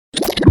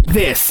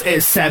This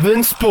is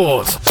Severn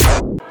Sport.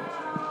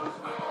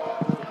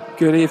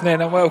 Good evening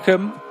and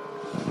welcome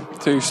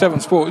to Severn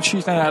Sport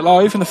Tuesday Night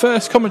Live and the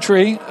first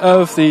commentary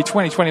of the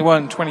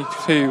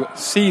 2021-22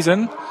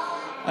 season.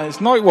 And it's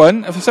night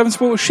one of the Severn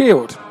Sport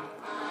Shield.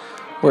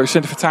 We're at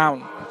Cinderford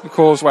Town, the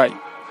Causeway,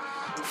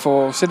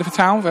 for Cinderford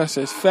Town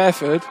versus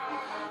Fairford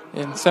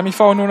in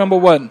semi-final number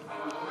one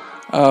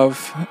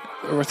of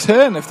a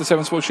return of the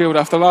Severn Sport Shield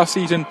after last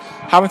season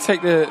having to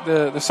take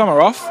the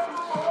summer off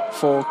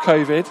for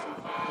COVID.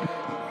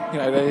 You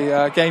know,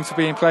 the games were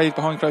being played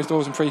behind closed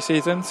doors in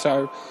pre-season,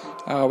 so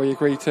we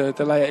agreed to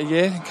delay it a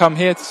year and come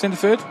here to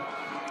Cinderford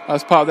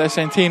as part of their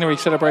centenary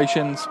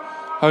celebrations,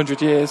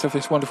 100 years of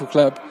this wonderful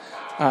club.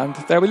 And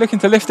they'll be looking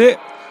to lift it,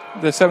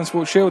 the Severn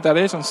Sport Shield that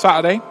is, on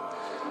Saturday.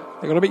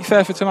 They've got to beat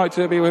Fairford tonight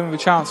to be within a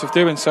chance of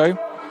doing so.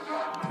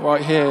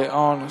 Right here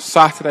on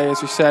Saturday,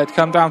 as we said,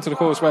 come down to the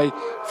Causeway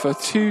for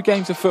 2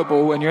 games of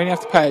football and you only have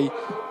to pay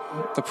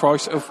the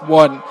price of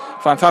 1.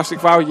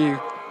 Fantastic value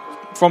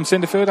from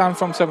Cinderford and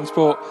from Severn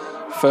Sport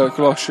for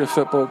Gloucestershire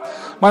football.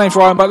 My name's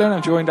Ryan Butler and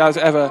I'm joined as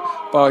ever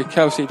by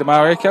Kelsey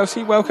Demaria.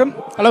 Kelsey, welcome.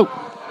 Hello.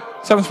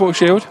 Severn Sport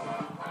Shield.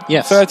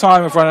 Yes. Third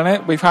time of running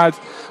it. We've had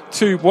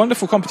 2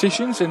 wonderful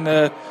competitions in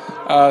the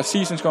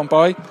seasons gone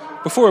by.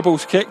 Before a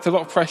ball's kicked, a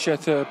lot of pressure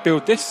to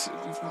build this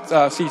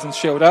season's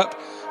Shield up.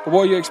 But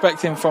what are you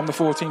expecting from the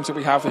 4 teams that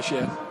we have this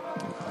year?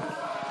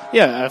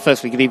 Yeah,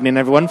 firstly, good evening,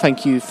 everyone.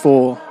 Thank you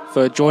for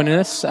joining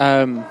us.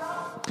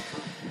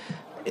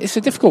 It's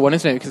a difficult one,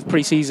 isn't it? Because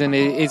pre-season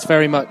is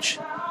very much...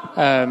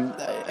 everyone's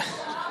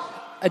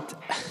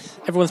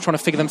trying to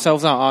figure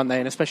themselves out, aren't they?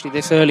 And especially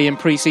this early in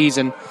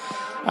pre-season,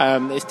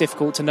 it's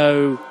difficult to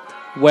know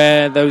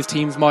where those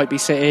teams might be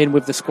sitting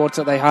with the squads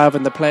that they have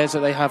and the players that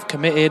they have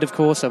committed. Of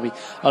course, there'll be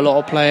a lot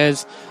of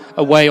players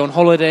away on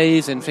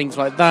holidays and things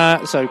like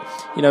that. So,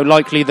 you know,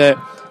 likely that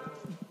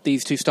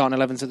these 2 starting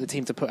 11s that the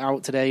teams have put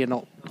out today are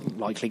not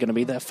likely going to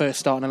be their first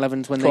starting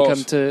 11s when they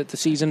come to the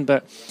season.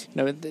 But, you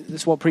know,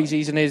 that's what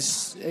pre-season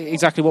is,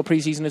 exactly what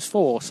pre-season is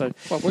for. So,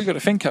 well, we've got to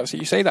think, Kelsey.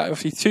 You say that,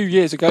 obviously, 2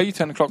 years ago, you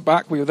turn the clock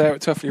back, we were there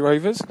at Tuffley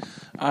Rovers,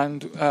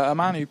 and a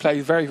man who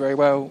played very, very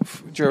well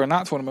during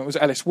that tournament was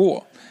Ellis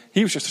Waugh.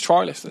 He was just a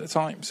trialist at the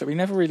time, so we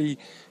never really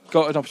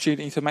got an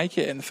opportunity to make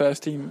it in the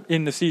first team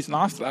in the season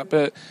after that.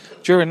 But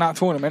during that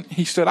tournament,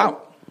 he stood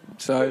out.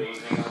 So,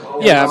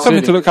 yeah,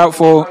 something to look out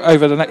for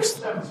over the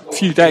next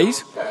few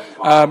days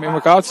in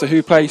regards to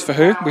who plays for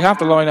who. We have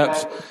the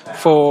lineups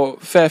for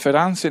Fairford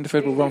and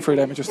Cinderford. We'll run through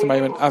them in just a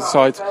moment as the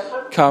sides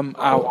come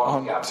out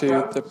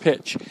onto the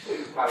pitch.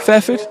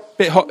 Fairford,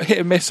 bit hot, hit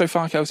and miss so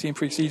far, Kelsey, in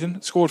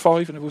pre-season. Scored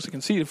 5 and have also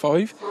conceded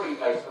 5.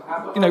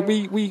 You know,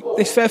 we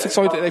this Fairford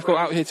side that they've got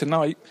out here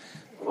tonight,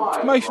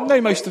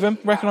 know most of them,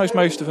 recognise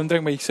most of them,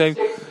 don't we? So,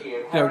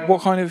 you know,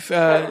 what kind of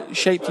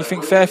shape do you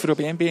think Fairford will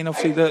be in, being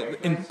obviously the,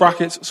 in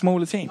brackets,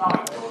 smaller team?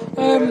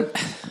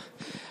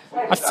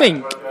 I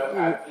think,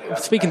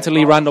 speaking to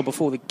Lee Randall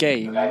before the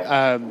game,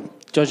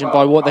 judging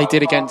by what they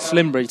did against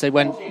Slimbridge, they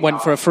went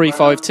for a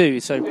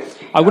 3-5-2. So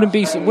I wouldn't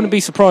be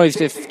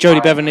surprised if Jody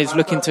Bevan is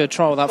looking to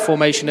trial that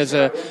formation as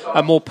a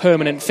more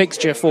permanent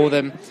fixture for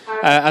them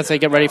as they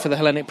get ready for the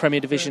Hellenic Premier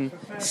Division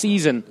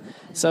season.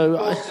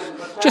 So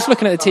just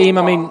looking at the team,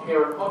 I mean,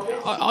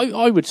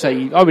 I would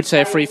say a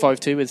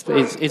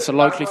 3-5-2 is a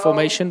likely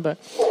formation, but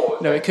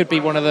you know, it could be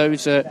one of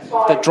those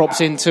that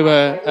drops into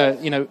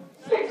a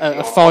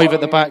 5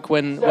 at the back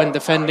when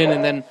defending,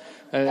 and then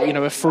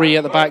a 3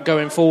 at the back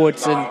going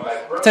forwards, and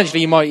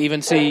potentially you might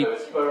even see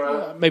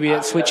maybe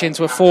it switch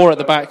into a 4 at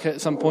the back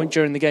at some point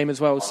during the game as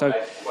well. So,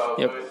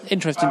 you know,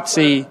 interesting to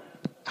see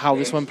how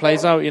this one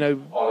plays out. You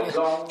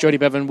know, Jody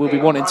Bevan will be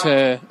wanting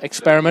to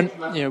experiment.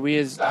 You know, he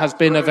has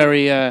been a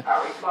very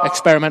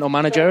experimental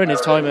manager in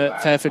his time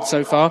at Fairford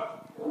so far.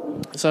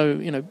 So,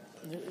 you know.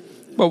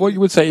 Well, what you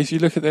would say is you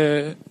look at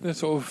the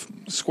sort of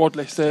squad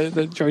list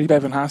that Jody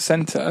Bevan has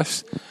sent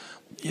us.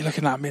 You're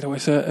looking at middle.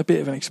 It's a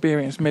bit of an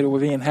experienced middle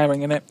with Ian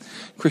Herring in it.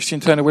 Christian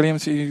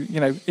Turner-Williams, who, you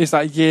know, is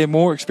that a year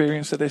more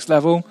experienced at this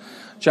level.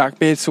 Jack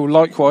Beardsall,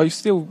 likewise,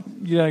 still,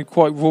 you know,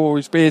 quite raw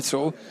as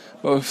Beardsall.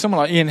 But with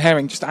someone like Ian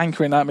Herring just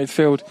anchoring that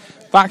midfield,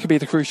 that could be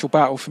the crucial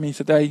battle for me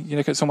today. You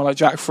look at someone like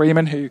Jack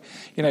Freeman, who,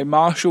 you know,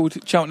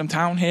 marshalled Cheltenham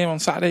Town here on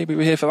Saturday. We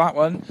were here for that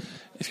one.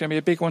 It's going to be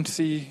a big one to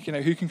see, you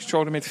know, who can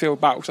control the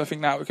midfield battles. I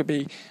think that could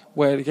be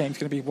where the game's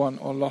going to be won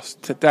or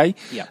lost today.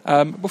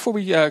 Yeah. Before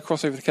we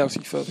cross over to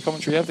Kelsey for the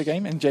commentary of the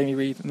game, and Jamie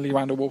Reid and Lee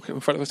Randall walk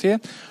in front of us here,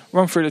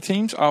 run through the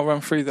teams. I'll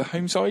run through the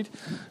home side.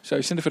 So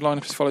Cinderford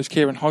lineup as follows: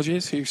 Kieran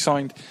Hodges, who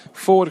signed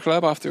for the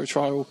club after a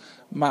trial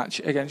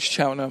match against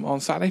Cheltenham on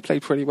Saturday,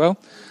 played pretty well.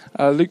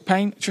 Luke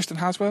Payne, Tristan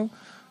Haswell,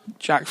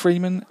 Jack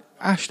Freeman,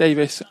 Ash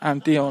Davis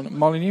and Dion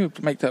Molyneux,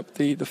 who make up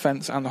the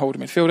defence and the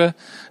holding midfielder.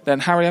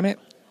 Then Harry Emmett,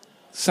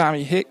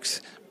 Sammy Hicks,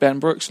 Ben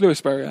Brooks,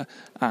 Lewis Berrier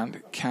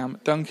and Cam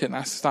Duncan.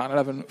 That's the starting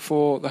 11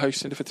 for the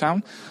host Cinderford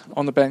Town.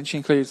 On the bench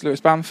includes Lewis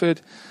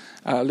Bamford,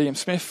 Liam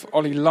Smith,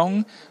 Ollie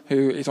Long,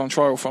 who is on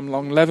trial from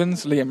Long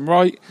Levens, Liam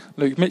Wright,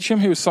 Luke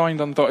Mitchum, who was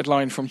signed on the dotted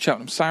line from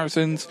Cheltenham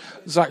Saracens,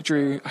 Zach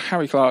Drew,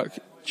 Harry Clark,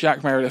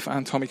 Jack Meredith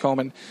and Tommy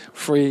Coleman,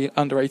 3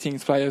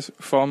 under-18s players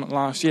from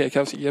last year.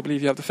 Kelsey, I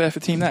believe you have the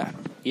Fairford team there.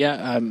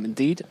 Yeah,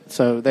 indeed.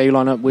 So they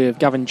line up with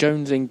Gavin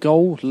Jones in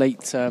goal,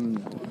 late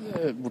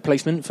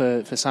replacement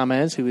for Sam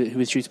Ayres, who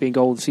is due to be in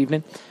goal this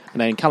evening. And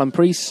then Callum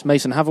Priest,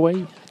 Mason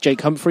Hathaway,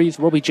 Jake Humphreys,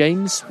 Robbie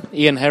James,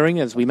 Ian Herring,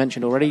 as we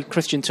mentioned already,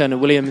 Christian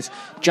Turner-Williams,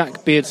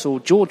 Jack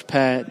Beardsall, George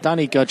Pear,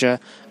 Danny Gudger,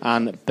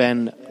 and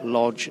Ben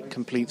Lodge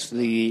completes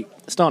the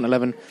starting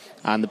 11.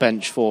 And the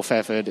bench for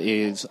Fairford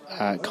is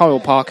Kyle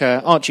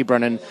Parker, Archie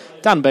Brennan,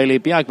 Dan Bailey,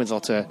 Biag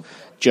Mazzotta,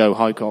 Joe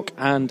Highcock,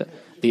 and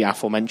the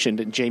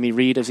aforementioned Jamie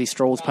Reid as he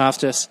strolls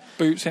past us.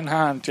 Boots in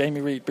hand,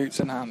 Jamie Reid, boots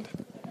in hand.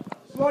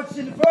 We're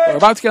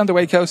about to get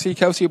underway, Kelsey.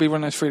 Kelsey will be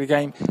running us through the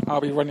game. I'll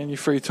be running you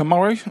through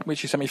tomorrow,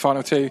 which is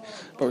semi-final 2.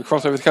 But we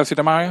cross over to Kelsey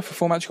Demaria for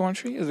full match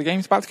commentary as the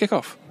game's about to kick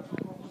off.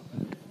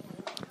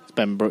 It's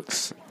Ben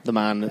Brooks, the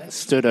man that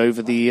stood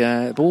over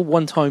the ball,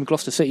 one-time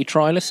Gloucester City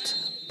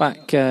trialist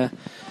back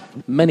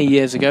many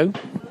years ago.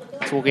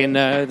 Talking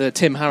the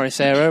Tim Harris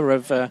era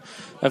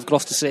of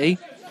Gloucester City.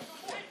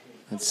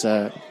 It's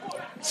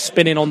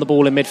spinning on the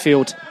ball in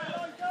midfield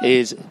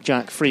is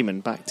Jack Freeman.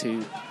 Back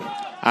to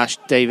Ash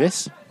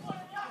Davis.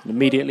 And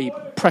immediately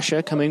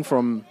pressure coming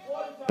from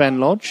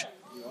Ben Lodge.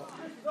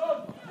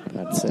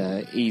 That's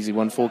an easy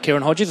one for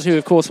Kieran Hodges, who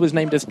of course was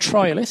named as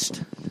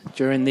trialist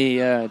during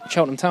the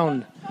Cheltenham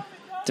Town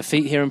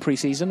defeat here in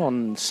pre-season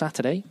on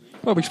Saturday.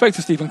 Well, we spoke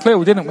to Stephen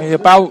Cleary, didn't we,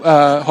 about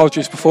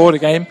Hodges before the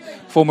game,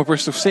 former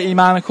Bristol City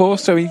man, of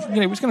course, so he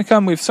was going to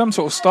come with some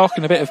sort of stock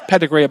and a bit of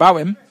pedigree about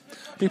him.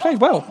 But he played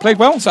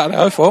well on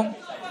Saturday, I thought.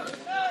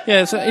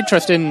 Yeah, it's an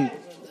interesting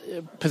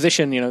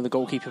position, the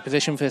goalkeeper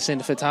position for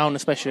Cinderford Town,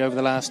 especially over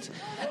the last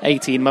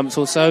 18 months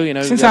or so.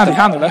 Since Andy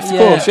Hannah left, of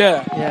course,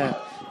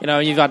 yeah.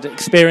 You've had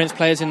experienced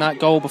players in that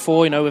goal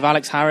before, with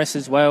Alex Harris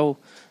as well.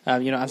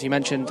 As you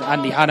mentioned,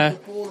 Andy Hannah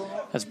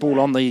has ball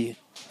on the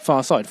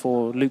far side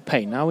for Luke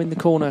Payne. Now in the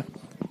corner,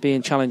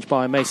 being challenged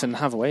by Mason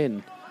Hathaway,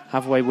 and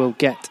Hathaway will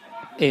get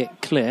it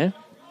clear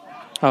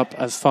up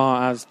as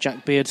far as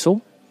Jack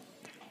Beardsall.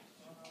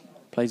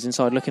 Plays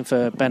inside looking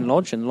for Ben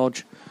Lodge, and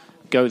Lodge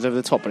goes over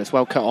the top, but it's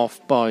well cut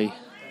off by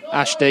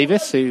Ash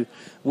Davis, who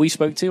we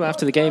spoke to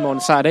after the game on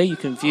Saturday. You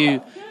can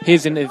view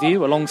his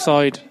interview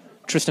alongside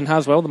Tristan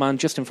Haswell, the man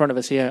just in front of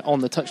us here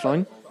on the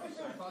touchline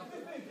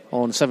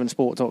on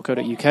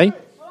severnsport.co.uk.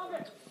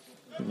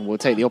 And we'll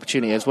take the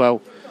opportunity as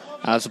well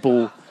as the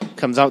ball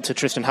comes out to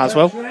Tristan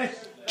Haswell.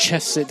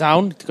 Chests it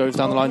down, goes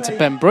down the line to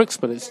Ben Brooks,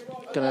 but it's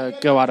going to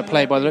go out of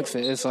play by the looks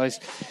of it. As I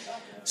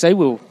say,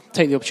 we'll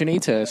take the opportunity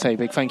to say a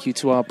big thank you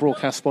to our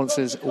broadcast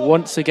sponsors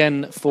once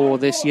again for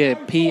this year,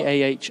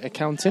 PAH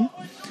Accounting,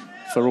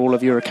 for all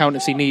of your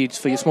accountancy needs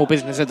for your small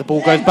business. As the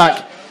ball goes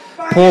back,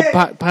 poor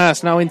back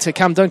pass now into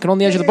Cam Duncan on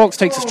the edge of the box,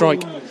 takes a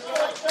strike,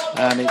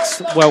 and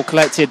it's well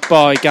collected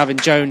by Gavin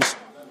Jones.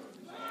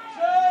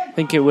 I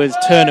think it was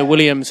Turner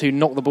Williams who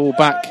knocked the ball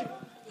back,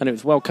 and it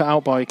was well cut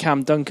out by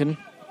Cam Duncan.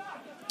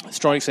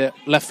 Strikes it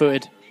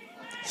left-footed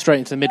straight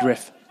into the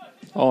midriff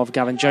of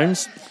Gavin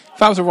Jones. If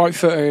that was a right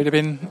footer, it would have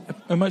been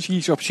a much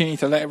easier opportunity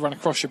to let it run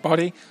across your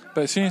body.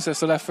 But as soon as it's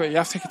the left foot, you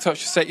have to take a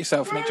touch to set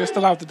yourself. And it just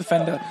allowed the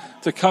defender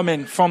to come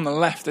in from the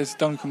left as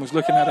Duncan was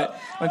looking at it.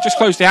 And it just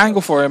closed the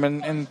angle for him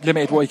and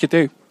limited what he could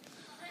do.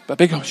 But a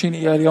big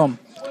opportunity early on.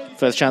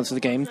 First chance of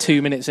the game,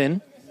 2 minutes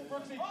in.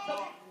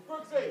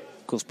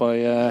 Of course,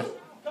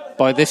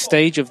 by this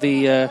stage of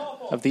the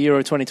Euro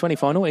 2020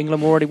 final,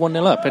 England were already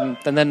 1-0 up, and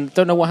then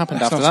don't know what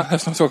happened after that.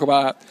 Let's not talk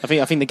about that.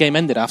 I think the game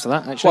ended after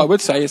that, actually. What I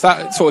would say is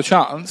that sort of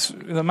chance,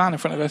 the man in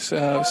front of us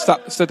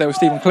stood there with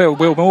Stephen Clear,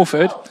 Will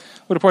Morford,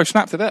 would have probably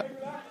snapped it up.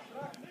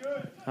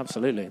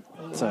 Absolutely.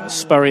 So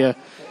Spurrier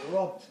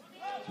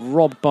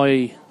robbed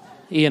by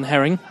Ian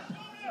Herring,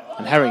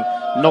 and Herring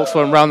knocks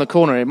one round the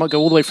corner. It might go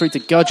all the way through to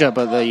Gudger,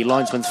 but the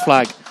linesman's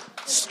flag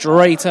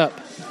straight up,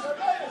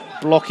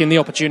 blocking the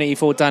opportunity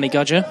for Danny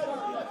Gudger.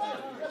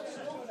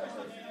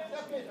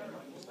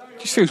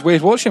 Just feels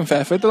weird watching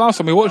Fairford. The last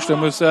time we watched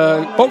them was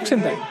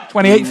Boxing Day,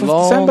 28th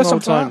of December,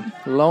 sometime.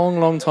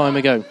 Long time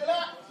ago.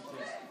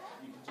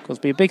 Of course,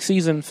 be a big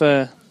season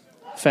for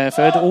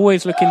Fairford.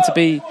 Always looking to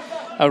be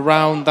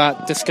around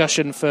that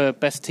discussion for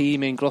best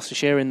team in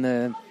Gloucestershire in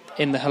the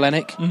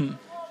Hellenic. Mm-hmm.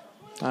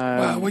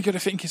 Well, we got to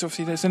think is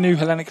obviously there's a new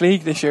Hellenic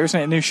League this year, isn't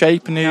it? A new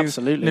shape, a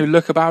new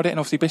look about it, and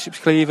obviously Bishop's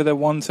Cleeve are the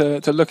one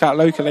to look at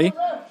locally.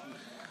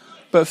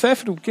 But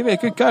Fairford will give it a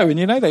good go,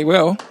 and they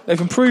will.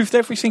 They've improved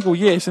every single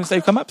year since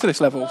they've come up to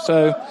this level.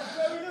 So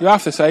you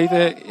have to say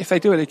that if they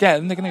do it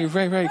again, they're going to be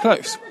very, very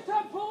close.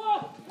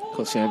 Of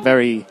course,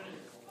 very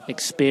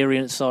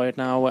experienced side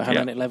now at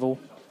Hellenic level.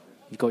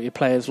 You've got your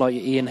players like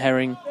your Ian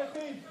Herring.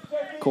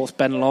 Of course,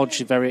 Ben Lodge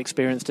is very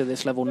experienced at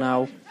this level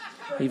now.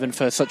 Even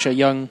for such a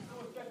young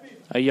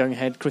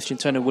head, Christian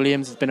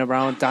Turner-Williams has been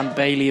around. Dan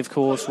Bailey, of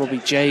course, Robbie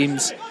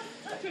James.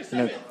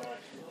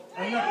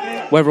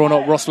 Whether or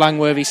not Ross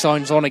Langworthy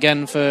signs on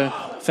again for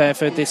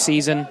Fairford this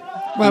season.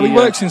 Well, he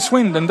works in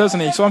Swindon, doesn't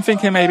he? So I'm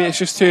thinking maybe it's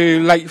just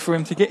too late for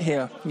him to get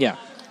here. Yeah.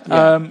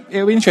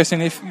 It'll be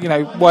interesting if,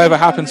 whatever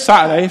happens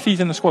Saturday, if he's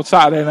in the squad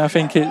Saturday, then I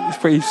think it's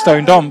pretty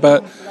stoned on.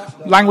 But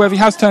Langworthy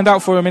has turned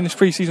out for him in this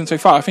pre-season so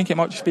far. I think it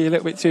might just be a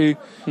little bit too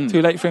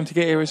late for him to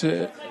get here as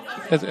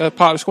a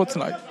part of the squad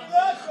tonight.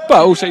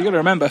 But also, you've got to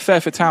remember,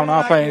 Fairford Town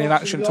are playing in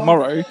action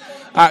tomorrow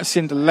at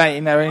Cinder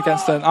Lane. They're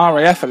against an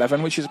RAF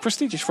 11, which is a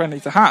prestigious friendly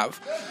to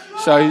have.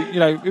 So,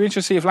 it'll be interesting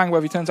to see if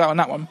Langworthy turns out on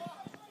that one.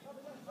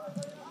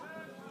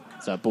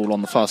 So ball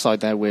on the far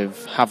side there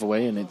with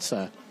Hathaway, and it's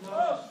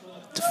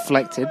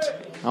deflected.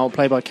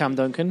 Outplay by Cam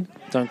Duncan.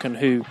 Duncan,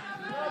 who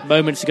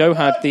moments ago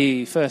had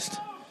the first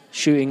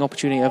shooting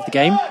opportunity of the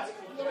game,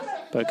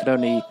 but could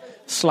only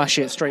slash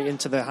it straight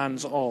into the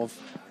hands of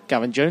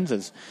Gavin Jones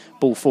as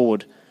ball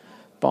forward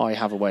by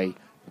Hathaway.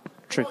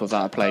 Trickles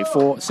out of play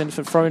for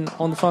Cinderford, thrown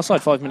on the far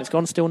side. 5 minutes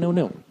gone, still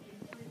 0-0.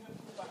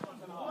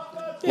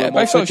 Yeah,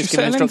 both sides just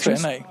settle into it,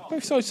 don't they?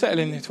 Both sides settle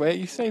into it.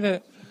 You say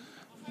that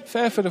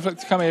Fairford have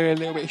looked to come here a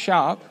little bit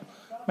sharp.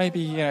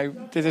 Maybe,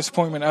 the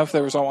disappointment of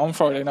the result on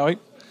Friday night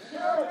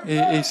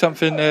is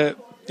something that,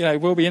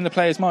 will be in the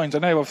players' minds. I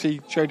know,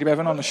 obviously, Jody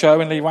Bevan on the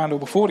show and Lee Randall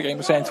before the game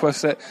was saying to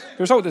us that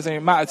the result doesn't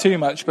even matter too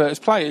much, but as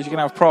players, you can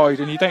have pride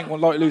and you don't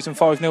want like losing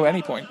 5-0 at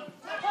any point.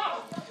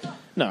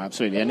 No,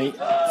 absolutely. And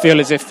I feel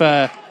as if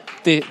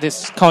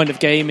this kind of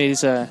game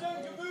is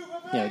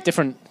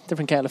different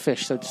kettle of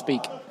fish, so to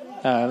speak,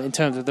 in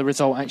terms of the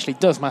result actually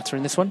does matter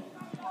in this one.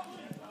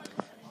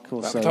 Of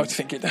course, we'd like to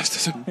think it does,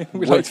 doesn't it?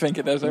 We'd like to think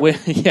it does.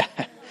 Yeah.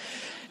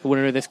 The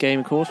winner of this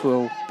game, of course,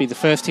 will be the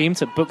first team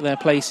to book their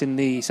place in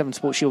the Severn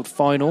Sport Shield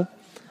final.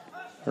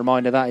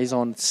 Reminder, that is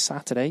on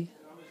Saturday,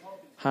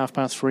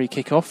 3:30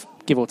 kick-off,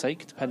 give or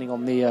take, depending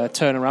on the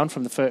turnaround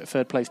from the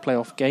third place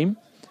playoff game.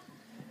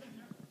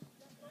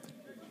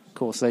 Of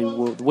course,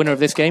 the winner of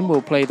this game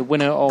will play the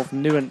winner of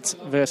Newent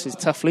versus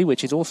Tuffley,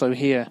 which is also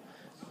here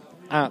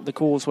at the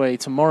Causeway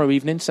tomorrow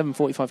evening,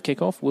 7:45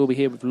 kick-off. We'll be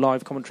here with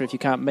live commentary if you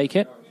can't make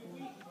it.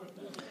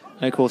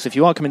 And of course, if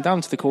you are coming down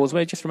to the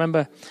Causeway, just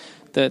remember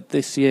that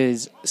this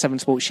year's Severn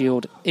Sport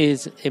Shield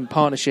is in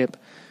partnership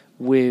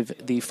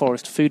with the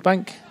Forest Food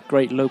Bank,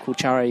 great local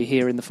charity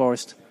here in the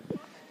Forest,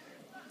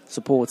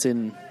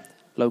 supporting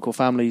local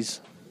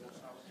families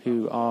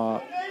who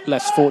are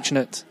less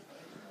fortunate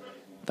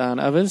than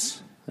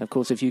others. And of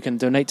course, if you can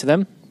donate to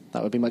them,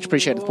 that would be much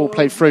appreciated. The ball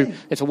played through.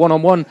 It's a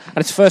one-on-one, and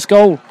it's first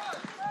goal.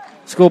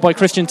 Scored by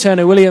Christian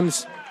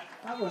Turner-Williams.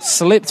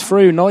 Slipped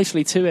through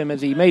nicely to him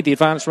as he made the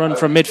advance run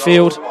from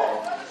midfield.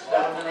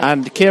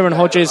 And Kieran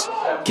Hodges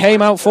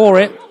came out for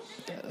it.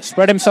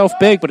 Spread himself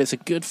big, but it's a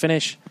good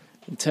finish.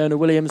 And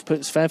Turner-Williams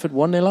puts Fairford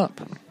 1-0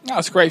 up.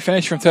 That's a great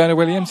finish from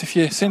Turner-Williams. If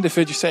you're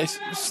Cinderford, you say it's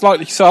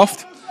slightly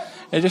soft.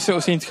 It just sort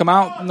of seemed to come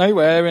out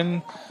nowhere,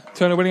 and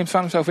Turner-Williams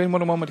found himself in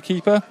one-on-one with the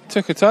keeper.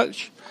 Took a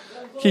touch.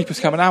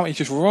 Keeper's coming out. He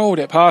just rolled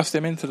it past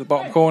him into the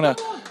bottom corner.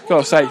 Got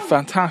to say,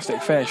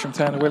 fantastic finish from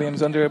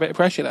Turner-Williams under a bit of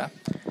pressure there.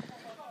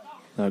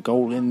 A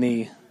goal in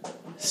the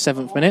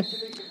 7th minute.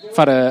 I've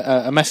had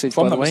a message,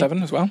 from by the way. From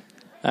number 7 as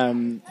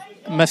well.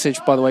 A message,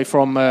 by the way,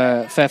 from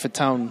Fairford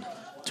Town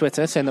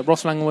Twitter saying that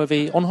Ross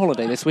Langworthy on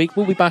holiday this week.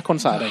 Will be back on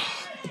Saturday.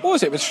 What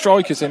was it with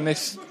strikers in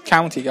this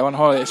county go on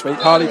holiday this week?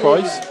 Harley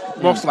Price,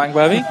 Ross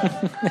Langworthy.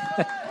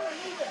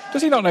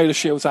 Does he not know the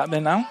Shield's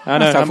happening now? I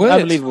know,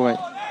 unbelievable, mate.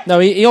 No,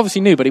 he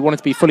obviously knew, but he wanted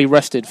to be fully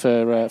rested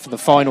for the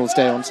finals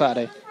day on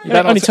Saturday. He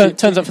only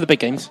turns up for the big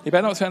games. He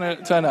better not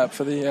turn up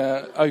for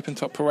the open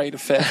top parade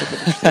of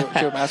Fairford.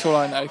 That's all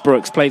I know.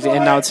 Brooks plays it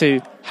in now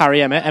to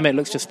Harry Emmett. Emmett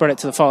looks to spread it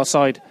to the far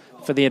side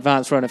for the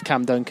advanced run of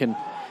Cam Duncan,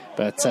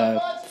 but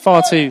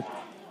far too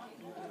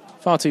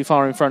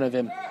far in front of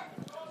him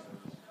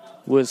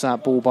was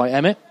that ball by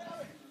Emmett,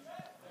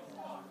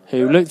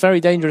 who looked very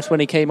dangerous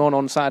when he came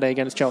on Saturday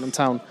against Cheltenham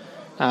Town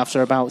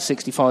after about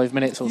 65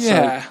 minutes or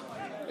so.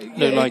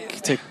 Looked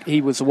like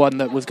he was the one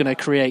that was going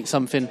to create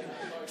something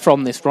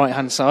from this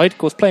right-hand side. Of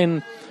course,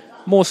 playing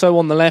more so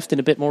on the left in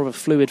a bit more of a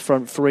fluid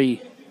front three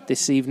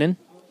this evening.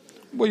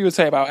 What you would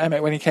say about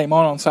Emmett when he came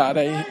on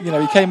Saturday,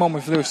 he came on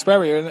with Lewis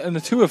Sperrier, and the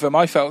two of them,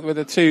 I felt, were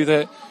the two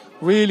that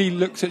really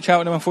looked at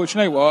Cheltenham and thought,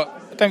 you know what,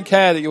 I don't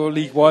care that you're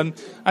League One,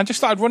 and just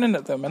started running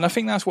at them. And I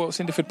think that's what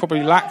Cinderford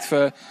probably lacked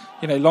for,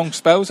 long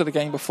spells of the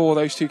game before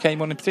those two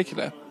came on in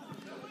particular.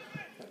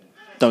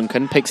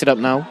 Duncan picks it up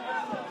now.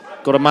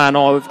 Got a man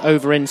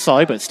over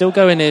inside, but still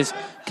going is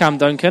Cam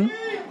Duncan.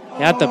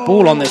 He had the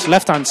ball on this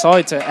left-hand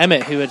side to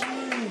Emmett, who he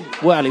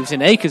was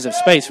in acres of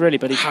space, really,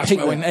 but he picked it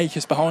in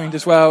acres behind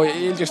as well.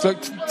 It just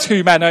looked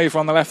two men over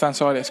on the left-hand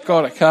side. It's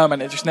got to come,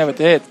 and it just never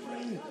did.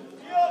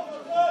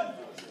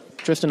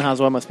 Tristan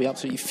Haswell must be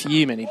absolutely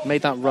fuming. He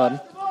made that run.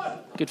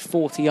 Good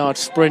 40-yard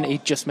sprint he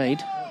just made.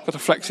 Got to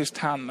flex his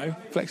tan, though.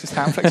 Flex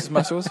his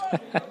muscles.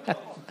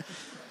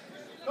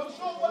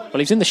 Well,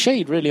 he's in the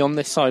shade, really, on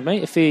this side,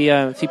 mate. If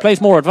he plays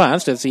more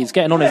advanced, as he's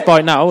getting on his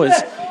bike now,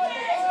 as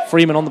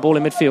Freeman on the ball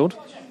in midfield.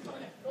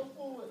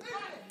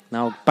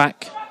 Now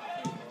back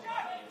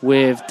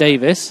with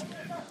Davis.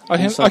 I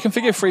can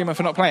forgive Freeman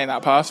for not playing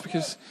that pass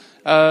because,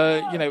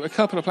 a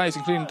couple of players,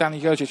 including Danny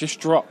Gurger,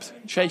 just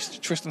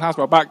chased Tristan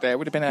Haswell back there. It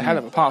would have been a hell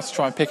of a pass to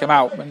try and pick him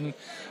out. And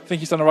I think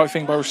he's done the right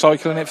thing by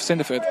recycling it for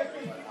Cinderford.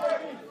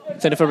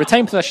 Cinderford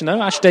retain possession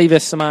though. Ash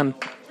Davis, the man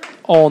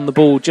on the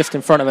ball just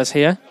in front of us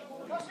here.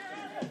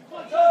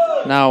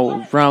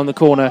 Now round the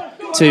corner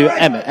to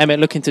Emmett. Emmett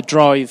looking to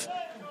drive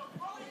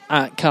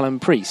at Callum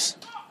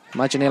Priest.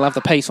 Imagine he'll have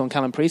the pace on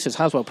Callum Priest as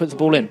Haswell puts the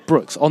ball in.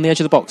 Brooks on the edge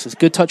of the box. There's a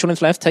good touch on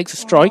his left. Takes a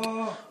strike.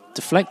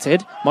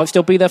 Deflected. Might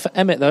still be there for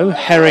Emmett though.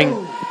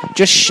 Herring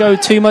just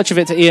showed too much of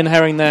it to Ian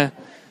Herring there.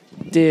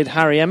 Did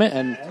Harry Emmett,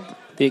 and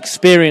the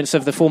experience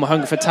of the former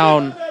Hungerford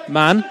Town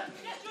man.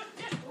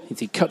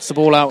 He cuts the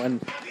ball out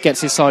and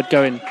gets his side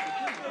going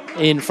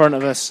in front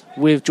of us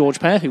with George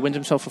Pear, who wins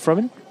himself a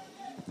throw-in.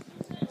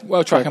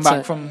 Well, tracking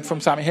back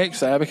from Sammy Hicks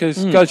there, because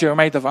Gudger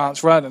made the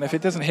advance run, and if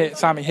it doesn't hit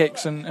Sammy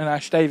Hicks and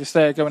Ash Davis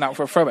there going out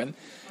for a throw-in,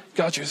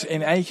 Gudger's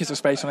in acres of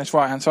space on his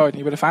right-hand side, and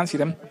he would have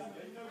fancied him.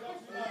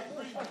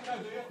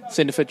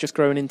 Cinderford just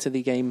growing into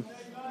the game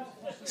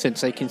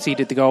since they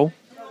conceded the goal.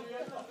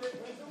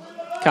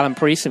 Callum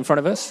Priest in front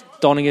of us,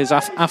 donning his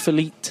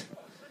athlete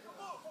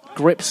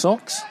grip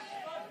socks.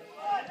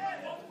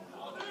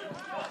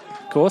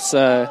 Of course,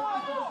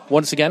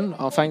 once again,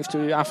 our thanks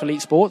to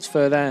Athlete Sports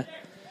for their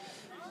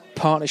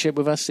partnership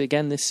with us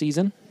again this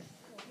season.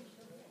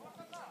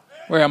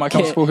 Wearing my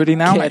comfortable hoodie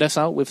now, mate. Kitted us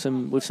out with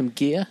some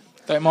gear.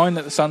 Don't mind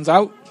that the sun's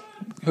out.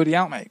 Hoodie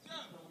out, mate.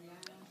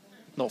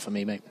 Not for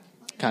me, mate.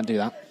 Can't do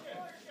that.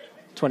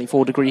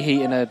 24-degree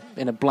heat in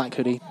a black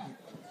hoodie.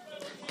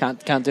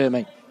 Can't do it,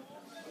 mate.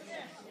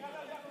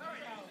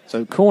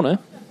 So corner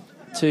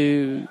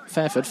to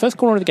Fairford. First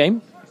corner of the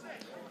game.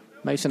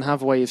 Mason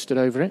Hathaway has stood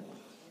over it.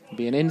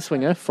 Be an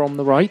in-swinger from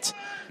the right.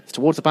 It's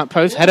towards the back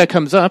post. Header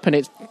comes up and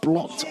it's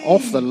blocked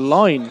off the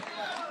line.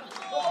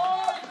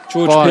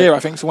 George Pear, I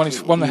think, is the one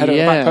who's won the header at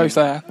the back post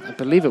there. I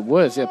believe it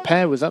was. Yeah,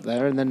 Pear was up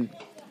there, and then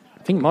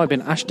I think it might have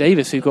been Ash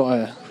Davis who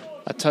got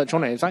a touch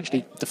on it. It was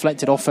actually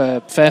deflected off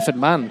a Fairford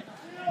man.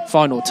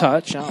 Final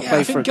touch.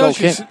 I think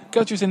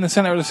Gudger's in the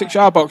centre of the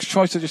 6-yard box,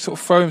 tries to just sort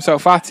of throw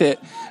himself at it,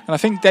 and I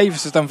think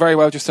Davis has done very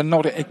well just to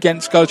nod it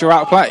against Gudger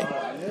out of play.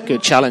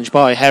 Good challenge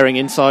by Herring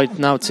inside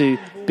now to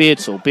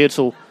Beardsall.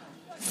 Beardsall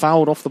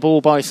fouled off the ball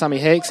by Sammy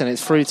Hicks, and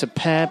it's through to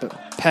Pear,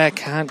 but Pear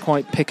can't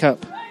quite pick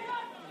up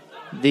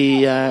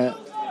the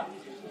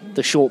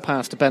short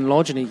pass to Ben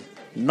Lodge, and he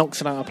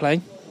knocks it out of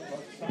play.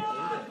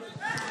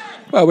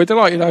 Well, we're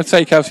delighted, I would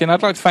say, Kelsey, and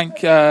I'd like to thank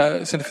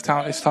Cinderford Town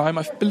at this time.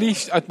 I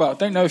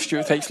don't know if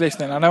Stuart Tate's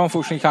listening. I know,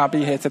 unfortunately, he can't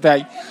be here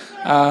today,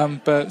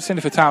 but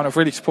Cinderford Town have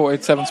really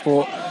supported Severn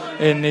Sport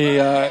in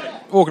the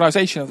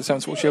organisation of the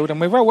Severn Sport Shield, and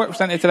we're well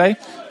represented today.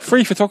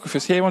 3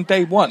 photographers here on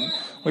day 1.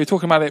 We were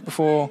talking about it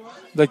before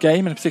the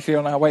game, and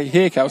particularly on our way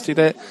here, Kelsey,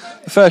 that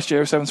the first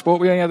year of Severn Sport,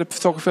 we only had a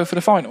photographer for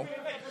the final.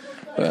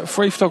 But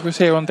 3 photographers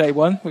here on day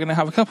 1. We're going to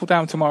have a couple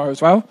down tomorrow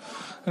as well,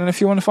 and then a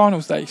few on the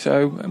finals day.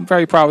 So I'm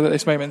very proud at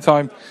this moment in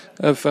time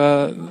of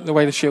the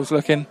way the Shield's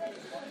looking,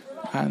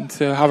 and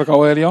to have a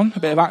goal early on, a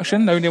bit of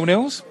action, no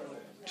 0-0s.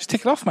 Just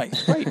tick it off, mate.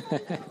 It's great.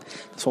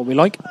 That's what we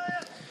like.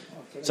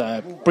 So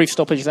a brief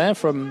stoppage there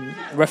from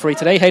referee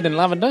today, Hayden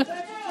Lavender,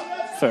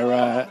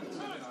 for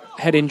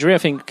head injury. I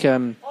think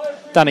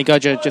Danny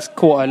Gudger just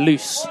caught a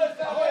loose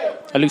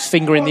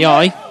finger in the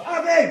eye.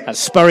 As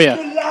Spurrier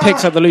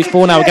picks up the loose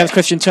ball now against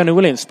Christian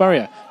Turner-Williams.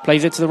 Spurrier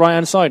plays it to the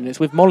right-hand side, and it's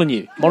with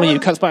Molyneux. Molyneux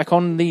cuts back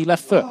on the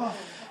left foot.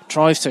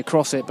 Tries to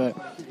cross it, but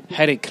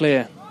headed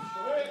clear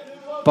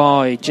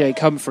by Jake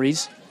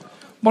Humphreys.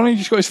 Molyneux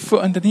just got his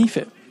foot underneath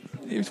it.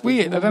 It was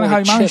weird. I don't know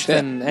how he managed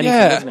it.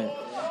 Wasn't it?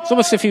 It's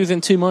almost as if he was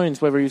in two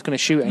minds whether he was going to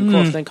shoot it and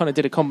cross, then kind of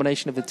did a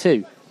combination of the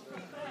two.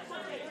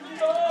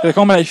 Did a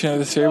combination of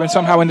the two and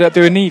somehow ended up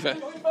doing neither.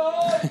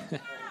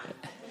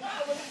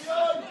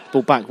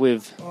 Ball back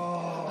with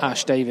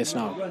Ash Davis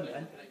now.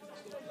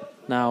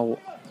 Now,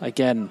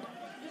 again,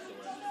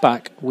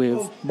 back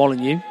with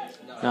Molyneux.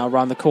 Now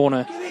around the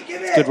corner.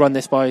 It's a good run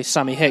this by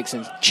Sammy Hicks,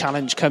 and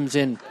challenge comes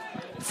in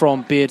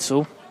from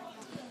Beardsall.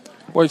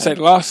 What you'd say,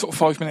 the last sort of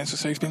 5 minutes or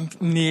so has been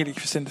nearly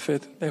for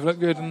Cinderford. They've looked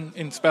good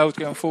in spells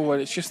going forward.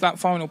 It's just that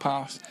final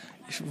pass.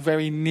 It's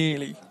very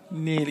nearly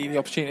the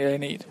opportunity they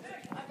need.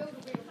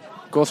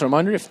 Of course, a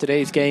reminder, if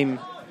today's game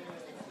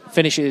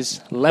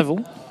finishes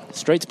level,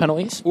 straight to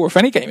penalties. Or if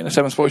any game in the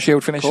Severn Sport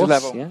Shield finishes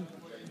level. Yeah.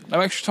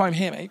 No extra time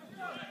here, mate.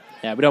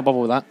 Yeah, we don't bother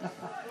with that.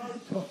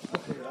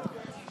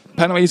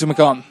 Penalties and we're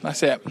gone.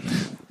 That's it.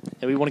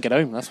 Yeah, we want to get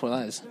home. That's what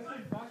that is.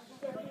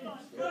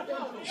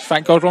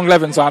 Thank God Long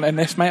Levens aren't in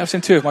this, mate. I've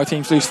seen 2 of my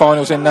teams lose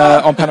finals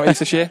on penalties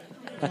this year.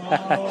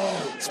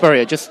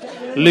 Spurrier just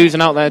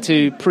losing out there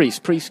to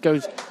Priest. Priest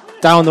goes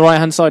down the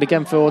right-hand side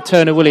again for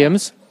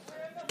Turner-Williams.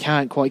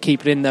 Can't quite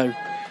keep it in, though,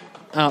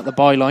 out the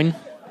byline.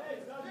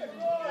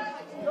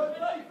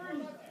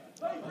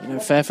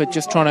 Fairford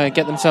just trying to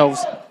get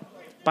themselves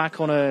back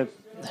on a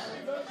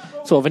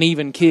sort of an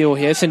even keel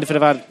here.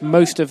 Cinderford have had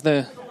most of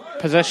the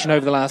possession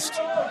over the last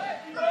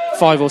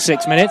 5 or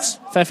 6 minutes.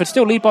 Fairford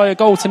still lead by a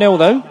 1-0,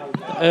 though.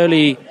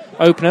 Early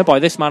opener by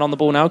this man on the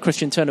ball now,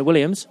 Christian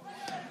Turner-Williams.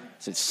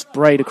 So it's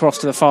sprayed across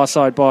to the far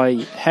side by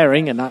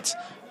Herring, and that's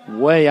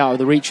way out of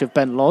the reach of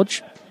Ben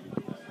Lodge.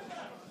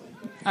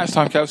 That's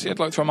time, Kelsey. I'd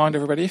like to remind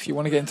everybody, if you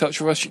want to get in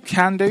touch with us, you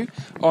can do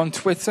on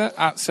Twitter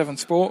at Severn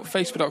Sport,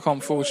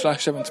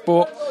 facebook.com/Severn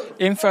Sport,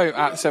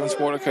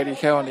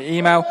 info@severnsport.co.uk on the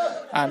email,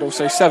 and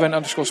also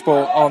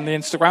Severn_sport on the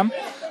Instagram.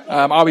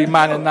 I'll be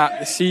manning that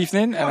this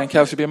evening, and then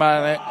Kelsey will be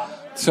manning it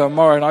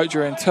tomorrow night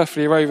during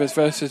Tuffley Rovers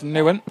versus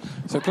Newent.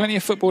 So plenty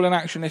of football in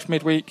action this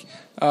midweek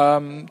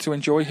to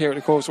enjoy here at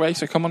the Causeway.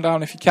 So come on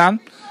down if you can.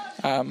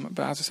 But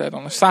as I said,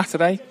 on a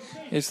Saturday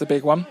is the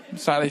big one.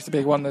 Saturday's the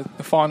big one,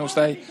 the finals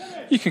day.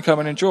 You can come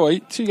and enjoy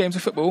 2 games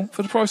of football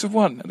for the price of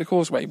 1 at the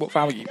Causeway. What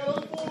value?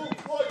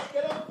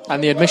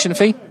 And the admission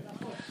fee?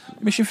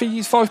 Admission fee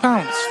is £5.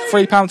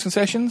 £3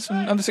 concessions,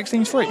 and under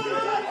 16s free.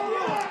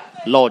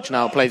 Lodge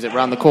now plays it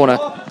round the corner,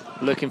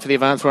 looking for the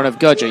advance run of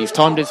Gudger. He's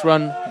timed his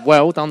run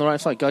well down the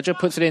right side. Gudger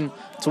puts it in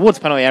towards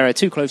the penalty area,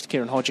 too close to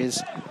Kieran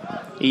Hodges.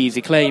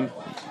 Easy claim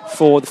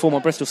for the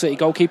former Bristol City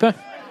goalkeeper.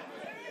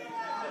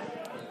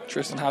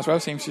 Tristan Haswell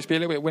seems to just be a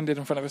little bit winded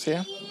in front of us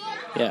here.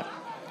 Yeah.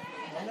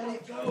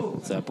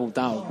 So ball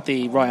down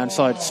the right hand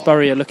side.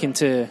 Spurrier looking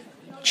to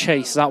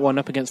chase that one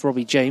up against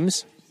Robbie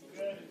James.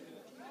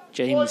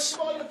 James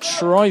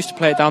tries to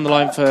play it down the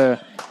line for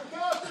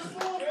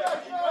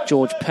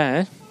George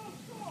Pear.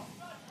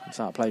 It's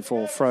out play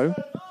for throw.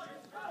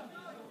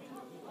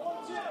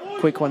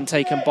 Quick one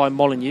taken by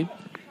Molyneux.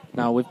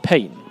 Now with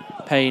Payne.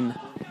 Payne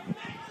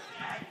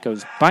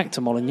goes back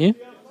to Molyneux.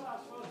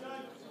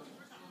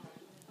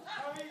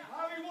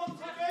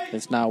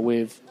 It's now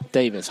with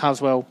Davis.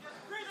 Haswell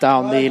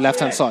down the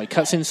left-hand side.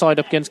 Cuts inside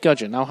up against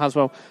Gudger. Now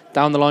Haswell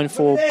down the line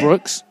for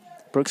Brooks.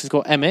 Brooks has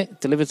got Emmett.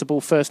 Delivers the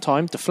ball first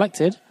time.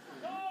 Deflected.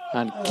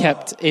 And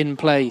kept in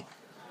play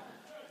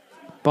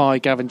by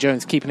Gavin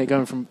Jones, keeping it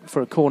going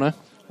for a corner.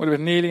 Would have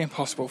been nearly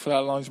impossible for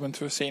that linesman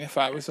to have seen if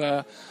that was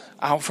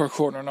out for a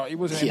corner or not. He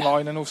wasn't in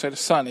line, and also the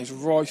sun is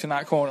right in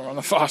that corner on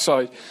the far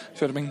side. So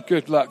it would have been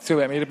good luck to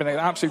him. He'd have been an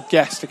absolute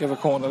guess to give a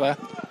corner there.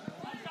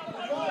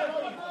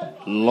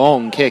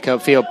 Long kick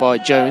upfield by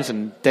Jones,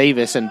 and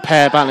Davis and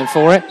Pear battling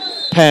for it.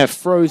 Pear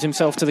throws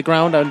himself to the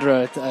ground under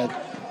a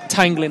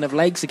tangling of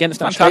legs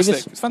against Ash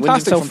Davis. It's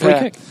fantastic from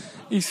Pear. Kick.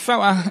 He's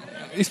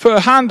put a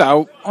hand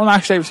out on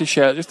Ash Davis'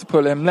 shirt just to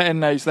pull him, let him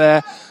know he's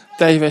there.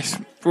 Davis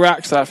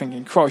reacts to that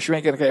thinking, Christ, you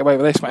ain't going to get away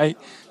with this, mate.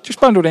 Just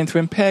bundled into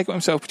him. Pear got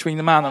himself between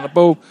the man and the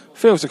ball,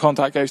 feels the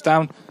contact, goes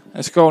down, and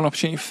it's a goal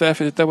opportunity for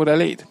Fairford to double their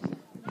lead.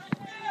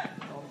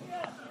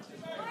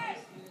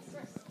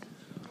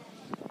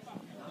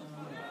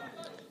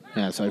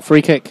 Yeah, so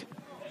free kick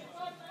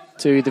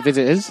to the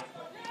visitors.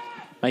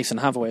 Mason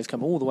Hathaway has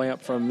come all the way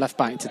up from left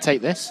back to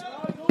take this.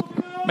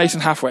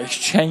 Mason Hathaway has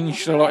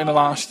changed a lot in the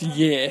last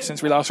year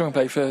since we last saw him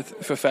play for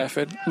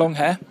Fairford. Long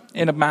hair,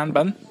 in a man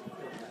bun,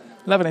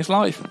 loving his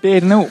life,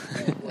 beard and all.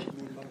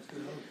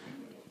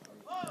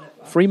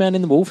 3 men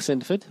in the wall for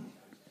Cinderford.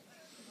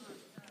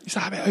 Is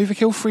that a bit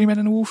overkill, 3 men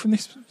in the wall from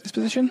this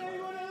position?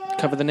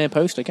 Cover the near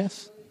post, I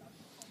guess.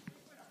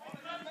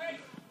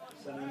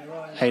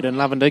 Hayden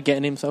Lavender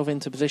getting himself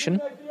into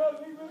position.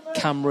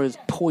 Cameras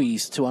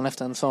poised to our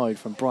left-hand side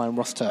from Brian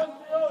Roster.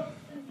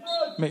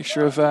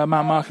 Mixture of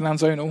man marking and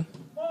zonal.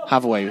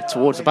 Hathaway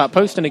towards the back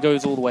post, and it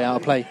goes all the way out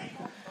of play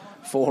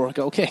for a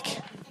goal kick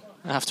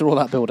after all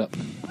that build-up.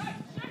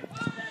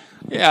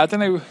 Yeah, I don't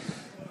know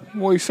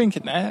what he's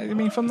thinking there. I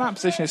mean, from that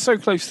position, it's so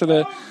close to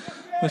the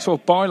sort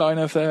of byline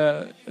of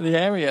the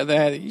area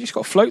there. You just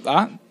got to float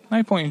that.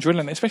 No point in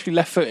drilling it, especially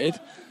left-footed.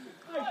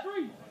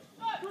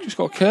 Just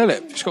got to curl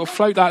it. Just got to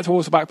float that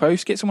towards the back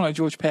post. Get someone like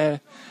George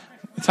Pear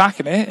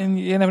attacking it, and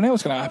you never know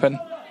what's going to happen.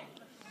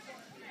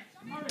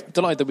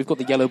 Delighted that we've got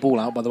the yellow ball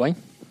out, by the way,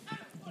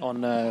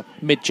 on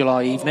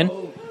mid-July evening.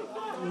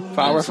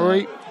 Foul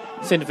referee.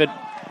 Cinderford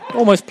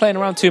almost playing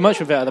around too much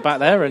with it at the back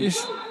there. And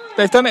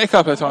they've done it a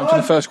couple of times in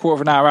the first quarter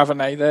of an hour, haven't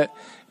they? That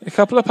a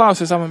couple of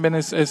passes haven't been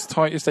as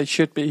tight as they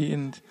should be,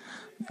 and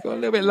got a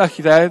little bit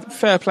lucky there.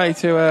 Fair play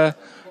to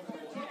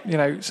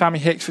Sammy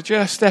Hicks for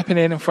just stepping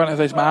in front of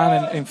his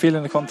man and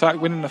feeling the contact,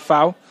 winning the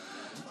foul.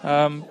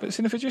 But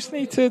Cinderford just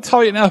need to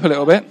tighten up a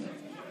little bit.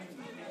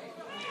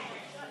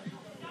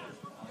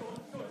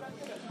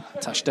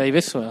 Tash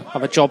Davis will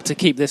have a job to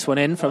keep this one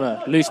in from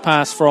a loose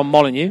pass from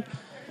Molyneux.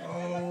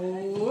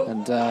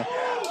 And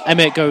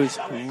Emmett goes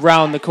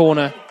round the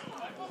corner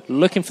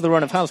looking for the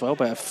run of Haswell,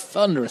 but a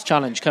thunderous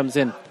challenge comes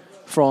in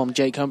from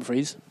Jake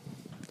Humphreys.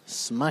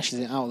 Smashes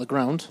it out of the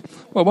ground.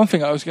 Well, one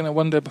thing I was going to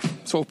wonder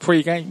sort of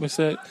pre-game was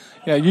that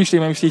usually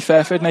when we see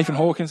Fairford, Nathan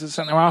Hawkins is the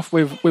centre half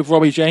with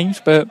Robbie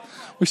James, but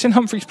we've seen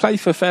Humphreys play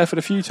for Fairford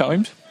a few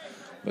times,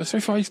 but so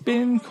far he's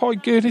been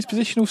quite good. His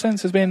positional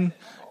sense has been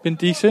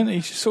decent.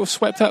 He's sort of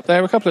swept up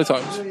there a couple of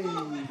times.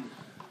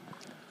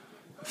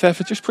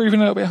 Fairford just proving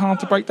a little bit hard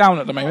to break down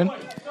at the moment.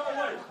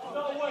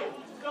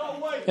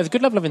 There's a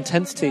good level of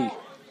intensity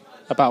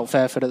about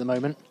Fairford at the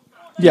moment.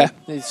 Yeah.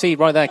 You see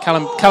right there,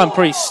 Callum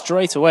Priest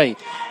straight away,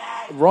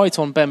 right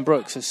on Ben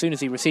Brooks as soon as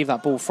he received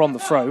that ball from the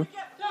throw.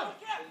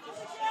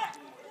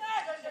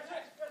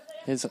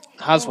 Here's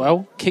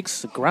Haswell,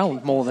 kicks the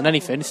ground more than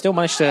anything. Still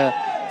managed to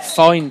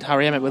find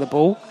Harry Emmett with the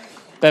ball.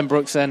 Ben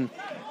Brooks then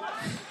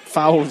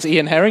fouls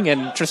Ian Herring,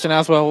 and Tristan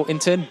Aswell in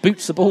turn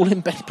boots the ball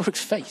in Benny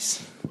Brooks'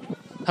 face.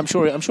 I'm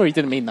sure he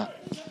didn't mean that.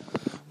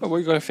 Well, what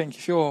you've got to think,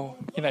 if you're,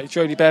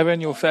 Jody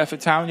Bevan, you're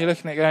Fairford Town, you're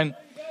looking at going,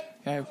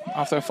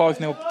 after a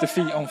 5-0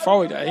 defeat on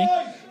Friday,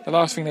 the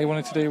last thing they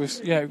wanted to do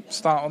was,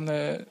 start on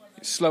the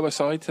slower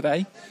side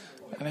today.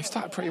 And they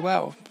started pretty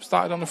well.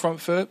 Started on the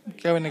front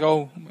foot, going the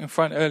goal in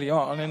front early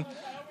on, and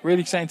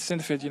really saying to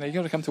Cinderford, you've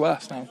got to come to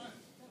us now.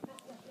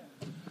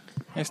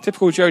 It's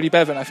typical Jody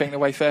Bevan, I think, the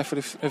way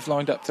Fairford have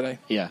lined up today.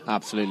 Yeah,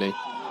 absolutely.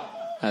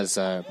 As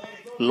a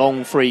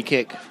long free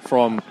kick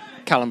from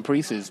Callum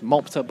Priest is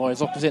mopped up by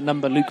his opposite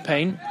number, Luke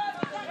Payne.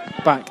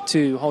 Back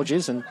to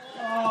Hodges, and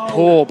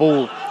poor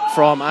ball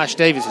from Ash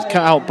Davis is cut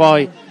out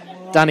by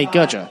Danny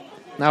Gudger.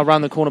 Now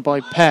round the corner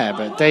by Pear,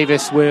 but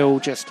Davis will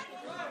just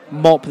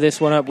mop this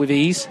one up with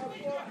ease,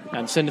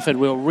 and Cinderford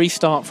will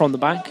restart from the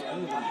back.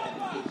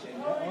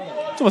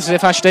 It's almost as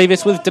if Ash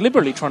Davis was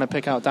deliberately trying to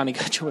pick out Danny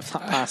Gudger with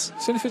that pass.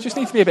 Cinderford just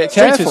need to be a bit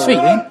careful. Straight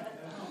to his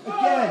feet.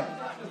 Again,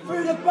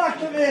 through the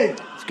back of him.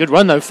 It's a good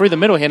run though, through the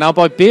middle here now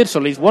by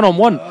Beardsall. He's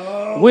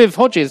one-on-one with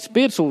Hodges.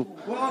 Beardsall,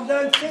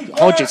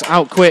 Hodges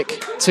out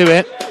quick to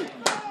it.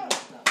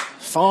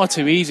 Far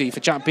too easy for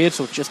Jack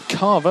Beardsall to just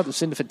carve up the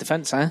Cinderford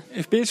defence there.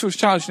 If Beardsall's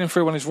challenging him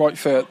through on his right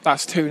foot,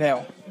 that's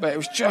 2-0. But it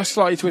was just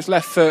slightly to his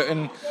left foot,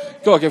 and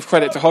got to give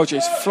credit to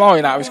Hodges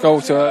flying out of his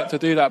goal to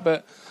do that.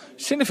 But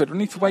Cinderford will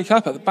need to wake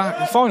up at the back.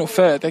 The final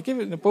third, they're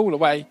giving the ball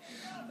away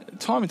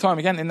time and time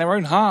again in their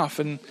own half,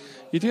 and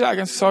you do that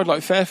against a side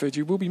like Fairford,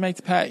 you will be made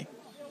to pay.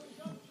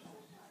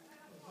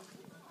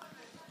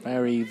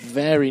 Very,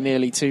 very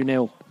nearly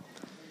 2-0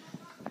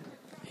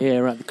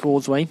 here at the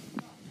Causeway.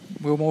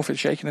 Will Morford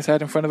shaking his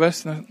head in front of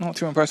us, not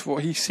too impressed with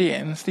what he's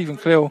seeing. Stephen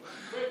Cleal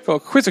got a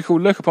quizzical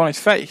look upon his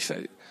face.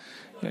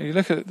 You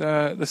look at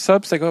the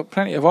subs, they've got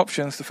plenty of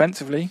options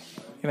defensively.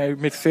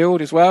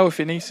 Midfield as well,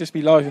 if it needs to just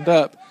be livened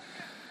up.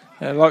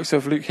 The likes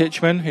of Luke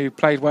Hitchman, who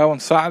played well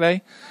on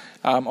Saturday.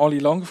 Ollie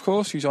Long, of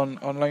course, who's on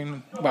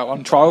loan,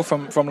 on trial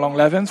from Long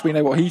Levens. We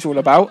know what he's all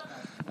about.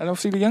 And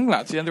obviously the young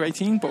lads, the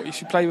under-18 boys,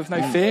 who play with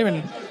no fear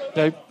and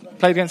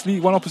played against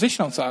League One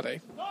opposition on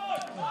Saturday.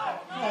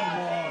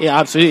 Yeah,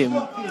 absolutely.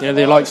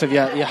 The likes of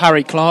your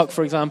Harry Clark,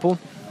 for example.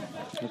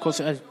 Of course,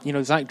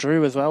 Zach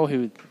Drew as well,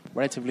 who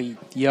relatively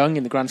young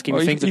in the grand scheme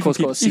of things. Of course,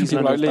 got a season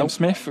under like Liam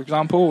Smith, for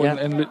example,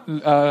 and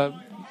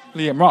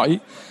Liam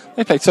Wright.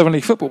 They played Southern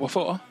League football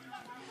before.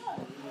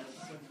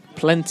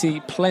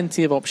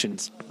 Plenty of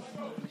options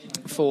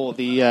for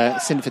the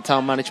Cinderford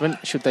Town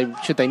management, should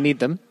they need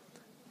them.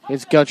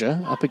 Here's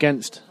Gudger up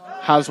against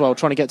Haswell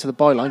trying to get to the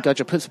byline.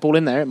 Gudger puts the ball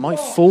in there. It might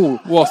fall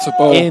What a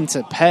ball.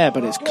 into Pear,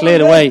 but it's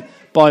cleared away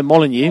by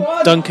Molyneux.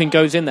 Duncan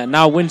goes in there,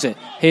 now wins it.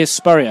 Here's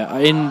Spurrier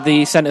in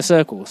the centre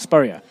circle.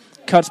 Spurrier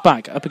cuts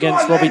back up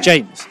against Robbie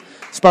James.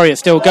 Spurrier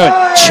still going.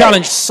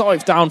 Challenge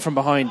scythe down from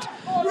behind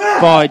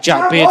by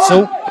Jack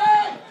Beardsall.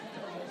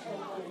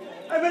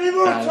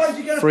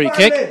 Free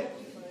kick.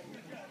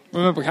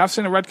 Remember, we have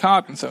seen a red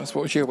card in Severn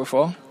Sport Shield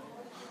before.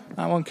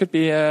 That one could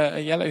be a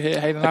yellow here.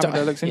 Hayden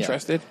Lavender looks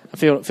interested. I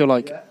feel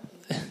like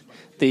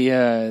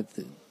the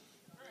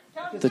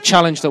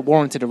challenge that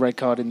warranted a red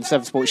card in the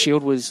Severn Sport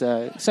Shield was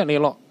certainly a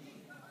lot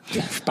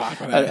bad,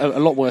 a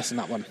lot worse than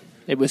that one.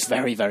 It was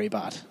very, very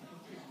bad.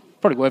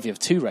 Probably worthy of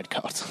 2 red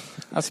cards.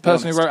 As the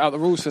person who wrote out the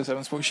rules for the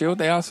Severn Sport Shield,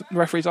 the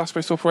referees are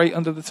supposed to operate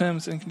under the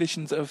terms and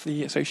conditions of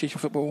the Association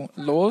Football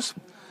laws,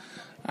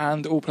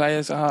 and all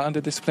players are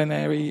under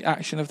disciplinary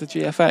action of the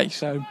GFA.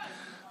 So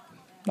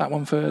that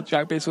one for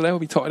Jack Beardsall there will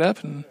be totted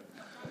up, and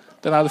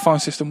don't know how the fine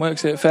system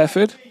works here at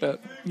Fairford,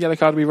 but yellow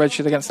card will be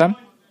registered against them.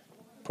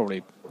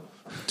 Probably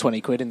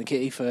 20 quid in the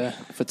kitty for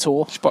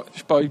tour. Just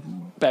buy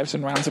Bevs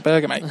and rounds of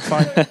burger, mate. It's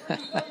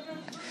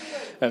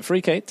fine.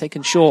 Free kick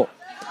taken short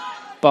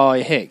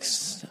by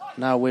Hicks.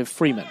 Now with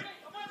Freeman.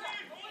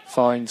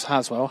 Finds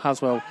Haswell.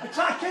 Haswell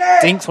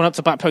dinks one up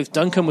to back post.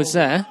 Duncan was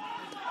there.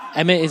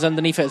 Emmett is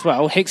underneath it as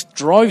well. Hicks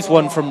drives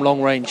one from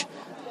long range,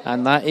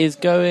 and that is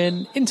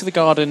going into the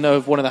garden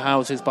of one of the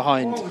houses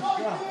behind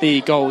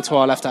the goal to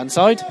our left-hand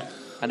side,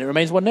 and it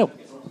remains 1-0.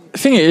 The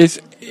thing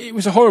is, it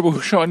was a horrible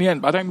shot in the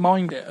end, but I don't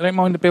mind it. I don't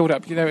mind the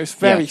build-up. It's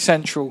very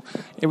central.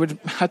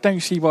 I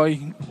don't see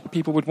why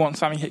people would want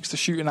Sammy Hicks to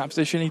shoot in that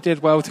position. He did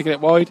well to get it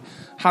wide.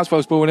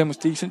 Haswell's ball in was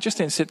decent. Just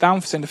didn't sit down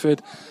for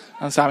Cinderford,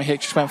 and Sammy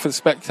Hicks just went for the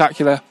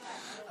spectacular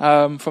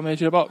from the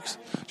edge of the box.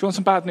 Do you want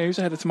some bad news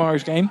ahead of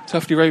tomorrow's game?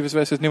 Tuffley Rovers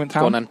versus Newman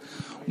Town. Go on, then.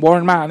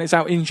 Warren Mann is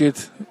out injured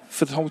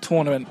for the whole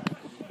tournament.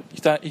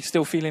 He's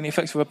still feeling the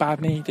effects of a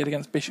bad knee he did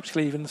against Bishop's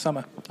Cleeve in the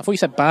summer. I thought you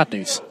said bad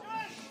news.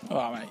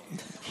 Oh, mate.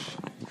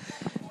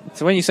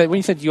 So when you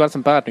said you had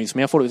some bad news to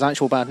me, I thought it was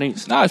actual bad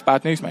news. No, it's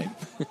bad news, mate.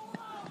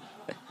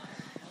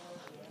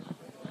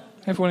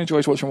 Everyone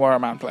enjoys watching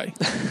Warren Mann play.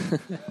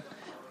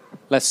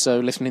 Less so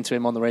listening to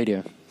him on the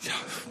radio.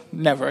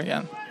 Never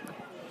again.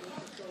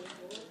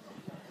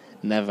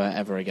 Never,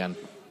 ever again.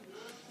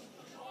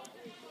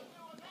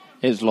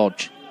 Here's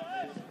Lodge.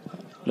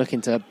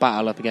 Looking to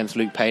battle up against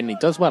Luke Payne. He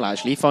does well,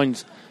 actually. He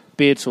finds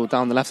Beardsall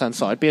down the left-hand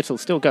side. Beardsall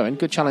still going.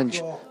 Good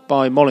challenge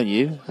by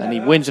Molyneux, and he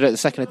wins it at the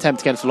second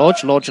attempt against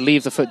Lodge. Lodge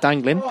leaves the foot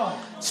dangling.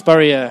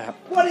 Spurrier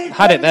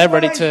had it there,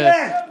 ready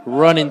to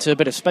run into a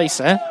bit of space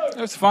there.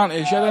 That's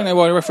advantage. I don't know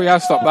why the referee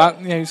has stopped that.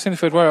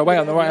 Cinderford were away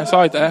on the right-hand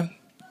side there.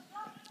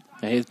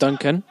 Here's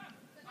Duncan.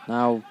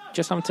 Now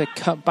just having to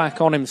cut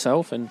back on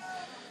himself and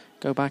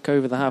go back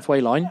over the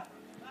halfway line.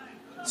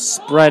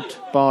 Spread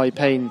by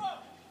Payne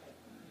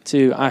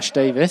to Ash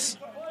Davis.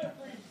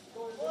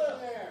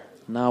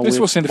 Now this is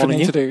what Cinderford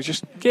need to do.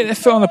 Just get their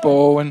foot on the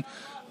ball and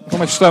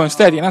almost slow and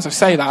steady. And as I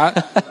say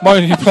that,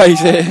 Molyneux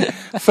plays it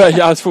 30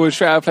 yards forward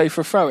straight out of play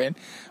for a throw-in.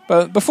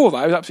 But before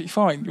that, it was absolutely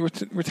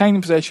fine.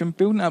 Retaining possession,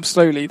 building it up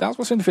slowly. That's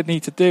what Cinderford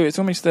need to do. It's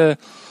almost the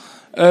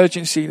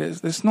urgency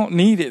that's not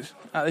needed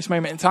at this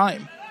moment in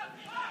time.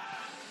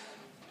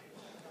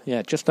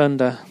 Yeah, just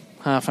under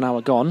half an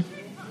hour gone.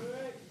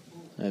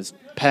 As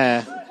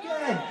Pear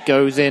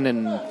goes in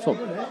and sort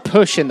of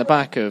push in the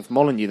back of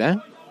Molyneux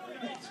there.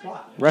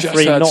 Referee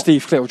just heard not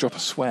Steve Cleal drop a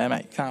swear,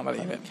 mate. Can't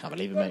believe it. Can't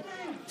believe it, mate.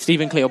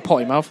 Stephen Cleal,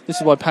 potty mouth. This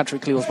is why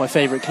Patrick Cleal's my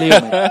favourite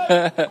Cleal,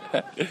 mate.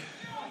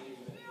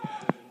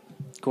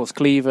 Of course,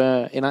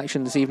 Cleaver in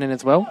action this evening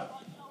as well.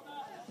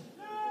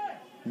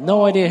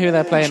 No idea who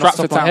they're playing off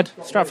the top of my head.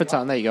 Stratford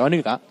Town, there you go. I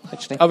knew that,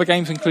 actually. Other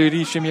games include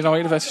Evesham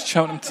United versus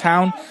Cheltenham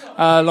Town.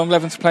 Long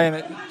Leven's playing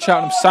at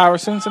Cheltenham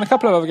Saracens, and a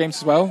couple of other games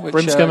as well.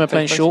 Brimscombe are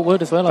playing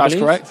Shortwood as well, I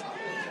believe. That's correct.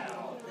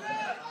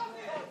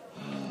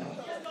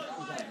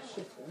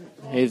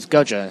 Here's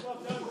Gudger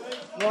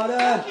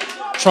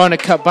trying to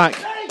cut back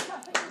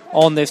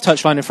on this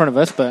touchline in front of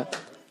us, but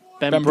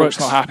Ben Brooks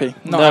not happy.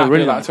 Not no, happy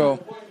really with that at all.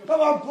 Come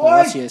on,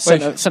 boy.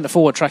 Centre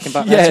forward tracking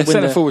back. Yeah,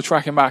 centre forward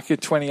tracking back,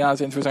 good 20 yards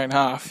into his own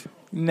half.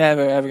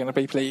 Never ever going to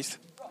be pleased.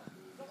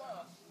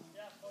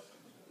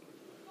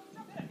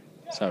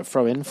 So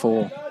throw in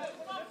for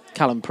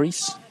Callum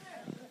Priest.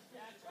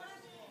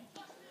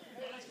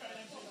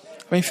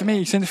 I mean, for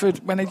me,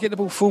 Cinderford, when they get the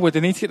ball forward, they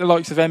need to get the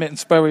likes of Emmett and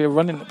Spurrier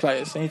running the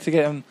players. They need to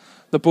get them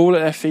the ball at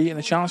their feet and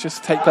the chance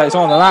just to take players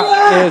on. And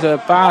that is a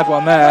bad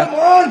one there.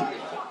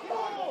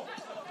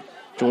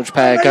 George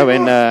Pear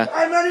going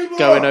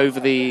over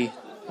the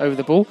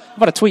ball. I've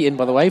had a tweet in,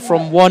 by the way,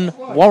 from one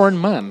Warren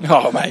Mann.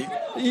 Oh, mate.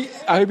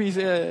 I hope he's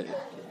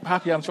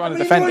happy I'm trying to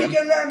defend him.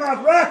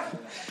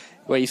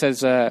 Where he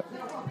says,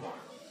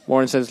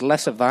 Warren says,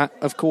 less of that.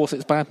 Of course,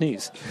 it's bad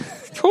news.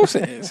 Of course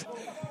it is.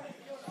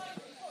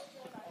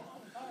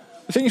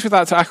 The thing is with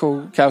that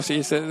tackle, Kelsey,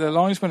 is that the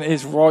linesman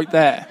is right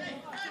there.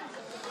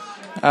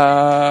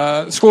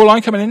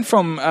 Scoreline coming in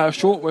from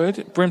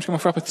Shortwood. Brim's coming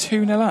for up a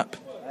 2-0 up.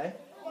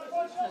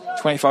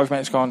 25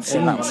 minutes gone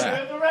in that one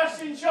there. The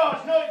rest in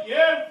charge, not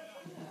you.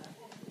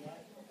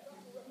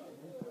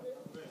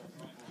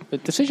 The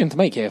decision to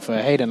make here for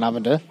Hayden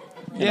Lavender.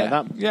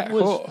 Of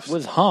course.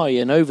 Was high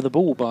and over the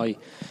ball by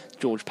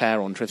George Pear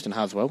on Tristan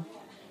Haswell.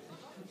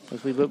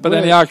 But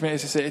then the argument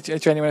is it's a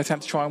genuine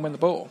attempt to try and win the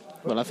ball.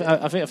 Well, I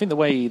think the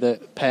way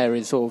that Pear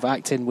is sort of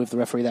acting with the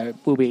referee there, it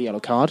will be a yellow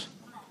card.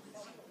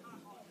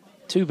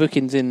 2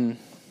 bookings in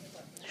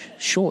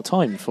short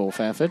time for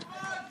Fairford.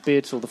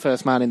 Beardsall, the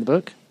first man in the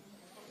book.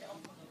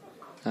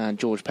 And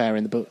George Pear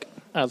in the book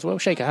as well.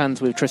 Shake of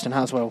hands with Tristan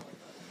Haswell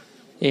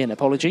in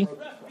apology.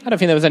 I don't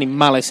think there was any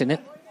malice in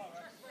it.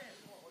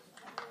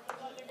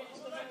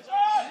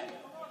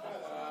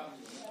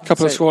 A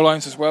couple of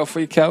scorelines as well for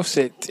you, Kels.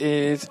 It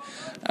is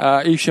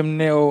Evesham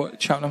 0,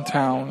 Cheltenham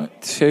Town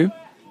 2.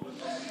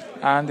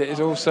 And it is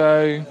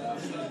also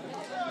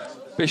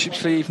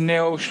Bishopsleaf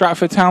 0,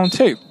 Stratford Town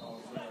 2.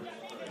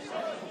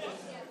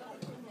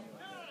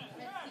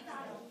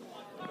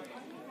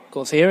 Of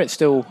course, here it's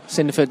still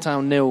Cinderford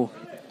Town 0,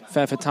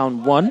 Fairford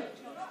Town 1. A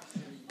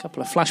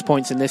couple of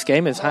flashpoints in this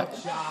game as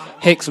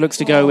Hicks looks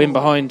to go in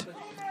behind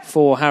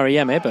for Harry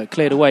Emmett, but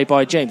cleared away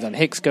by James. And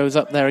Hicks goes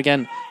up there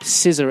again.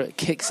 Scissor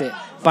kicks it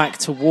back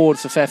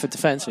towards the Fairford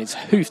defence, and it's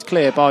hoofed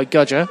clear by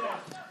Gudger.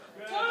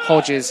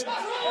 Hodges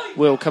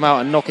will come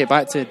out and knock it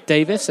back to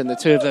Davis, and the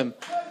two of them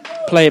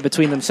play it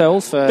between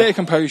themselves for bit of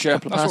composure.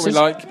 That's what we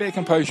like. Bit of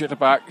composure at the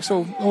back. It's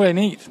all they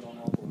need.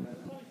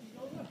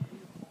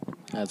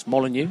 As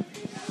Molyneux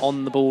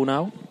on the ball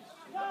now.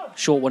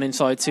 Short one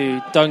inside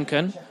to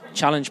Duncan.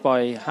 Challenged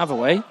by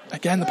Hathaway.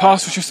 Again, the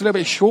pass was just a little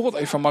bit short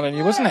though from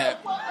Molyneux, wasn't it?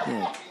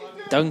 Yeah.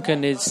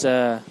 Duncan is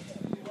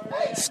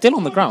still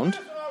on the ground.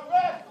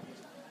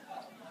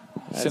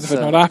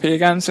 Cinderford not happy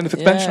again.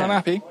 Cinderford bench not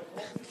happy.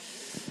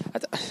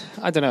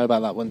 I don't know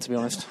about that one, to be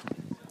honest.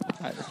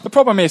 The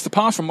problem is the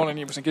pass from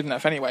Molyneux wasn't good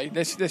enough anyway.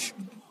 This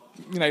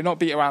not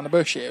beat around the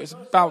bush here. It was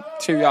about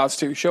 2 yards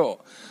too short.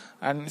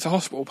 And it's a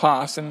hospital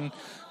pass, and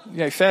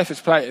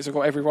Fairford's players have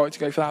got every right to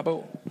go for that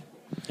ball.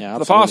 Yeah,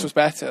 the pass was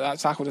better. That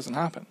tackle doesn't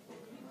happen.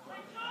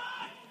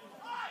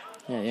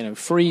 Yeah,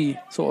 3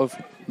 sort of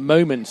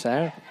moments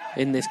there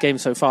in this game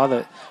so far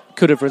that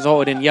could have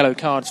resulted in yellow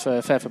cards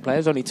for Fairford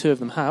players. Only 2 of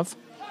them have.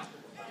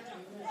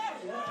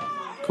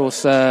 Of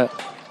course,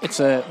 it's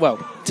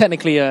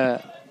technically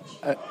a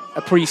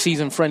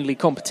pre-season friendly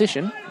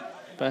competition,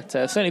 but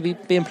certainly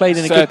being played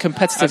in a good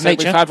competitive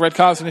nature. We've had red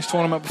cards in this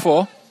tournament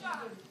before.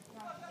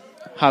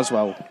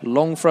 Haswell,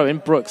 long throw in.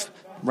 Brooks,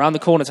 round the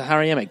corner to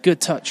Harry Emmett. Good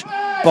touch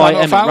by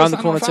Emmett, round the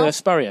corner to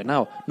Spurrier.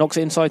 Now knocks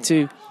it inside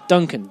to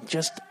Duncan.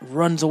 Just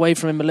runs away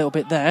from him a little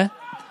bit there.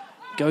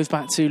 Goes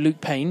back to Luke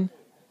Payne.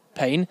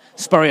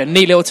 Spurrier,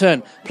 neat little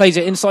turn. Plays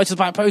it inside to the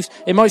back post.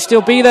 It might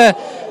still be there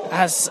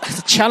as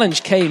the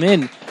challenge came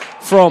in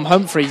from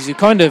Humphreys, who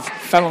kind of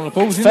fell on the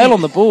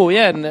ball.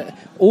 And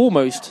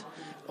almost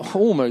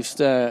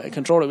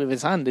controlled it with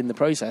his hand in the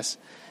process.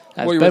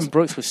 As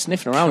Brooks was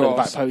sniffing around at the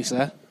back post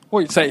there. What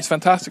you'd say is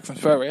fantastic from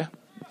Spurrier.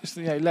 Just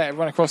let it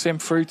run across him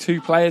through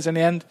two players in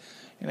the end.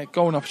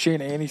 Golden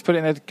opportunity, and he's put it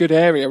in a good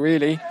area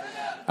really.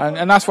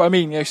 And that's what I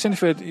mean.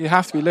 Cinderford, you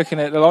have to be looking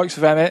at the likes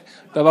of Emmett,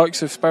 the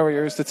likes of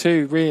Spurrier as the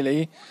two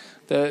really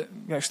that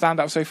stand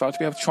out so far to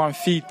be able to try and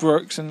feed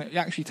Brooks and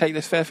actually take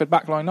this Fairford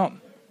backline on.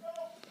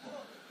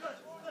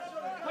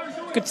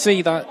 Good to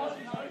see that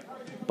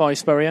by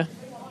Spurrier.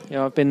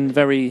 I've been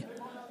very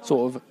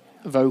sort of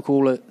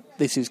vocal that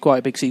this is quite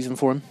a big season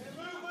for him.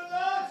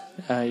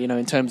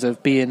 In terms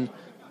of being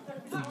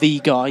the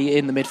guy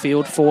in the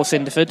midfield for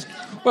Cinderford.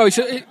 Well,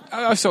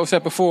 I sort of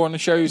said before on the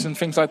shows and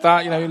things like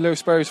that, Lewis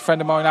Spurrier is a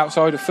friend of mine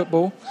outside of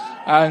football,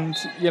 and,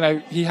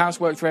 he has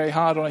worked very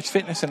hard on his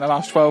fitness in the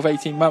last 12,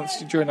 18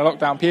 months during the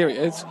lockdown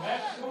periods,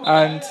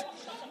 and,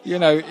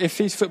 if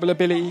his football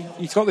ability,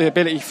 he's got the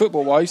ability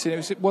football-wise,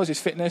 it was his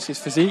fitness, his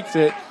physique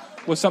that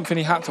was something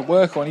he had to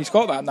work on. He's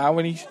got that now,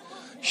 and he's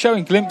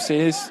showing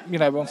glimpses,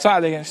 on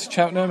Saturday against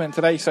Cheltenham and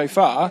today so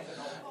far,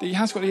 that he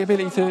has got the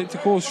ability to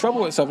cause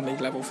trouble at Southern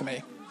League level for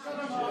me.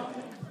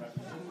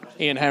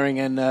 Ian Herring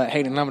and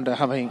Hayden Lavender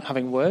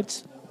having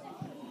words.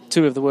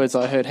 Two of the words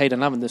I heard Hayden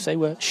Lavender say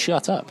were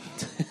 "shut up."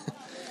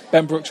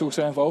 Ben Brooks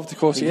also involved, of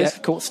course he is.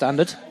 Court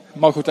standard.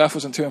 Michael Duff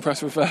wasn't too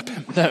impressed with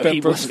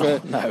Ben Brooks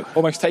was not,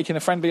 almost taking a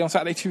friendly on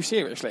Saturday too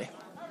seriously.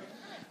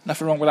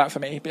 Nothing wrong with that for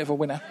me. Bit of a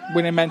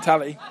winning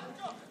mentality.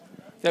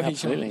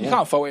 Absolutely, you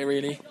can't fault it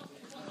really.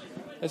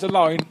 There's a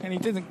line, and he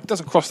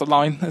doesn't cross the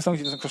line. As long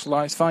as he doesn't cross the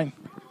line, it's fine.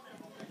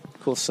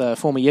 Of course,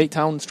 former Yate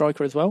Town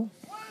striker as well,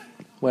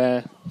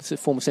 where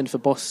former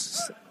Cinderford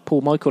boss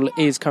Paul Michael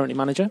is currently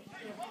manager,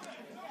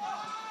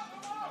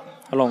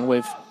 along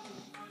with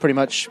pretty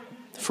much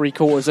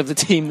 3/4 of the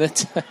team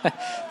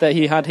that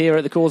he had here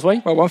at the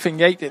Causeway. Well, one thing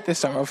Yate did this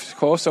summer, of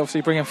course,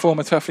 obviously bringing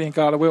former Tuffley and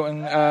Gala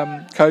Wilton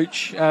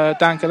coach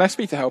Dan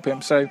Gillespie to help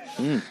him. So,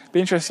 be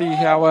interesting to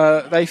see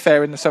how they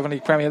fare in the Southern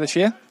League Premier this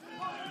year.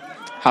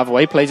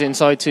 Hathaway plays it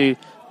inside to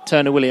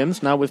Turner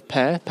Williams, now with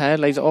Pear. Pear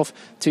lays it off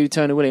to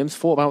Turner Williams.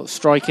 Thought about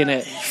striking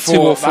it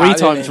two or three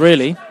times,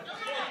 really.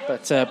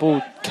 But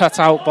ball cut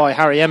out by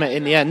Harry Emmett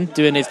in the end,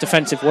 doing his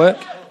defensive work.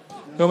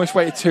 He almost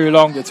waited too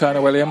long to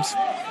Turner Williams.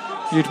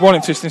 You'd want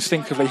him to just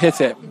instinctively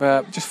hit it,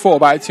 but just thought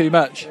about it too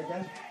much.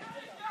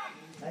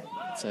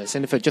 So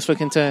Cinderford just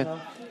looking to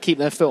keep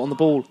their foot on the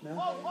ball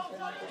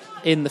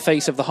in the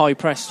face of the high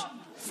press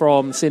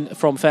from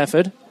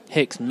Fairford.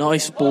 Hicks,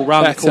 nice ball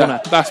round the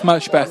corner. That's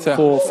much better.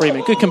 For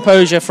Freeman. Good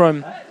composure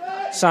from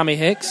Sammy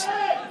Hicks.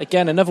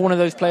 Again, another one of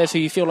those players who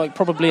you feel like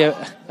probably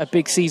a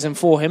big season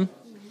for him.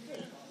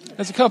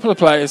 There's a couple of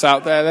players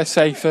out there, let's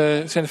say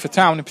for Cinderford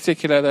Town in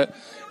particular, that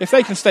if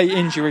they can stay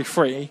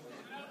injury-free,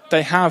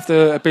 they have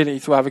the ability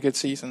to have a good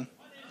season.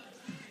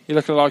 You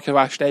look at the like of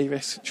Ash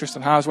Davis,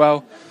 Tristan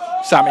Haswell,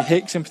 Sammy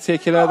Hicks in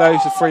particular, those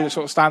are three that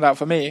sort of stand out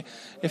for me.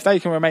 If they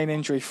can remain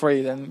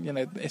injury-free, then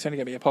it's only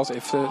going to be a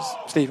positive for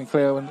Stephen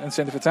Clear and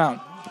Cinderford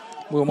Town.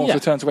 Will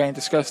Morford turns away in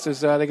disgust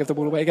as they give the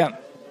ball away again.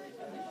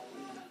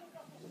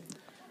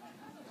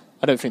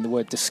 I don't think the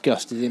word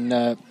disgust is in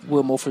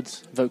Will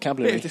Morford's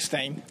vocabulary. Bit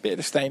of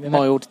disdain.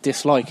 Mild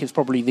dislike is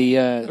probably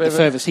the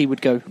furthest he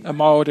would go. A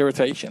mild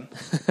irritation.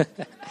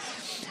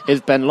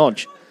 Is Ben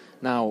Lodge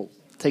now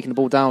taking the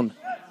ball down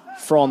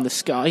from the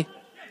sky,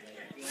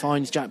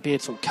 finds Jack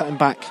Beardsall cutting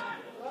back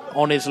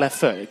on his left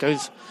foot. It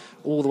goes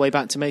all the way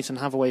back to Mason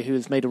Hathaway, who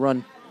has made a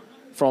run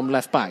from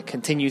left back,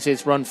 continues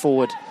his run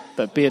forward,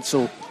 but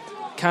Beardsall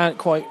can't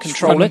quite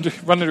control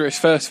it. Run under his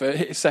first foot,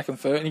 hit his second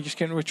foot, and he just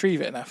couldn't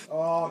retrieve it enough.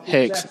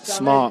 Hicks,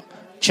 smart,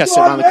 chests it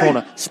around the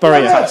corner.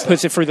 Spurrier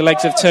puts it through the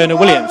legs of Turner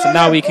Williams, and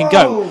now he can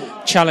go.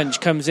 Challenge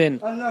comes in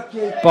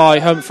by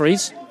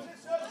Humphreys,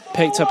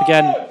 picked up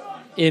again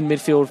in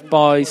midfield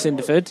by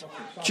Cinderford.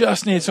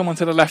 Just needed someone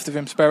to the left of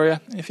him, Spurrier.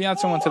 If he had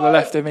someone to the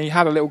left of him, he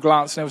had a little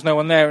glance and there was no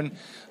one there and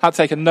had to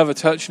take another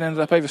touch and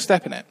ended up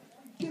overstepping it.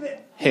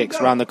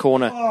 Hicks round the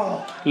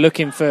corner,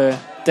 looking for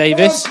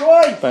Davis,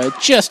 but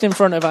just in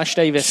front of Ash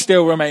Davis.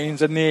 Still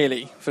remains a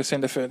nearly for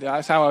Cinderford.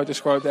 That's how I would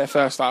describe their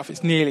first half.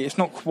 It's nearly, it's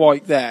not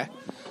quite there,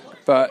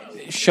 but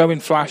it's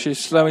showing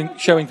flashes,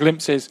 showing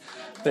glimpses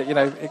that,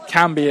 it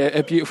can be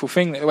a beautiful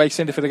thing, the way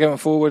Cinderford are going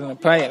forward and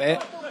playing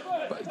it.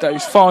 But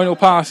those final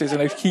passes and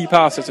those key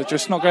passes are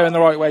just not going the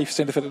right way for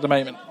Cinderford at the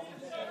moment.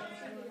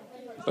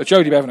 But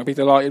Jody Bevan will be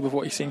delighted with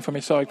what he's seen from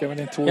his side going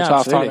in towards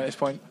half-time at this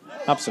point.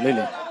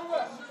 Absolutely.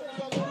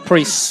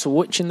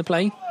 Pre-switch in the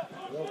play.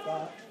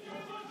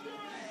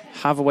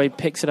 Hathaway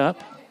picks it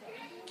up.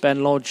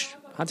 Ben Lodge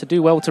had to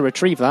do well to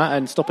retrieve that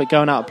and stop it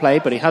going out of play,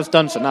 but he has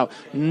done so. Now,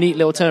 neat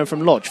little turn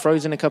from Lodge.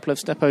 Throws in a couple of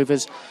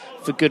step-overs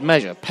for good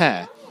measure.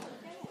 Pear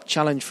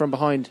challenge from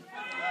behind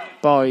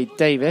by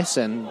Davis,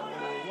 and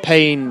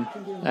Payne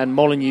and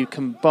Molyneux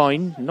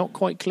combine. Not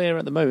quite clear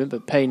at the moment,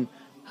 but Payne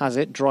has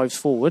it, drives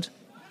forward,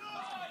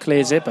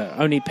 clears it, but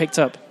only picked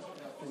up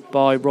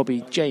by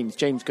Robbie James.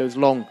 James goes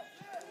long.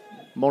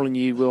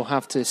 Molyneux will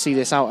have to see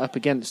this out up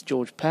against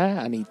George Pear,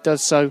 and he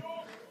does so.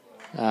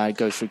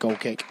 Goes for a goal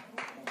kick.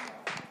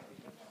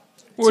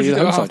 What would you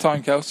do at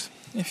half-time, Kels?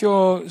 If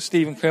you're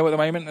Stephen Clear at the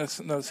moment, that's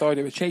the side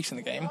who are chasing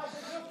the game,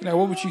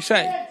 what would you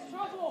say?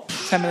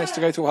 10 minutes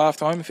to go till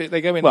half-time, if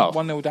they go in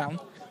 1-0 down?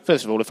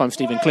 First of all, if I'm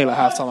Stephen Clear at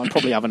half-time, I'm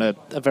probably having a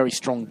very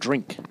strong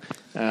drink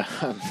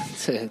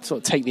to sort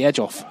of take the edge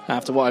off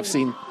after what I've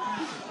seen.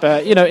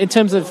 But, in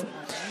terms of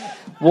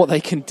what they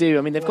can do,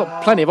 I mean, they've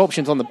got plenty of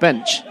options on the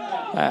bench.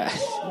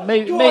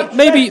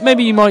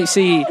 Maybe you might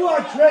see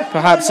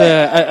perhaps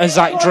a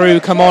Zach Drew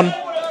come on.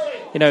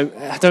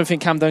 I don't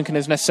think Cam Duncan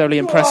has necessarily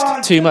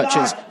impressed too much,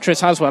 as Tris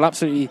Haswell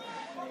absolutely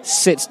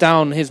sits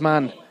down his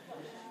man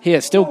here.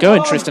 Still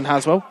going, Tristan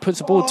Haswell. Puts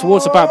the ball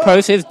towards the back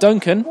post. Here's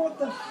Duncan,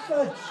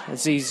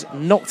 as he's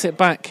knocked it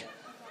back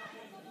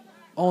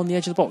on the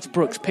edge of the box.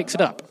 Brooks picks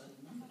it up.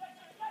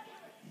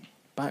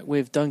 Back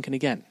with Duncan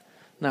again.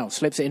 Now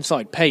slips it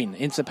inside. Payne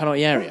into the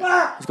penalty area.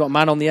 He's got a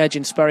man on the edge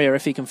in Spurrier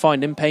if he can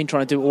find him. Payne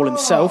trying to do it all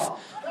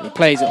himself. He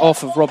plays it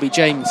off of Robbie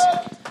James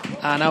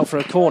and out for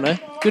a corner.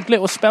 Good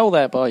little spell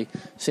there by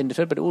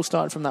Cinderford, but it all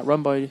started from that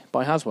run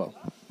by Haswell.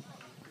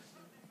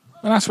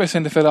 And that's where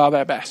Cinderford are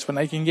their best, when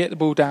they can get the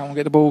ball down,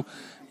 get the ball,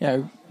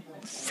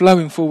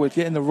 flowing forward,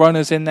 getting the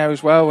runners in there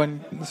as well.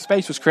 And the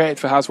space was created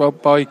for Haswell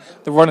by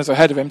the runners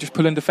ahead of him, just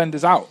pulling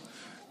defenders out.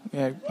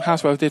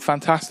 Haswell did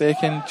fantastic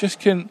and just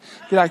couldn't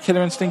get that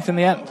killer instinct in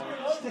the end.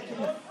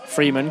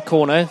 Freeman,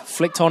 corner,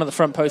 flicked on at the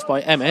front post by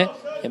Emmett.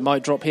 It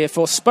might drop here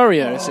for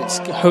Spurrier as it's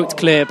hooked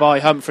clear by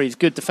Humphreys.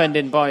 Good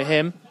defending by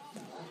him.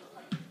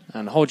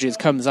 And Hodges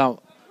comes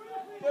out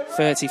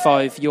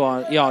 35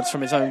 yards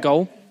from his own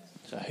goal.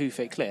 So hoof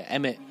it clear.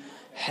 Emmett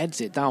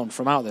heads it down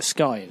from out the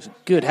sky. It was a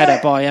good header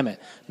by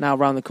Emmett. Now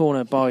round the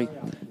corner by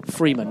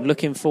Freeman,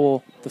 looking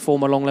for the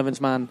former Long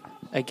Levens man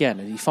again,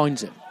 and he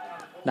finds it.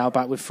 Now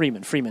back with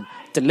Freeman. Freeman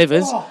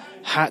delivers.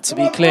 Had to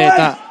be cleared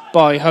that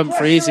by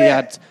Humphreys. He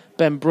had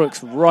Ben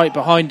Brooks right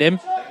behind him.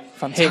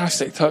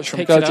 Fantastic Hicks touch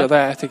from Gudger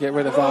there to get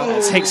rid of that.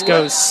 As Hicks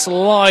goes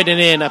sliding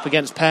in up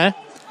against Pear.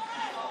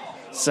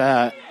 It's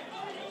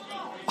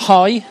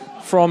high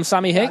from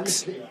Sammy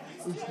Hicks.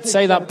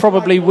 Say that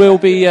probably will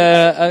be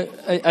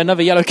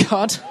another yellow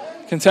card.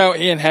 Can tell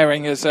Ian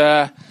Herring has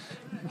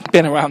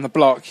been around the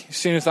block. As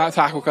soon as that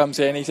tackle comes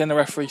in, he's in the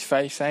referee's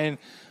face saying,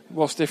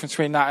 what's the difference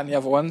between that and the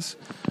other ones?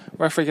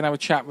 Referee can have a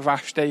chat with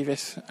Ash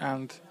Davis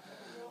and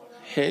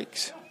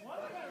Hicks.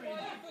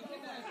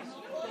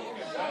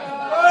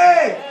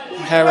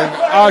 Herring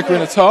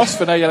arguing a toss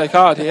for no yellow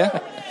card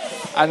here.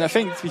 And I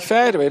think, to be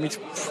fair to him, he's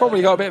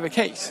probably got a bit of a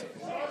case.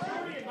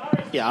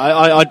 Yeah,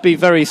 I'd be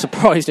very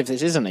surprised if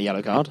this isn't a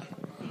yellow card.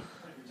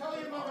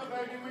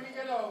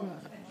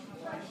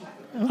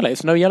 Well,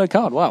 it's no yellow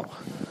card, wow.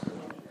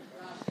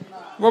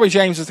 Robbie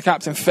James as the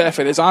captain for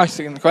Fairford is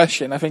asking the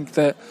question. I think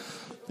that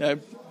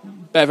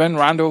Bevan,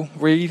 Randall,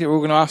 Reid are all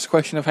going to ask the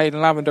question of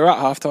Hayden Lavender at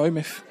half-time.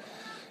 If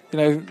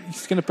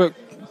he's going to book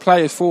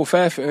players for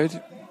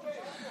Fairford,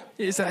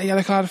 is that a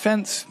yellow card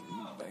offence?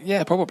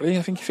 Yeah, probably.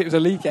 I think if it was a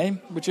league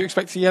game, would you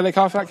expect a yellow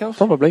card for that, Kels?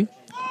 Probably.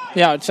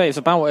 Yeah, I'd say it's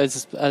about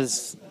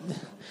as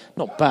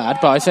not bad,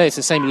 but I'd say it's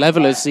the same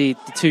level as the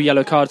two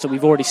yellow cards that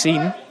we've already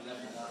seen.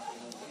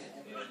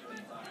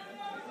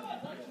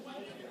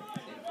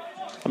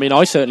 I mean,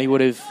 I certainly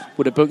would have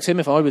booked him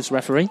if I was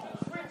referee.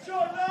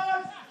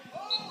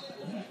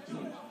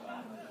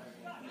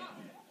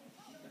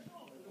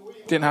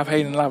 Didn't have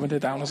Hayden Lavender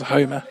down as a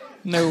homer.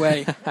 No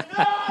way.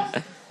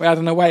 We had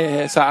an away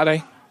here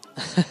Saturday.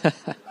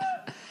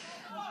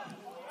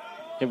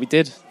 Yeah, we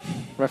did.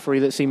 Referee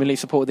that seemingly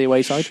supported the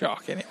away side.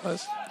 Shocking it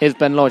was. Here's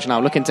Ben Lodge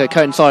now, looking to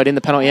cut inside in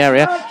the penalty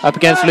area, up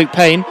against Luke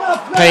Payne.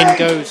 Payne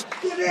goes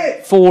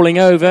falling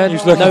over.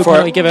 He's looking no for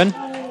penalty it. Given.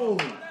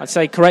 I'd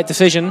say correct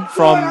decision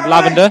from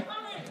Lavender.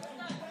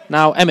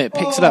 Now Emmett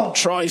picks it up,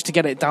 tries to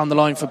get it down the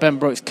line for Ben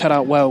Brooks, cut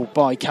out well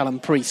by Callum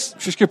Priest.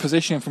 It's just good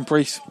positioning from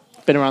Priest.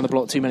 Been around the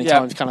block too many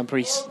times, Callum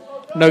Priest.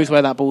 Knows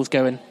where that ball's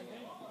going.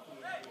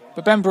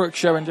 But Ben Brooks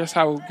showing just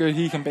how good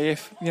he can be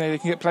if they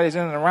can get players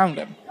in and around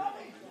him.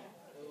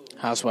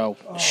 Haswell,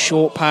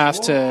 short pass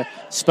to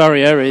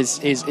Spurrier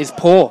is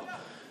poor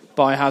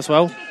by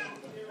Haswell.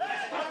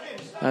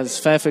 As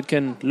Fairford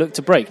can look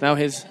to break. Now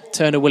here's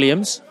Turner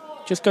Williams.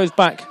 Just goes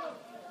back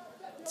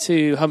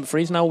to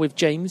Humphreys. Now with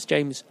James.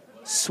 James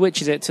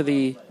switches it to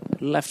the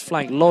left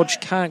flank. Lodge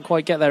can't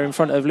quite get there in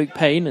front of Luke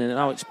Payne. And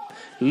now it's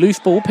loose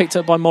ball picked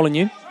up by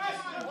Molyneux.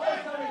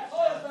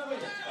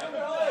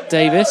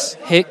 Davis,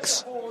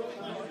 Hicks.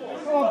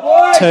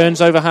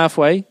 Turns over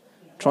halfway.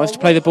 Tries to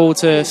play the ball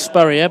to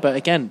Spurrier, but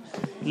again,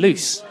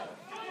 loose.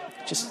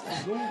 Just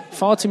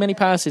far too many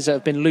passes that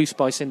have been loose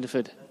by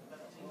Cinderford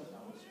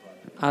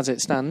as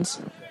it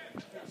stands.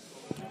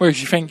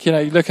 Whereas you think, you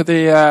look at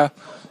the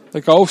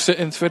goal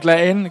Cinderford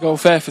let in, the goal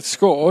Fairford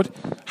scored,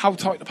 how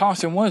tight the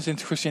passing was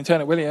into Christian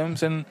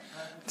Turner-Williams, and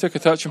took a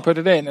touch and put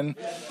it in. And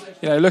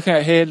looking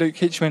at here, Luke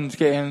Hitchman's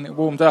getting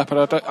warmed up,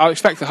 and I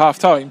expect at half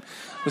time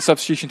the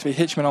substitution to be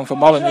Hitchman on for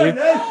Molyneux.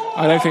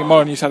 I don't think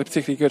Molyneux's had a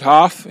particularly good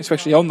half,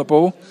 especially on the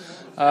ball.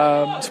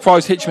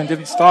 Surprised Hitchman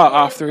didn't start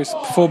after his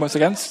performance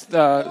against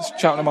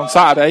Cheltenham on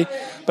Saturday,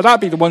 but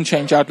that'd be the one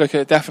change I'd look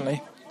at,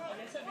 definitely.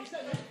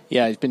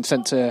 Yeah, he's been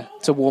sent to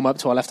warm up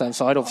to our left-hand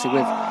side, obviously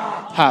with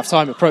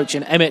half-time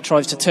approaching. Emmett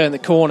tries to turn the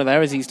corner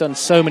there, as he's done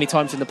so many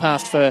times in the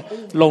past for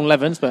Long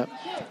Levens, but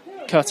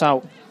cut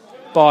out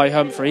by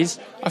Humphreys.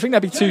 I think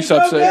there'd be two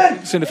subs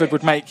that Cinderford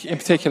would make in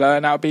particular,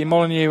 and that would be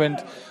Molyneux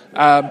and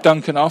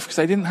Duncan off, because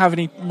they didn't have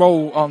any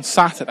role on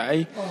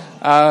Saturday,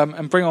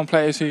 and bring on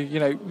players who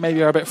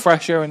maybe are a bit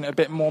fresher and a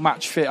bit more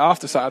match fit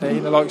after Saturday,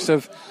 the likes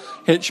of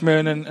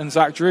Hitchman and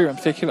Zach Drew in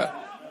particular.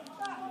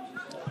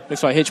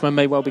 Looks like Hitchman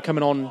may well be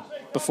coming on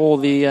before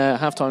the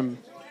half-time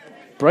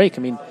break.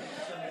 I mean,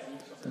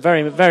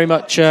 very, very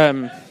much...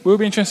 We'll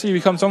be interested who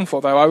he comes on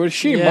for, though. I would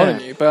assume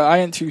Molyneux, but I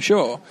ain't too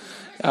sure.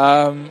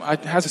 As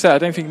I said, I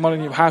don't think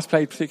Molyneux has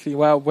played particularly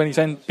well when he's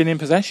been in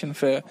possession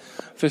for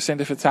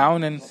Cinderford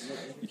Town, and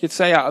you could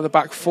say out of the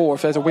back four,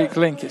 if there's a weak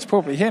link, it's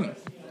probably him.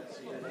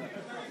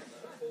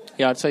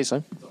 Yeah, I'd say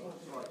so.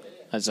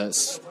 As a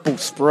ball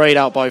sprayed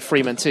out by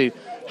Freeman to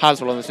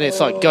Haswell on the near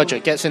side.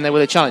 Gudger gets in there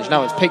with a challenge.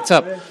 Now it's picked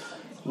up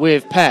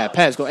with Pear.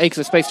 Pear's got acres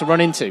of space to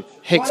run into.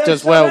 Hicks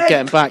does well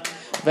getting back.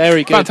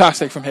 Very good.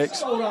 Fantastic from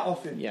Hicks.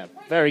 Yeah,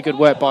 very good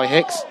work by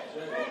Hicks.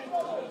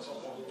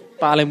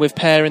 Battling with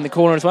Pear in the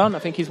corner as well, and I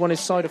think he's won his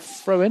side of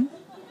throw-in.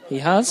 He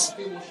has.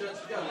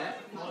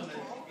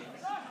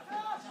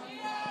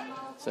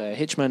 So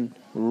Hitchman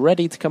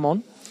ready to come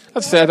on.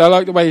 As I said, I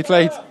like the way he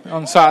played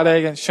on Saturday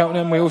against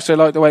Cheltenham. We also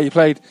like the way he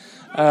played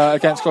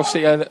against Gloucester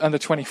City under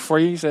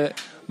 23s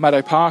at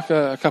Meadow Park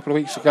a couple of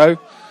weeks ago.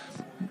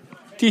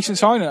 Decent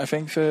signing, I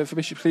think, for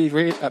Bishop Cleeve, for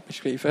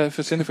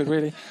Cinderford,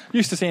 really.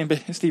 Used to seeing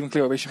Stephen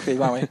Cleeve at Bishop Cleeve,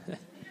 aren't we?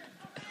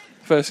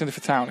 For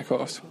Cinderford Town, of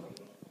course.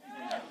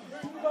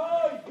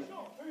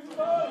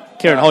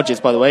 Kieran Hodges,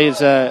 by the way, has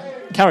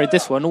carried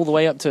this one all the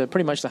way up to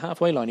pretty much the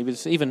halfway line. He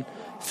was even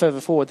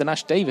further forward than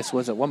Ash Davis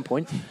was at one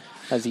point,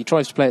 as he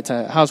tries to play it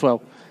to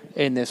Haswell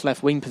in this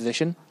left wing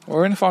position.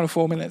 We're in the final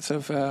 4 minutes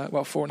of,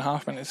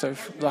 4.5 minutes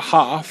of the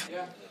half.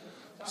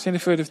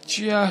 Cinderford have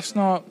just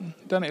not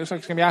done it. It looks like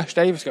it's going to be Ash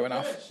Davis going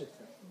off.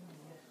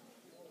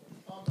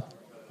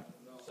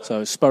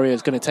 So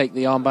Spurrier's going to take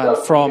the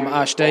armband from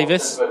Ash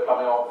Davis.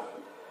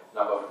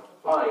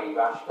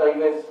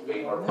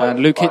 And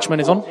Luke Hitchman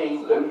is on.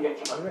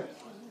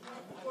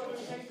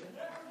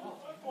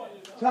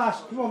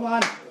 Come on,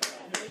 man.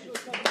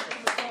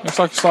 Looks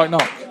like a slight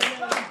knock.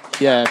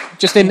 Yeah,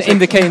 just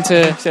indicating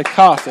to... He said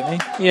calf,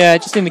 didn't he? Yeah,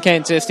 just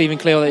indicating to Stephen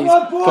Cleal that he's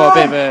got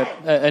a bit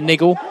of a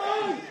niggle.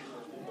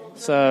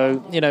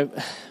 So,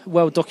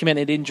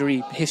 well-documented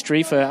injury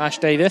history for Ash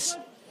Davis.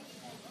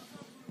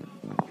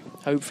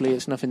 Hopefully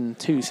it's nothing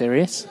too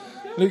serious.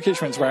 Luke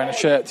Hitchman's wearing a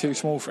shirt too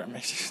small for him.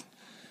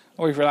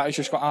 Or either that, he's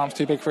just got arms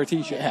too big for a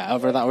t-shirt. Yeah,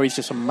 either that or he's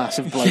just a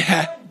massive bloke.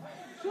 Yeah.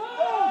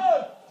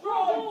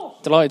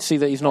 Delighted to see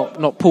that he's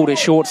not pulled his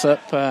shorts up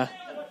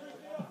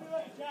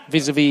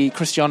vis-a-vis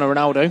Cristiano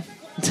Ronaldo,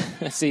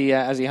 as he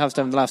has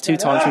done the last two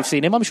times we've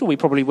seen him. I'm sure we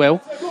probably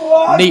will.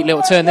 Neat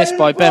little turn this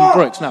by Ben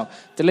Brooks. Now,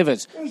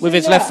 delivers with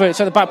his left foot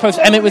to the back post.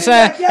 Emmett was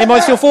there. It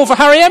might still fall for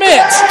Harry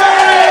Emmett.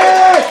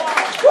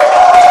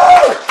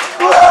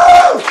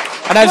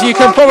 And as you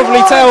can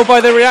probably tell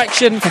by the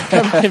reaction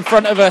in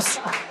front of us,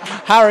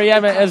 Harry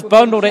Emmett has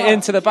bundled it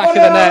into the back of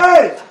the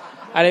net.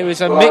 And it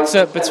was a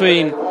mix-up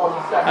between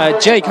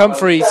Jake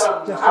Humphreys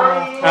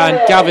and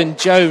Gavin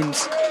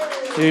Jones,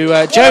 who,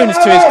 Jones,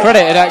 to his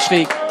credit, had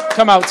actually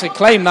come out to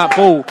claim that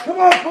ball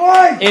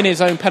in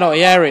his own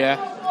penalty area.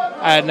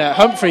 And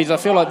Humphreys, I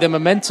feel like the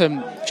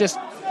momentum just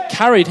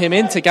carried him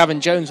into Gavin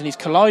Jones, and he's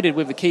collided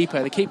with the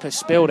keeper. The keeper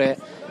spilled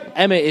it.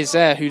 Emmett is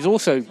there, who's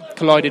also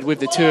collided with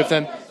the two of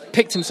them,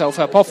 picked himself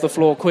up off the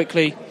floor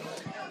quickly,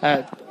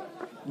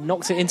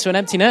 knocks it into an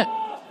empty net.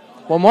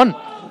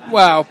 1-1.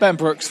 Well, Ben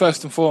Brooks,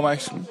 first and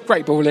foremost,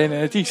 great ball in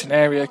a decent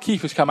area.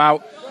 Keeper's come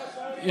out.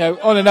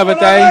 On another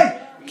day,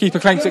 keeper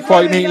claims it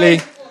quite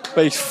neatly,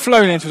 but he's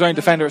flown into his own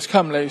defender. It's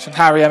come loose, and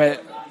Harry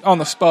Emmett on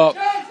the spot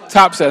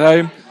taps it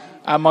home.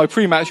 And my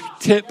pre-match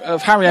tip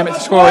of Harry Emmett to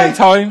score in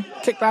time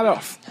kicked that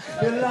off.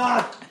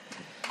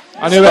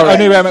 I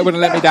knew Emmett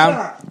wouldn't let me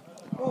down.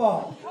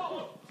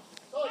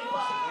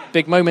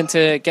 Big moment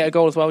to get a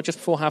goal as well, just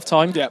before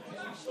half-time. Yep.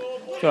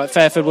 I feel like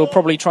Fairford will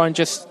probably try and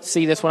just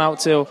see this one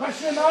out till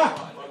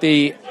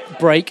the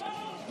break.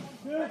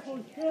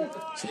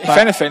 If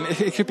anything,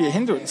 it could be a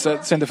hindrance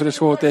that Cinderford have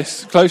scored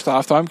this close to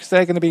half-time, because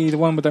they're going to be the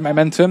one with the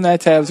momentum. Their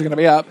tails are going to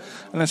be up,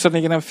 and then suddenly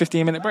going to have a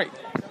 15-minute break.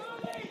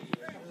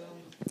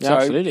 Yeah, so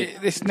absolutely.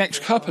 This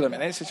next couple of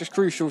minutes is just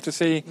crucial to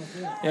see,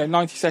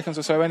 90 seconds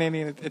or so,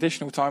 any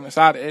additional time that's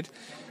added.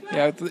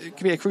 It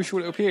could be a crucial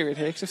little period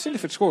here, because if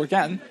Cinderford score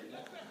again,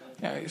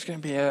 it's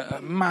going to be a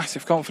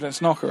massive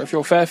confidence knocker if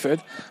you're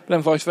Fairford, but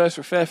then vice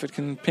versa, if Fairford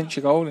can pinch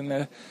a goal in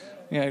the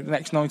the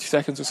next 90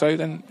 seconds or so,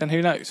 then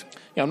who knows?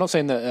 Yeah, I'm not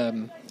saying that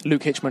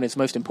Luke Hitchman is the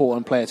most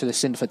important player to the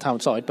Cinderford Town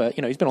side, but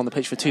he's been on the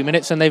pitch for 2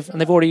 minutes and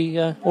they've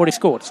already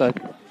scored. So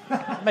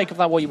make of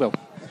that what you will.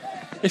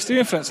 It's the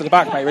influence of the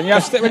back, mate. When you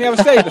have a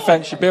stay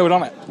defence, you build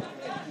on it.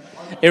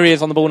 Here he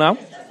is on the ball now,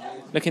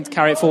 looking to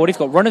carry it forward. He's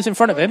got runners in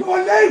front of him.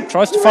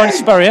 Tries to find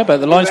Spurrier, but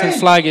the linesman's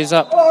flag is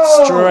up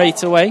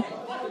straight away.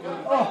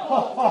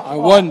 I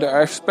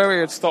wonder if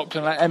Spurrier had stopped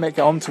and let Emmett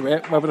get onto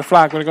it, whether the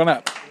flag would have gone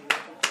up.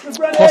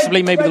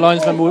 Possibly, maybe the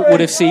linesman would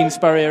have seen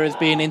Spurrier as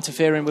being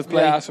interfering with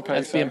play, Yeah, I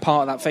suppose as being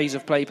part of that phase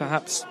of play,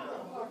 perhaps.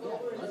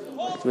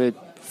 We're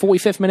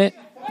 45th minute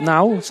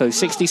now, so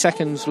 60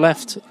 seconds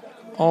left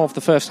of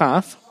the first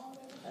half.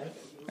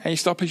 Any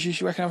stoppages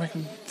you reckon? I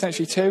reckon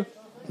potentially 2.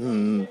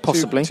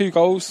 Possibly. Two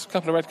goals, a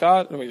couple of red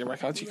cards,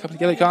 a couple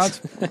of yellow cards.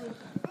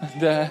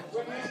 And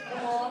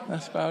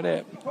that's about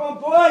it. Come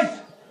on, boys!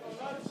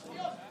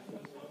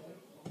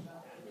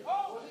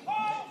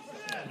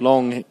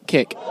 Long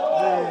kick.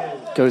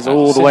 Goes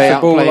all the way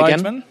out of play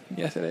again.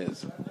 Yes, it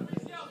is.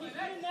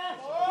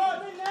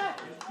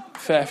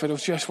 Fairford will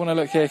just want to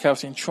look here,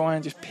 Kelsey, and try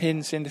and just pin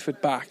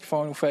Cinderford back.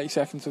 Final 30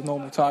 seconds of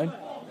normal time.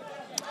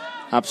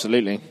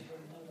 Absolutely.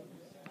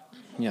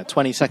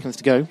 20 seconds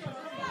to go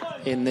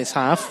in this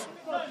half.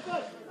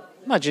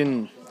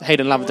 Imagine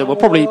Hayden Lavender will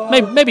probably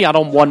maybe add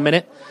on 1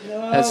 minute.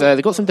 As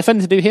they've got some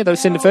defending to do here, though.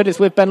 Cinderford is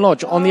with Ben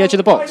Lodge on the edge of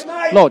the box.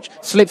 Lodge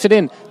slips it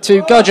in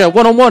to Gudger,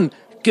 1-on-1.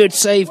 Good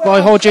save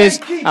by Hodges,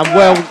 and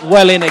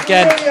well in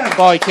again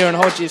by Kieran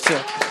Hodges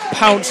to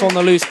pounce on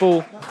the loose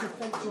ball.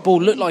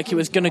 Ball looked like it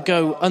was going to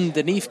go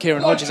underneath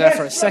Kieran Hodges there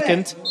for a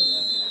second.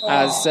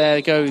 As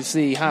there goes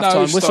the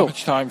half-time whistle.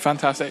 Stoppage time,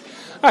 fantastic.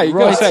 Hey,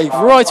 Right, save.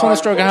 right on the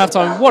stroke of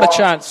half-time. What a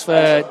chance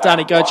for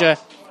Danny Gudger.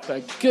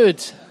 But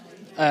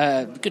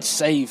good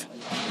save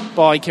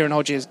by Kieran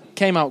Hodges.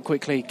 Came out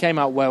quickly, came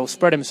out well,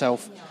 spread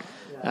himself,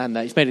 and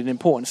he's made an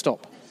important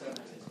stop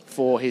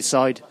for his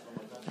side.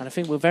 And I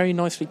think we're very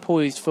nicely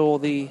poised for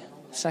the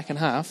second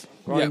half.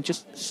 Ryan, Yep.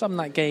 just sum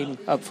that game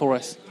up for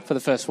us for the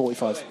first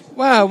 45.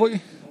 Well,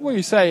 what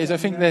you say is I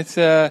think that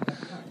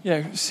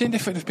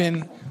Cinderford have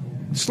been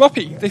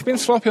sloppy. They've been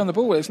sloppy on the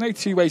ball. There's no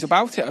two ways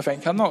about it, I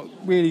think. I'm not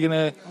really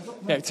going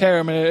to tear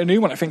them a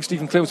new one. I think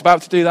Stephen Clear's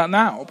about to do that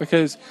now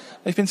because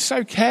they've been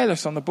so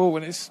careless on the ball,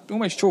 and it's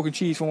almost chalk and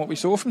cheese from what we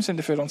saw from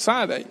Cinderford on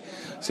Saturday.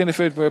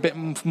 Cinderford were a bit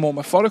more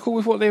methodical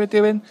with what they were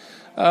doing.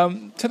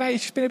 Today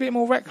it's just been a bit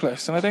more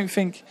reckless, and I don't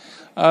think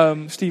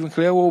Stephen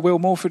Clear or Will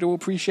Morford will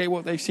appreciate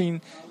what they've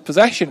seen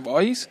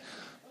possession-wise.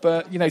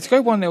 But, to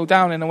go 1-0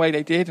 down in the way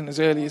they did and as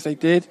early as they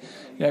did,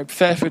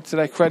 Fairford, to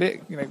their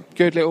credit,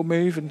 good little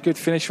move and good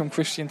finish from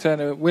Christian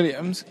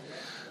Turner-Williams.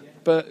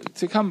 But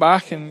to come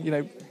back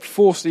and,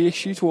 force the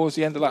issue towards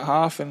the end of that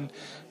half and,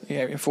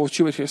 in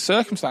fortuitous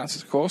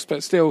circumstances, of course,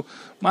 but still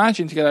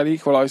managing to get that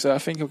equaliser, I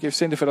think will give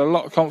Cinderford a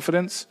lot of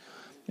confidence.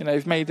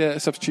 They've made a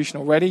substitution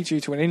already due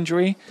to an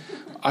injury.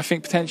 I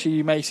think potentially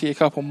you may see a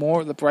couple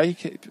more at the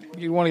break.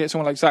 You want to get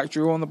someone like Zach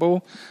Drew on the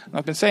ball. And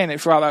I've been saying it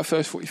throughout that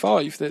first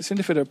 45 that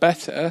Cinderford are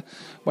better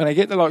when they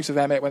get the likes of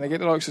Emmett, when they get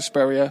the likes of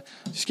Spurrier,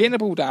 just getting the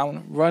ball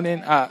down,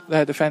 running at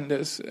their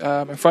defenders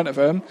in front of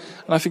them.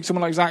 And I think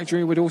someone like Zach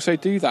Drew would also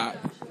do that.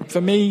 For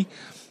me,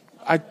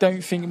 I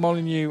don't think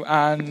Molyneux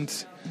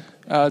and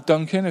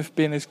Duncan have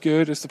been as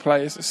good as the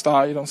players that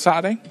started on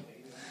Saturday.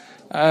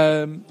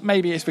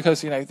 Maybe it's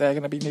because they're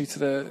going to be new to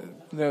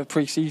the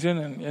pre-season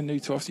and new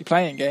to obviously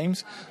playing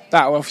games.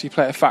 That will obviously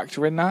play a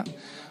factor in that.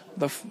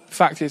 The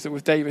fact is that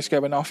with Davis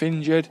going off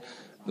injured,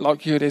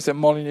 likelihood is that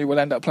Molyneux will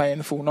end up playing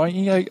the full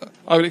 90.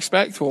 I would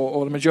expect,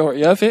 or the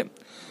majority of it.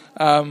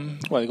 Well,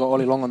 you've got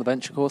Ollie Long on the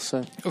bench, of course.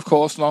 So. Of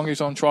course, Long, who's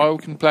on trial,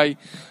 can play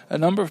a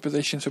number of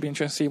positions. So it'll be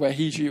interesting to see where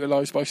he's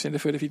utilised by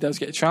Cinderford if he does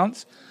get a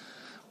chance.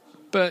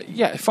 But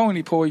yeah,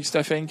 finally poised,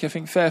 I think. I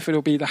think Fairford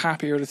will be the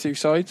happier of the two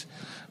sides.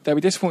 They'll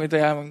be disappointed they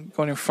haven't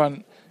gone in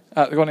front,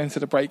 gone into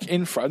the break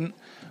in front.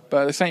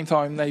 But at the same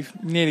time, they've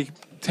nearly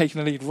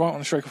taken the lead right on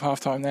the stroke of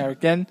half-time there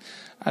again.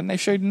 And they've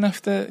showed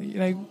enough that,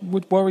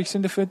 would worry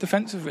Cinderford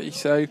defensively.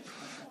 So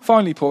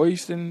finally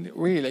poised, and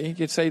really,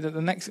 you'd say that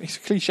it's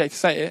cliche to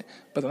say it,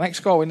 but the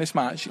next goal in this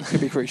match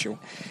could be crucial.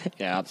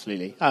 Yeah,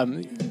 absolutely.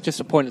 Just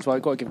a point as well,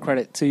 I've got to give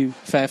credit to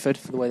Fairford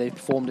for the way they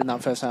performed in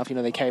that first half.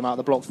 They came out of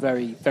the blocks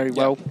very, very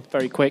well,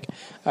 very quick,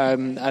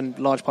 and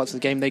large parts of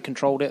the game they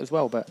controlled it as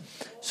well, but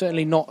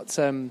certainly not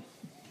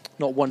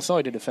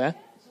one-sided affair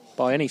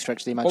by any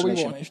stretch of the imagination. What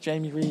we want is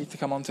Jamie Reid to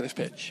come onto this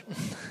pitch.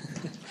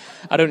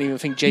 I don't even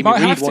think Jamie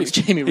Reid wants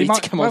Jamie Reid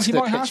to come onto the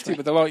pitch. He might have to,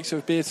 with the likes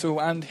of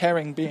Beardsall and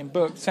Herring being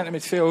booked. Centre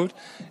midfield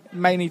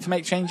may need to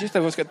make changes.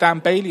 They've also got Dan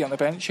Bailey on the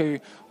bench, who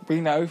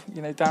we know,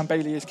 Dan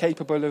Bailey is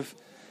capable of,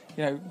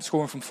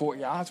 scoring from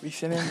 40 yards. We've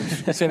seen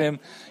him,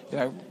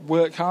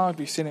 work hard.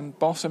 We've seen him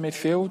boss a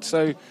midfield.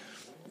 So,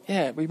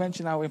 yeah, we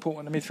mentioned how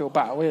important the midfield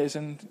battle is,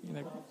 and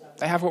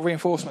they have got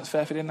reinforcements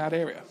Fairford in that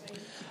area.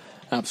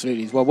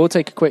 Absolutely. Well, we'll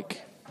take a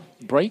quick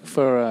break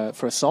for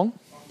a song.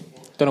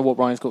 Don't know what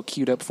Ryan's got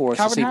queued up for us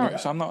Calvin this evening.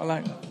 Harris, I'm not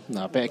alone.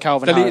 No, a bit of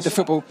Calvin Deleted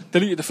Harris.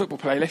 Deleted the football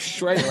playlist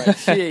straight away.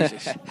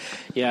 Jesus.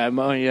 Yeah,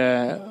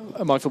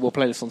 my football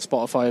playlist on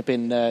Spotify have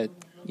been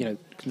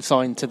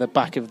consigned to the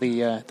back of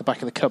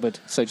the cupboard,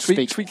 so to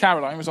speak. Sweet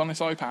Caroline was on this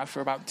iPad for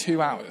about 2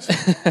 hours.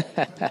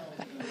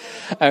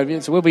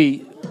 So we'll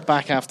be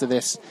back after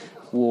this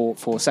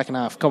for second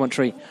half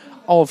commentary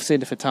of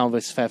Cinderford Town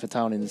versus Fairford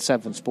Town in the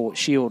Severn Sport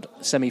Shield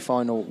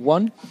semi-final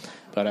 1.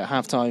 But at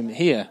half-time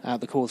here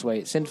at the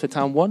Causeway, it's Cinderford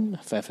Town 1,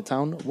 Fairford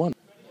Town 1.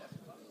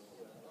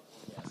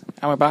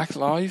 And we're back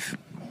live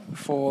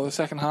for the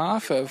second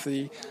half of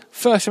the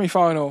first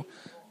semi-final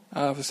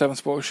of the Severn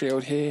Sport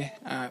Shield here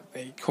at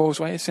the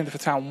Causeway. It's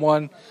Cinderford Town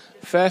 1,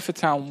 Fairford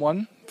Town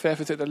 1.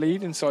 Fairford took the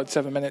lead inside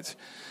 7 minutes,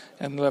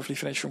 and a lovely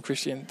finish from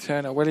Christian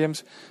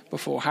Turner-Williams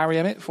before Harry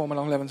Emmett, former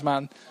Long Levens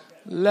man,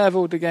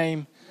 levelled the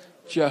game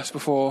just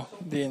before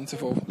the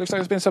interval. Looks like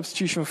there's been a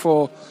substitution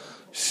for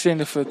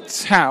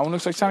Cinderford Town.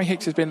 Looks like Sammy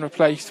Hicks has been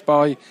replaced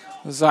by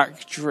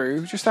Zach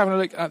Drew. Just having a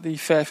look at the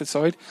Fairford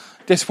side.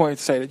 Disappointed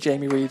to say that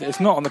Jamie Reid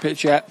is not on the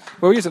pitch yet.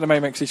 Well, he is at the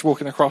moment because he's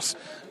walking across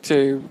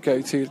to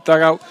go to the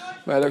dugout.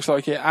 But it looks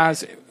like it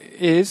as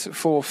is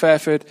for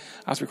Fairford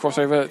as we cross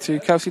over to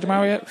Kelsey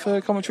DeMaria for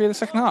commentary of the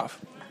second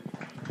half.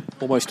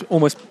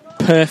 Almost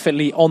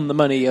perfectly on the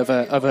money of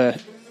a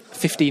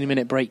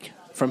 15-minute break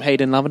from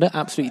Hayden Lavender.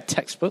 Absolutely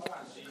textbook.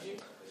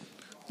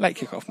 Late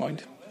kick-off,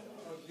 mind.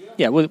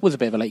 Yeah, it was a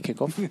bit of a late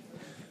kick-off.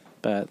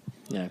 But,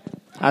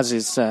 as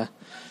is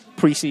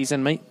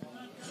pre-season, mate,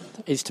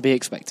 is to be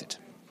expected.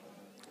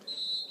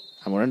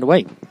 And we're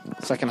underway.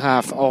 Second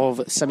half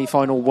of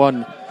semi-final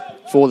 1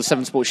 for the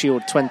Severn Sport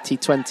Shield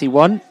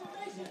 2021.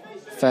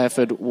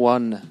 Fairford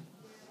 1,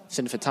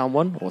 Cinderford Town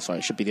 1. Or, sorry,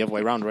 it should be the other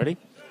way around, really.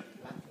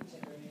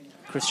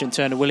 Christian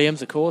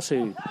Turner-Williams, of course,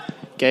 who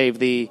gave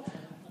the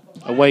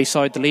away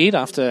side the lead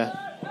after,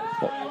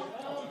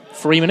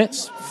 3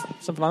 minutes?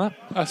 Something like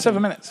that?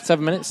 7 minutes.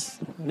 7 minutes.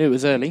 Knew it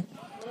was early.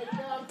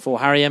 Before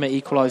Harry Emmett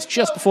equalised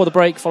just before the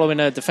break, following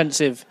a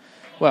defensive,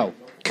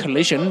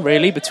 collision,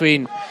 really,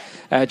 between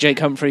Jake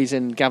Humphreys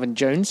and Gavin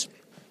Jones.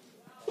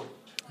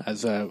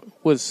 As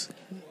was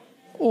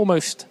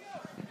almost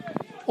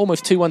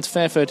 2-1 to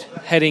Fairford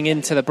heading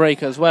into the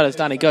break, as well as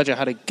Danny Gudger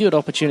had a good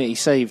opportunity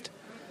saved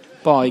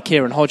by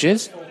Kieran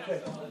Hodges.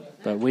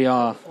 But we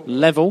are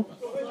level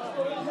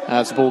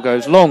as the ball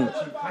goes long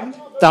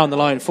down the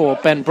line for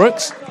Ben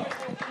Brooks.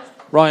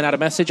 Ryan had a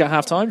message at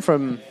half-time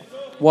from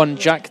one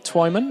Jack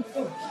Twyman.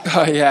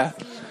 Oh, yeah.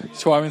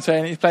 Twyman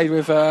saying he's played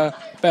with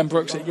Ben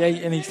Brooks at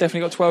Yate and he's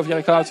definitely got 12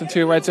 yellow cards and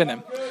 2 reds in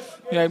him.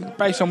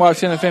 Based on what I've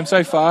seen of him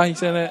so far,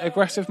 he's an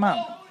aggressive man.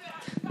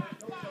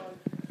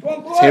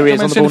 Here he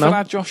is on the ball now.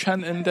 Had Josh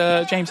Hunt and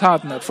James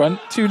Harden up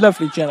front. 2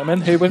 lovely gentlemen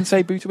who wouldn't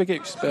say boo to a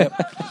goose, but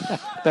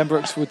Ben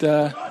Brooks would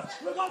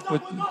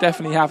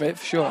definitely have it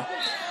for sure.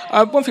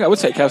 One thing I would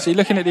say, Kelsey,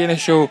 looking at the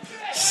initial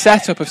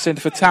setup of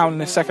Cinderford Town in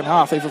the second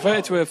half, they've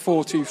reverted to a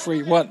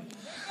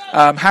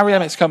 4-2-3-1. Harry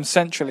Emmett's come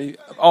centrally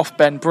off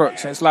Ben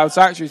Brooks, and it's allowed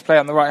Zach to play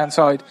on the right-hand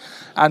side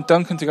and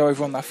Duncan to go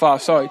over on that far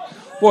side.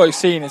 What it's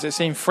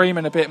seen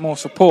Freeman a bit more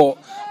support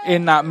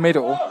in that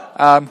middle,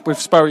 with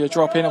Spurrier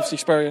dropping. Obviously,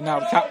 Spurrier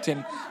now the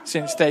captain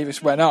since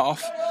Davis went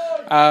off.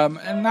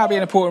 And that'll be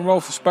an important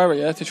role for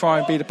Spurrier to try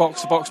and be the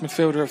box-to-box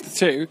midfielder of the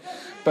two,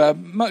 but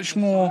much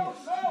more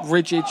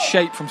rigid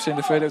shape from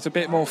Cinderford. It was a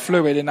bit more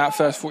fluid in that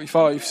first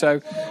 45, so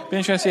be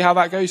interesting to see how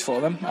that goes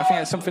for them. I think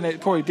that's something they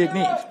probably did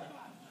need.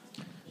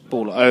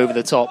 Ball over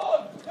the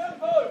top,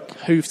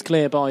 hoofed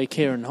clear by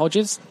Kieran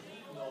Hodges.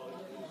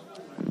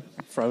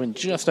 Throwing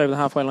just over the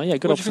halfway line. Yeah,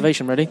 good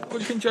observation, really. What do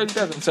you think Jody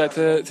Bevan said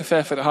to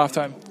Fairford at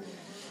half-time?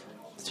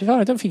 To be fair,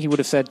 I don't think he would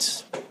have said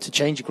to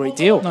change a great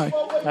deal. No.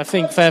 I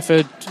think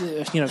Fairford,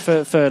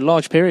 for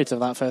large periods of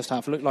that first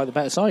half, looked like the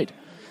better side.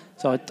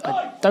 So I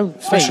don't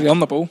think... Especially on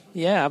the ball.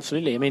 Yeah,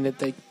 absolutely. I mean,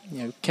 they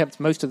kept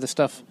most of the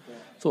stuff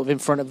sort of in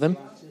front of them.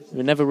 They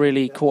were never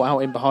really caught out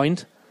in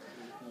behind,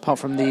 apart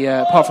from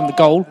the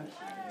goal.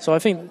 So I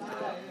think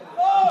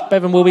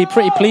Bevan will be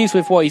pretty pleased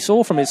with what he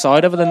saw from his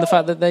side, other than the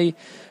fact that they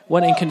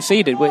went and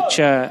conceded, which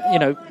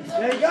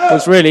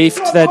was really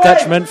to their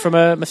detriment from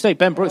a mistake.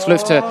 Ben Brooks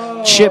looked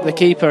to chip the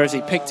keeper as he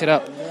picked it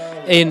up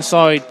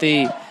inside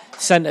the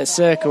centre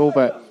circle,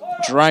 but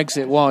drags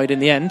it wide in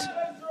the end.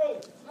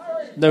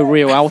 No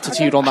real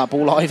altitude on that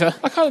ball either.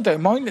 I kind of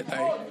don't mind it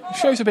though. It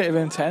shows a bit of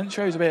intent,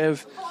 shows a bit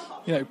of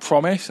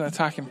promise and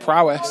attacking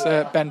prowess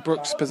that Ben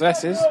Brooks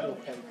possesses.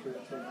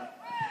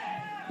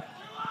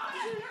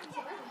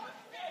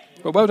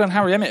 But well done,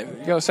 Harry Emmett.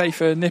 You've got to say,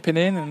 for nipping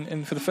in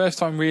and for the first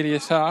time really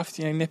this half,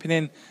 nipping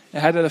in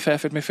ahead of the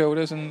Fairford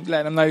midfielders and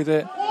letting them know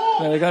that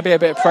there's going to be a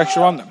bit of pressure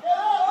on them.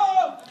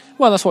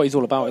 Well, that's what he's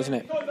all about, isn't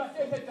it?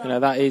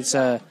 That is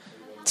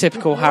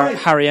typical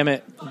Harry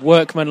Emmett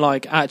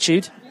workman-like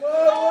attitude.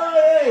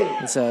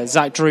 As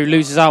Zach Drew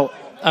loses out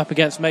up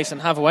against Mason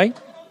Hathaway.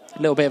 A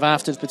little bit of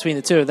afters between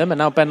the two of them, and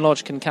now Ben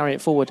Lodge can carry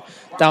it forward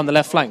down the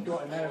left flank.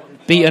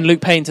 Beaten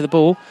Luke Payne to the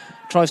ball,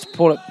 tries to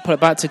pull it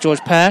back to George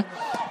Pear,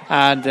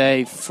 and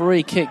a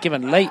free kick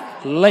given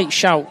late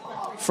shout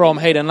from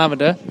Hayden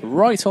Lavender,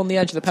 right on the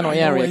edge of the penalty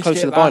area,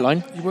 close to the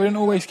byline. You wouldn't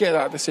always get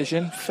that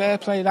decision. Fair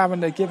play,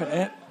 Lavender giving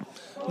it.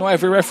 Not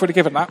every ref would have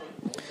given that.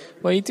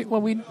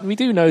 Well, we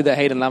do know that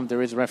Hayden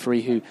Lavender is a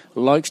referee who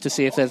likes to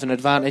see if there's an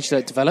advantage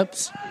that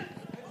develops.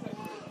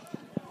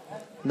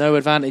 No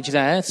advantage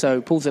there,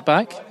 so pulls it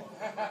back.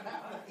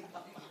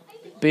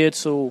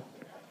 Beardsall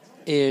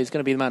is going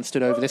to be the man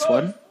stood over this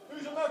one.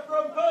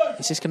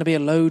 Is this going to be a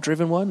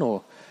low-driven one,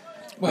 or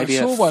maybe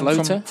a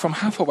floater? One from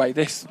halfway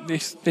this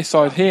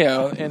side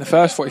here in the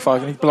first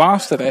 45, and he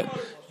blasted it.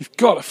 You've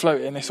got to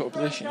float it in this sort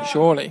of position,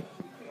 surely.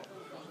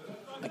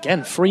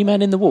 Again, 3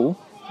 men in the wall.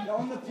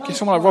 Get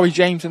someone like Robbie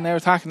James in there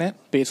attacking it.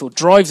 Beardsall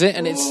drives it,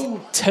 and it's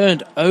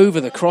turned over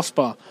the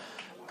crossbar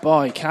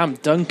by Cam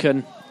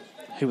Duncan,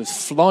 who was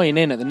flying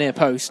in at the near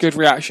post. Good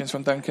reactions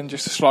from Duncan,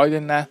 just to slide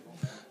in there.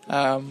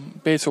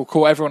 Beardsall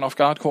caught everyone off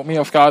guard, caught me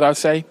off guard, I'd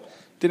say.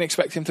 Didn't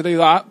expect him to do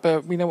that,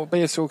 but we know what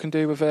Beardsall can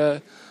do with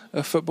a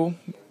football.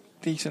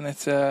 Decent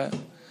at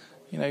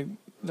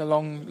the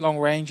long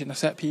range and the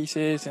set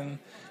pieces, and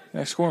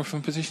scoring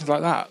from positions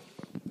like that.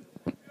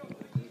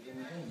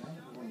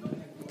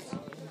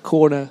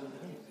 Corner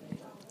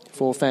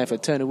for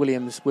Fairford. Turner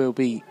Williams will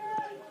be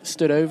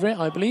stood over it,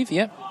 I believe.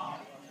 Yep.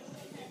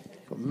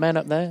 Got men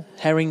up there.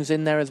 Herring's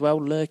in there as well,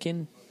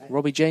 lurking.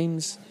 Robbie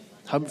James.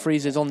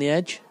 Humphreys is on the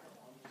edge.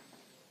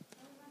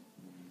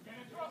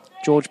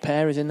 George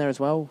Pear is in there as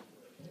well.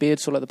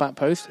 Beardsall at the back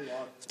post.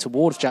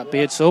 Towards Jack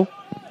Beardsall.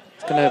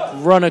 He's going to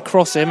run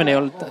across him, and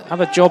he'll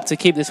have a job to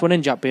keep this one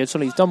in, Jack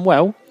Beardsall. He's done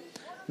well.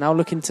 Now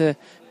looking to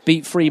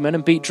beat Freeman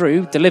and beat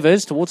Drew.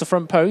 Delivers towards the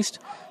front post.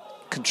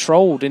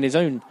 Controlled in his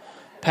own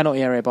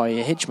penalty area by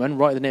Hitchman,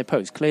 right at the near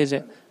post. Clears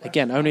it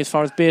again, only as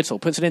far as Beardsall.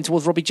 Puts it in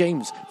towards Robbie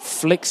James.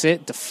 Flicks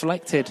it,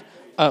 deflected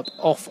up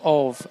off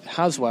of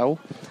Haswell.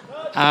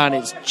 And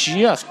it's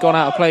just gone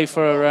out of play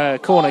for a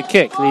corner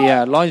kick.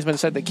 The linesman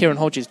said that Kieran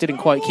Hodges didn't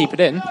quite keep it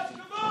in.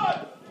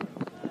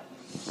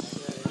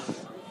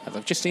 As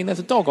I've just seen, there's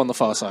a dog on the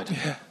far side.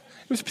 Yeah.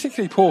 It was a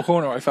particularly poor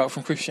corner, I felt,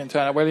 from Christian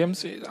Turner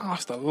Williams. It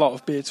asked a lot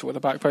of Beardsall at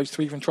the back post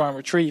to even try and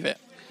retrieve it.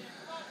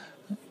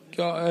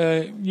 Got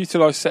to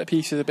utilise set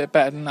pieces a bit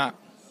better than that,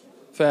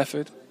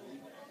 Fairford.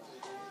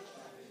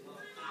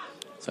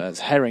 So it's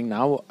Herring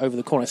now over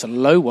the corner. It's a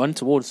low one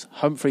towards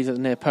Humphreys at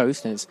the near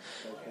post, and it's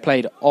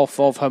played off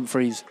of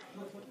Humphreys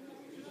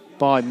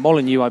by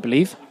Molyneux, I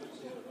believe.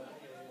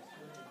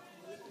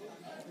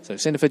 So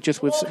Cinderford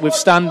just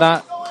withstand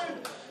that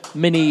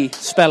mini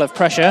spell of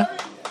pressure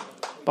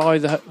by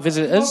the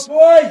visitors.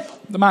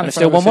 The man in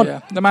front of us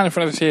here, the man in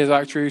front of us here is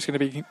actually who's going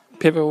to be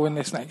pivotal in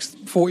this next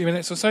 40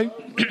 minutes or so.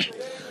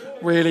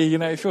 Really,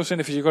 if you're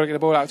Cinderford, you've got to get the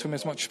ball out to him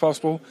as much as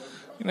possible.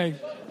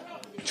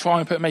 Try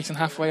and put Mason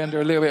halfway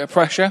under a little bit of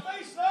pressure.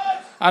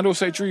 And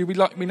also, Drew, we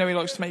know he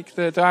likes to make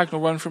the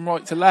diagonal run from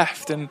right to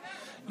left, and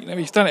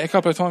he's done it a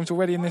couple of times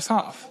already in this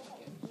half.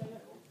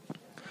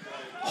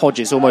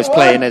 Hodges almost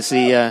playing as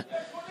the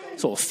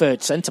sort of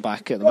third centre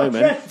back at the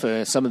moment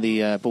for some of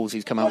the balls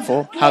he's come out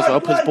for.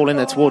 Haswell puts the ball in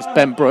there towards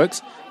Ben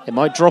Brooks. It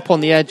might drop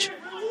on the edge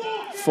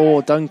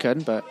for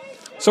Duncan, but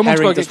someone's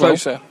got to get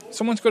closer.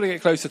 Someone's got to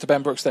get closer to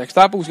Ben Brooks there, because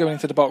that ball's going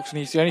into the box, and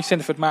he's the only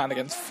Cinderford man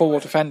against 4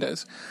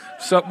 defenders.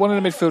 So one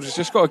of the midfielders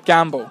just got to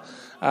gamble.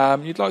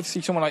 You'd like to see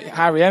someone like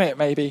Harry Emmett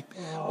maybe,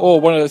 or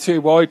one of the 2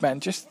 wide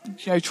men, just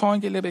try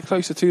and get a little bit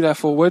closer to their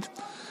forward,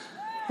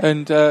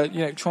 and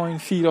try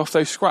and feed off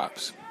those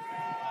scraps.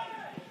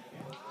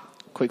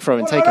 Quick throw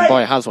in taken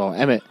by Haswell.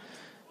 Emmett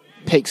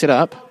picks it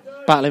up,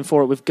 battling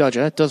for it with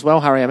Gudger. Does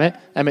well, Harry Emmett.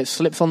 Emmett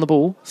slips on the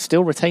ball,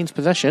 still retains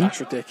possession. That's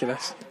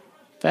ridiculous.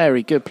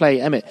 Very good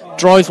play. Emmett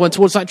drives one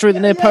towards that Drew at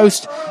the near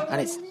post, and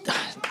it's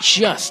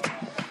just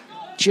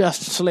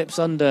slips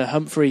under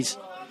Humphreys.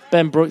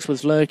 Ben Brooks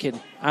was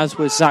lurking, as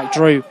was Zach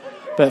Drew,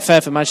 but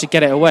Fairford managed to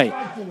get it away.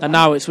 And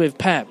now it's with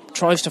Pep.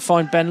 Tries to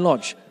find Ben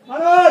Lodge.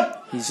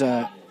 He's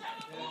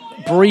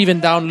breathing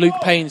down Luke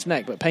Payne's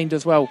neck, but Payne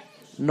does well.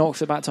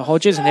 Knocks it back to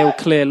Hodges, and he'll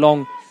clear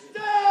long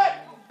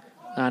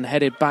and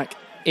headed back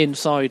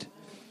inside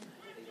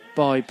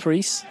by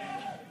Priest.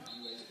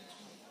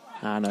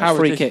 And a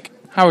free kick.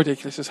 How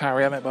ridiculous is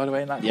Harry Emmett, by the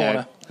way, in that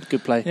corner?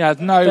 Good play. He had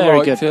no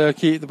right to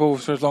keep the ball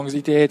for as long as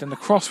he did, and the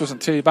cross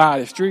wasn't too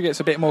bad. If Drew gets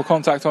a bit more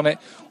contact on it,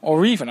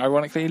 or even,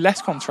 ironically,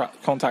 less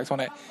contact on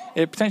it,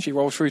 it potentially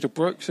rolls through to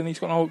Brooks, and he's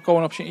got a goal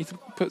opportunity to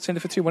put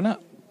Cinderford 2-1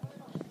 up.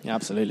 Yeah,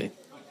 absolutely.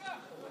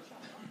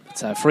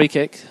 It's a free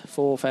kick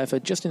for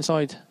Fairford just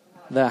inside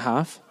their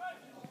half.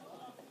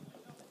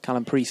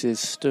 Callum Priest is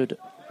stood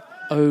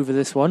over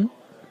this one.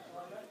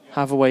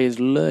 Hathaway is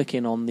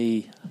lurking on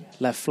the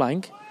left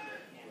flank.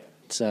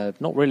 It's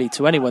not really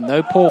to anyone,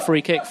 though. Poor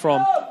free kick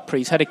from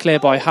Priest, headed clear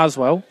by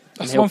Haswell,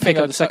 and he'll pick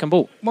up the second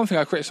ball. One thing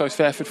I criticise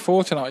Fairford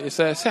for tonight is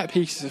their set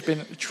pieces have been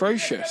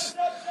atrocious,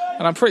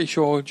 and I'm pretty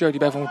sure Jody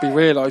Bevan will be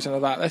realising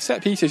of that. Their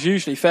set pieces,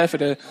 usually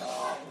Fairford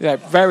are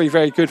very,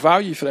 very good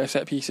value for their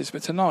set pieces,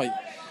 but tonight,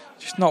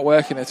 just not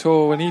working at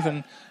all, and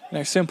even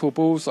simple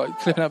balls like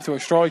clipping up to a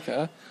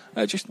striker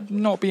are just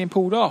not being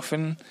pulled off,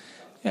 and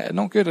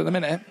not good at the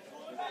minute.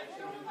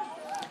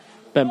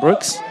 Ben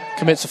Brooks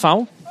commits a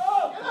foul.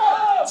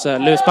 So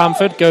Lewis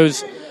Bamford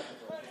goes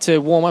to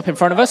warm up in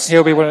front of us.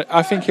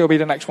 I think he'll be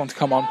the next one to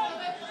come on.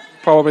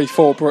 Probably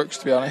for Brooks,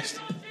 to be honest.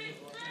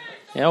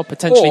 Yeah, or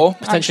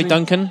potentially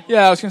Duncan.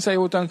 Yeah, I was going to say,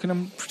 or Duncan,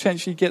 and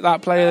potentially get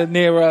that player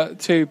nearer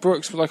to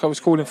Brooks, like I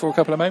was calling for a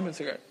couple of moments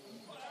ago.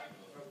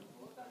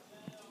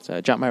 So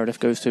Jack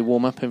Meredith goes to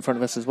warm up in front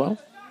of us as well.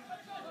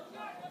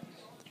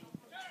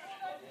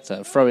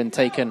 So throw-in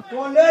taken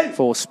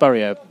for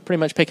Spurrier. Pretty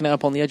much picking it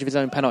up on the edge of his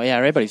own penalty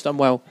area, but he's done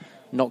well.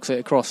 Knocks it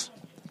across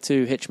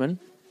to Hitchman.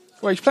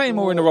 Well, he's playing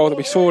more in the role that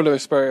we saw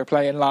Lewis Spurrier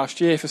playing last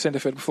year for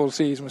Cinderford before the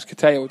season was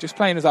curtailed, just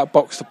playing as that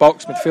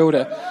box-to-box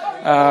midfielder.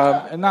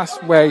 And that's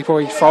where he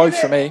probably thrives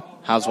for me.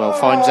 Haswell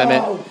finds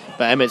Emmett,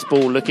 but Emmett's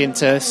ball looking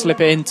to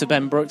slip it into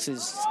Ben Brooks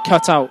is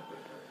cut out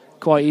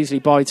quite easily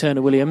by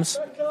Turner Williams.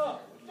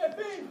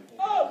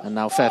 And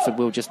now Fairford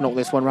will just knock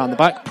this one round the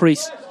back.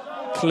 Priest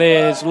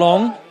clears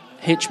long.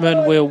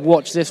 Hitchman will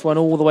watch this one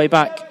all the way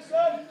back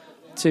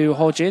to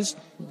Hodges.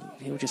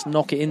 He'll just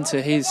knock it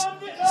into his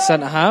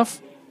centre half.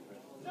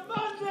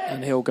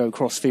 And he'll go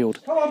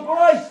cross-field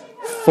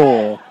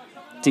for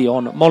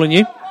Dion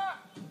Molyneux.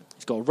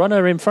 He's got a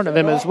runner in front of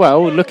him as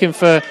well, looking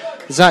for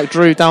Zach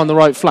Drew down the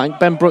right flank.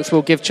 Ben Brooks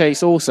will give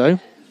chase also.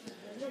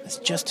 It's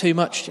just too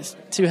much, just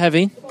too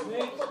heavy.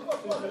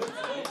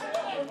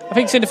 I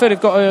think Cinderford have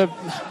got to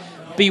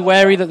be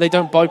wary that they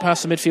don't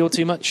bypass the midfield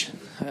too much.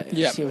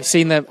 We've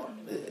seen them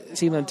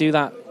do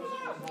that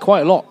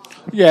quite a lot.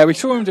 Yeah, we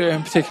saw him do it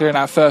in particular in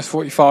our first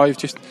 45,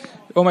 just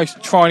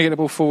almost trying to get the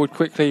ball forward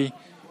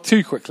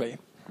too quickly.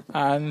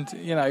 And,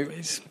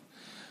 it's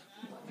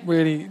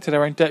really to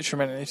their own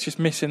detriment. It's just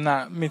missing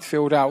that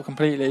midfield out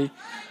completely.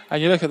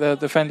 And you look at the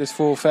defenders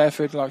for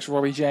Fairford, like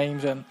Robbie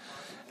James and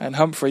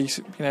Humphreys,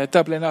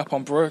 doubling up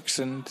on Brooks,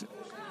 and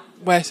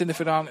where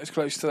Cinderford aren't as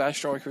close to their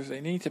striker as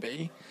they need to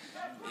be,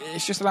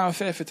 it's just allowing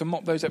Fairford to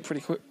mop those up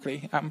pretty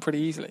quickly and pretty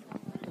easily.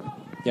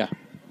 Yeah,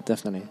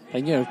 definitely.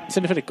 And,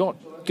 Cinderford have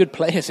got good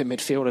players in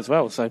midfield as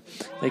well, so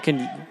they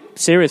can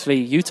seriously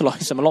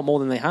utilise them a lot more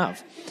than they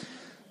have.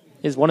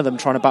 Here's one of them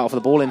trying to battle for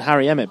the ball in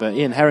Harry Emmett, but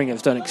Ian Herring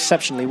has done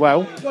exceptionally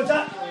well.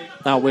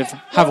 Now with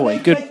Hathaway,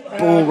 good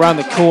ball round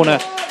the corner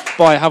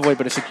by Hathaway,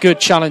 but it's a good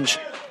challenge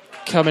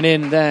coming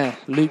in there.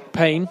 Luke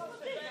Payne.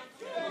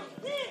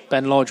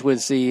 Ben Lodge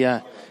was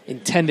the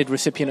intended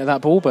recipient of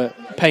that ball,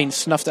 but Payne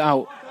snuffed it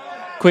out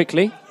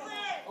quickly.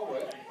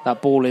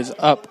 That ball is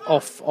up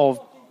off of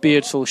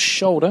Beardsall's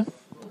shoulder.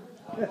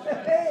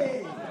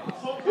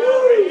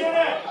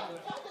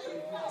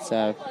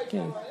 So,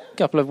 a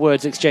couple of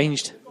words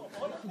exchanged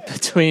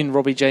between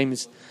Robbie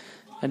James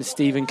and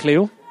Stephen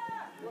Cleal.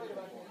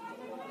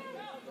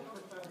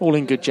 All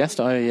in good jest,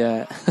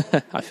 I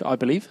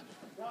believe.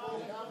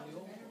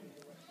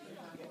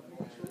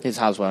 Here's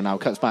Haswell now,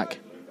 cuts back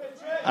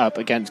up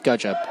against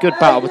Gudger. Good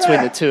battle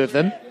between the two of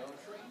them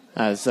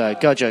as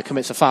Gudger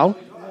commits a foul.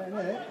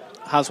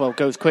 Haswell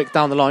goes quick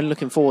down the line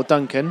looking for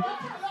Duncan.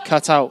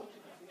 Cut out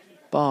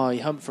by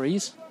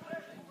Humphreys.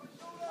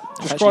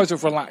 Just cries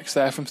of relax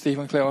there from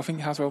Stephen Cleal. I think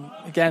Haswell,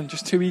 again,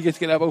 just too eager to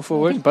get that ball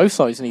forward. I think both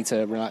sides need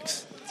to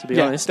relax, to be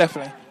honest.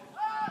 Definitely.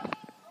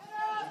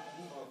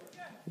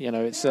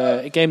 It's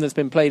a game that's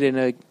been played in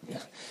a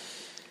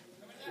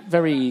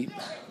very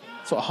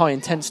sort of high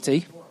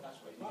intensity.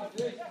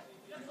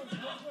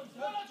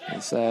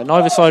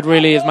 Neither side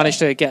really has managed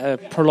to get a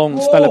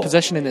prolonged spell of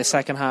possession in the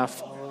second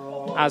half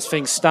as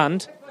things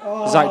stand.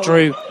 Zach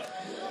Drew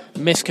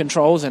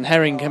miscontrols and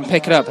Herring can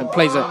pick it up and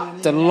plays a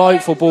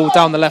delightful ball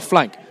down the left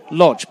flank.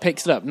 Lodge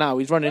picks it up. Now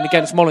he's running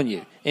against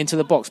Molyneux. Into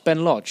the box.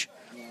 Ben Lodge.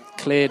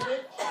 Cleared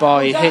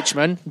by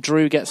Hitchman.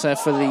 Drew gets there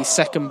for the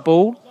second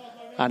ball.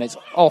 And it's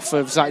off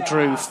of Zach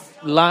Drew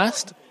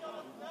last.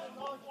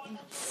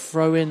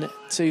 Throw in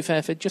to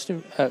Fairford just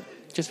in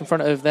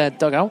front of their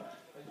dugout.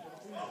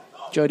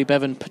 Jody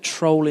Bevan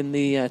patrolling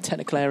the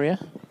technical area.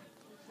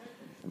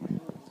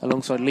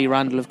 Alongside Lee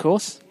Randall, of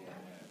course.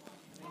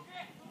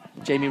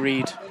 Jamie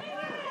Reid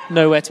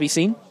nowhere to be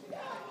seen.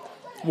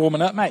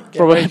 Warming up, mate.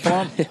 Probably.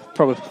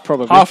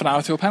 Half an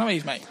hour till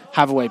penalties, mate.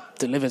 Hathaway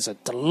delivers a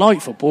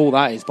delightful ball,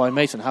 that is, by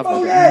Mason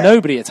Hathaway. But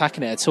nobody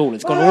attacking it at all.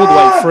 It's gone all the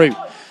way through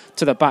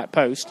to the back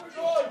post.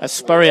 As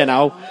Spurrier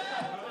now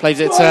plays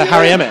it to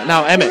Harry Emmett.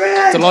 Now Emmett,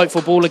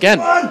 delightful ball again.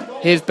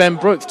 Here's Ben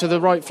Brooks to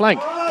the right flank.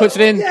 Puts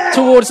it in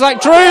towards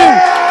Zach Drew.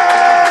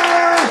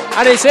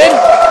 And it's in.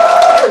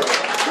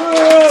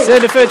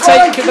 Cinderford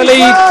take the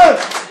lead.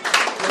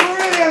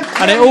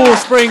 And it all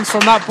springs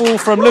from that ball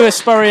from Lewis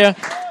Spurrier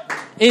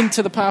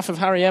into the path of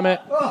Harry Emmett.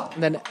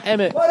 And then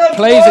Emmett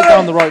plays it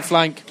down the right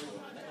flank.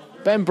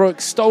 Ben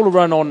Brooks stole a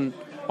run on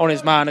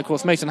his man. Of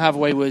course, Mason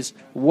Hathaway was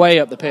way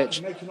up the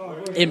pitch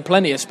in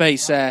plenty of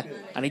space there.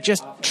 And he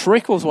just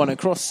trickles one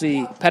across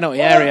the penalty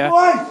area.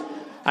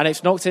 And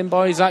it's knocked in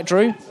by Zach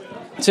Drew.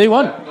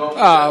 2-1.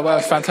 Well,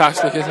 it's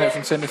fantastic, isn't it,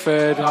 from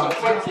Cinderford? And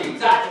we've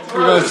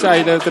got to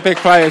say the big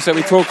players that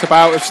we talked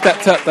about have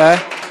stepped up there.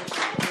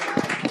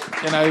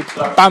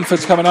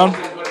 Bamford's coming on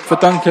for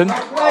Duncan.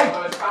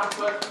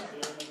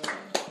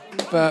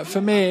 But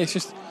for me, it's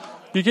just,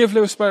 you give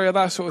Lewis Spurrier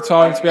that sort of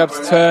time to be able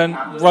to turn,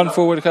 run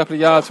forward a couple of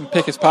yards and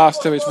pick his pass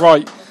to his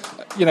right.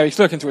 he's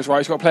looking to his right.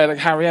 He's got a player like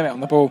Harry Emmett on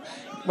the ball.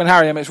 When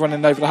Harry Emmett's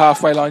running over the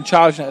halfway line,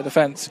 charging at the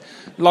defence,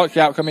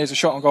 likely outcome is a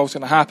shot on goal is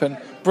going to happen.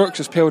 Brooks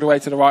has peeled away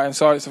to the right hand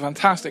side. It's a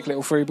fantastic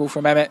little through ball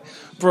from Emmett.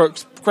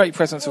 Brooks, great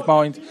presence of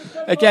mind.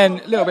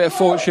 Again, a little bit of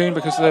fortune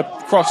because the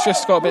cross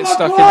just got a bit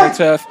stuck in the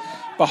turf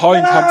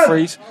behind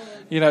Humphreys,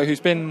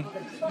 who's been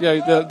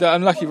the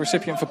unlucky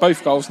recipient for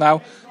both goals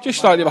now.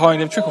 Just slightly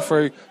behind him, trickle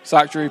through.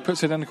 Zach Drew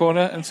puts it in the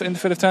corner, and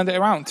Cinderford have turned it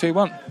around,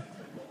 2-1.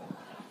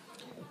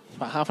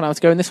 About half an hour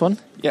to go in this one.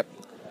 Yep.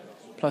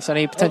 Plus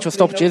any potential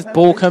stoppages.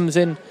 Ball comes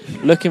in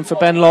looking for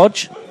Ben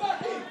Lodge.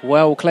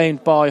 Well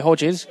claimed by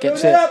Hodges.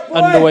 Gets it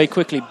underway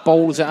quickly.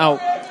 Bowls it out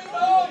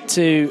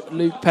to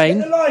Luke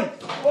Payne.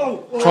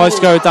 Tries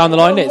to go down the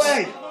line. It's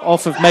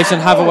off of Mason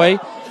Hathaway.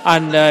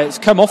 And it's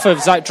come off of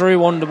Zach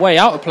Drew on the way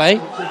out of play.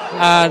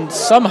 And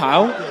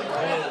somehow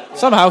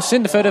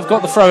Cinderford have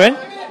got the throw in.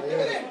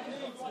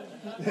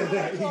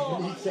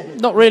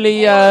 Not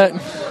really... I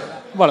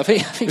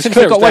think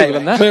Cinderford got away with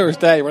them there. Clear as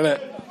day, wasn't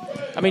it?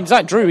 I mean,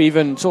 Zach Drew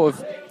even sort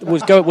of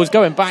was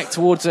going back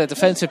towards a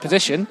defensive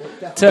position,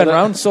 turned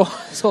around, saw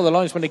the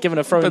linesman had given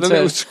a throw in. But the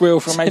little squeal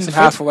from Mason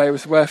Hathaway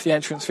was worth the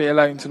entrance fee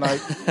alone tonight.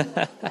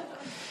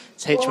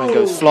 Hitchman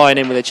goes flying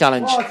in with a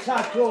challenge.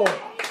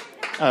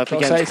 Up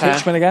against it's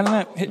Hitchman again,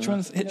 isn't it?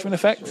 Hitchman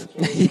effect.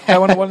 Yeah,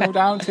 1-0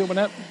 down, 2-1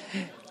 up.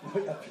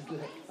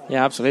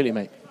 Yeah, absolutely,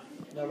 mate.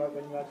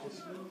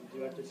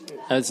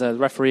 As the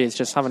referee is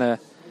just having a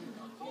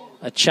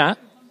chat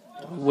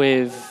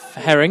with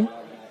Herring.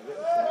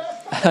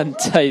 And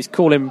he's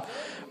calling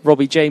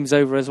Robbie James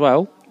over as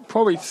well.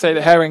 Probably to say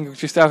that Herring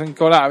just hasn't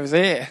got out of his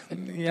ear.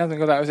 He hasn't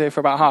got out of his ear for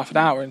about half an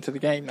hour into the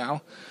game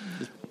now.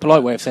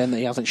 Polite way of saying that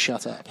he hasn't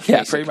shut up. Yeah,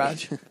 basically. pretty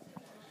much. I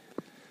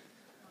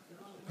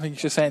think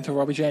he's just saying to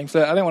Robbie James,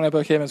 look, I don't want to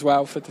book him as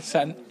well for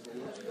dissent.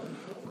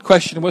 The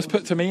question was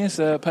put to me as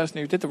the person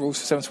who did the rules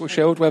for Severn Sport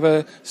Shield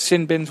whether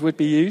sin bins would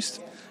be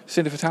used.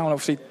 Cinderford Town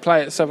obviously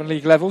play at Southern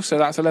League level, so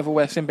that's a level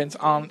where sin bins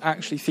aren't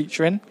actually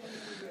featuring.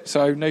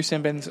 So no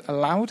sin bins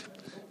allowed.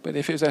 But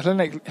if it was a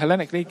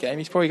Hellenic League game,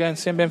 he's probably going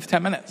sin bin for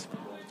 10 minutes.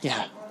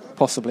 Yeah,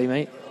 possibly,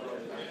 mate.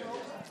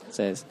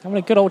 Says having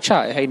a good old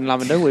chat at Hayden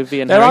Lavender with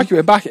Ian. They're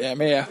arguing back at him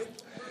here.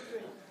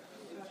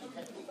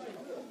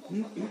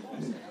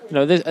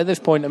 At this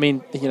point, I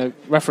mean,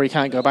 referee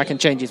can't go back and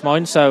change his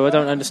mind, so I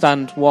don't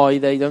understand why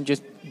they don't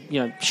just,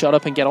 shut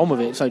up and get on with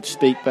it, so to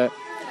speak. But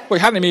well,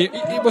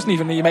 it wasn't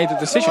even that he made a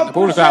decision. The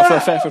ball was out for a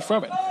Fairford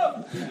throw-in.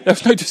 There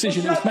was no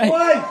decision that was made.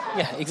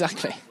 Yeah,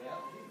 exactly.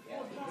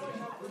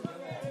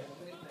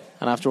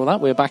 And after all that,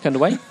 we're back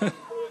underway.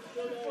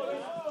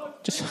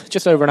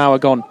 just over an hour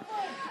gone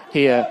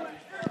here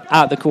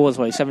at the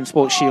Causeway. Severn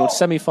Sport Shield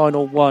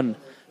semi-final 1,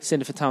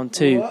 Cinderford Town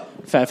 2,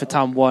 Fairford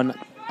Town 1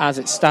 as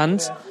it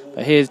stands.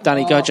 But here's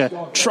Danny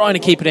Gudger trying to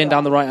keep it in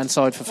down the right-hand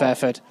side for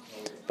Fairford.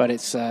 But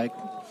it's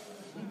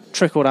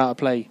trickled out of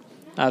play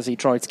as he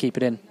tried to keep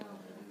it in.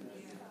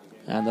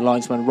 And the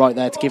linesman right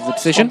there to give the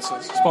decision.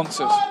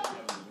 Sponsors.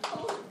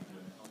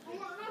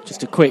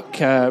 Just a quick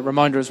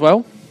reminder as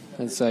well.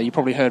 As you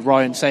probably heard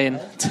Ryan saying,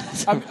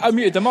 I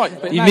muted the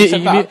mic. But you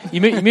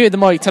muted the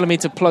mic, telling me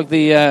to plug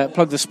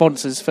the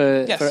sponsors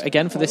for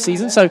this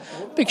season. So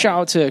big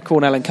shout out to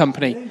Cornell and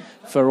Company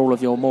for all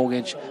of your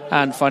mortgage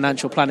and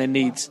financial planning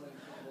needs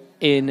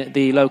in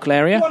the local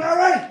area.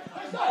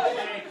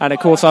 And of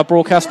course our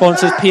broadcast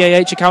sponsors,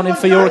 PAH Accounting,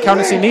 for your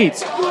accountancy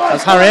needs.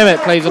 As Harry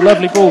Emmett plays a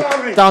lovely ball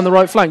down the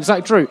right flank.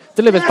 Zach Drew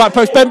delivers back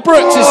post. Ben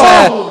Brooks is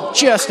there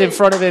just in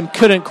front of him.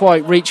 Couldn't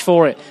quite reach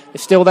for it.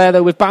 It's still there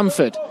though with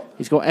Bamford.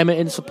 He's got Emmett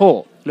in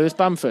support. Lewis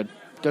Bamford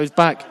goes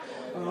back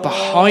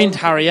behind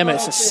Harry Emmett.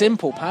 It's a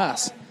simple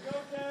pass.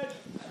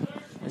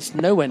 It's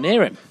nowhere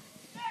near him.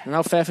 And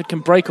now Fairford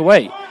can break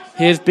away.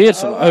 Here's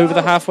Beardsall over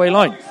the halfway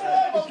line.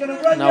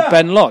 Now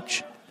Ben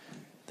Lodge.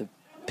 The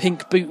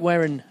pink boot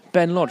wearing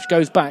Ben Lodge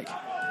goes back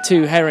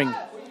to Herring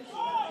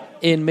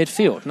in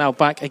midfield. Now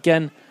back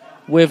again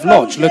with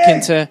Lodge, looking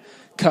to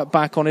cut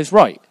back on his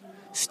right.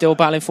 Still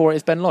battling for it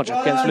is Ben Lodge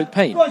against Luke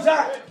Payne.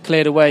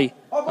 Cleared away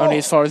only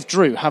as far as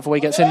Drew. Hathaway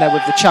gets in there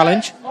with the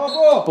challenge.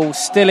 Ball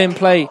still in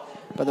play,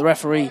 but the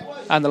referee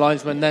and the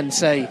linesman then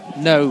say,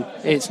 no,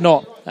 it's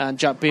not. And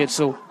Jack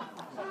Beardsall,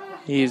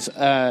 he is,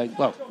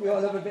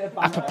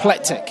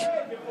 apoplectic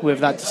with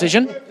that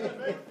decision.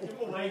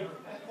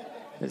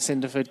 That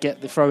Cinderford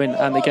get the throw in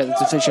and they get the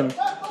decision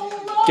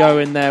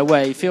going their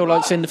way. Feel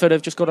like Cinderford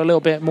have just got a little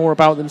bit more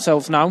about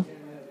themselves now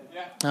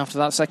after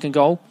that second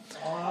goal.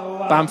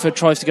 Bamford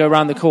tries to go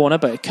around the corner,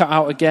 but cut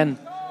out again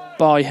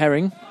by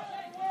Herring.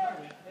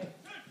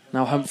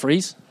 Now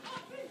Humphreys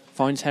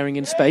finds Herring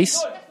in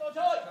space.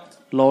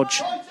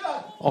 Lodge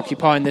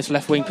occupying this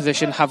left wing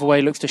position.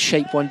 Hathaway looks to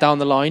shape one down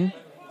the line,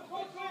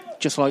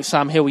 just like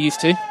Sam Hill used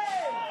to.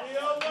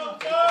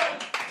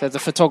 There's a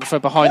photographer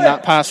behind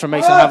that pass from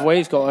Mason Hathaway.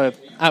 He's got an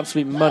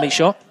absolute money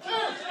shot.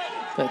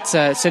 But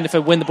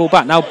Cinderford win the ball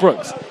back. Now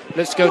Brooks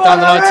looks to go down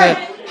the line to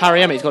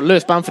Harry Emmett. He's got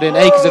Lewis Bamford in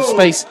acres of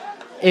space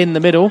in the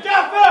middle.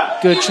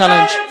 Good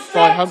challenge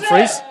by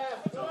Humphreys.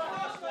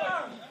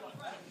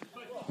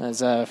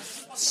 There's a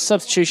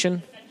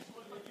substitution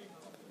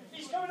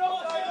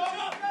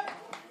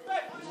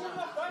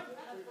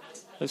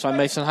Looks like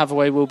Mason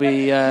Hathaway will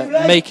be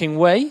making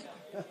way.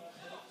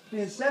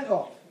 Being sent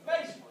off.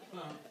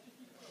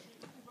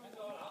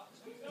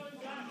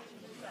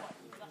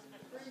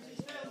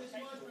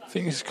 I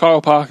think it's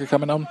Kyle Parker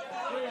coming on.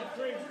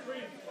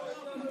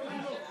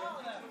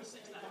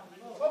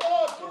 A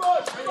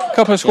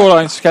couple of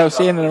scorelines for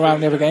Kelsey in and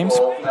around the other games.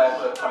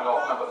 Coming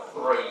off number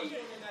 3,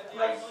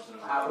 Mason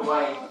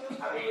Hathaway,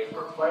 and he is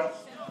replaced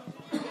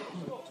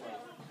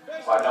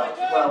by number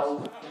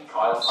 12,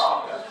 Kyle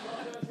Parker.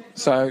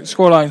 So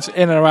scorelines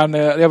in and around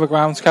the other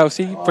grounds.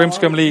 Kelsey,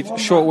 Brimscombe lead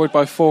Shortwood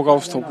by 4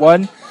 goals to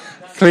 1.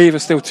 Cleaver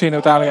still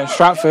 2-0 down against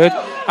Stratford,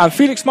 and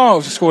Felix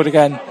Miles has scored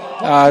again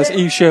as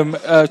Evesham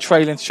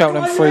trailing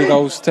Cheltenham 3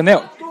 goals to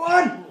 0.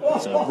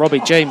 So Robbie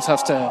James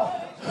has to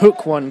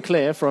hook one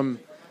clear from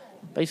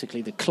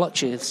basically the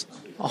clutches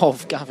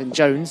of Gavin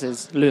Jones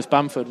as Lewis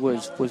Bamford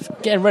was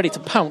getting ready to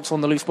pounce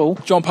on the loose ball.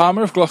 John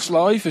Palmer of Gloss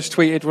Live has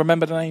tweeted,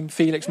 remember the name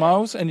Felix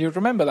Miles, and you'd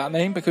remember that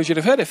name because you'd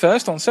have heard it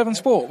first on Severn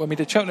Sport when we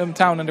did Cheltenham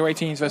Town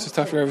under-18s versus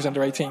Tuffley Rovers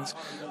under-18s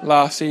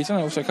last season,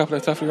 and also a couple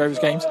of Tuffley Rovers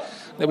games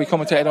that we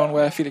commentated on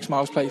where Felix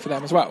Miles played for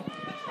them as well.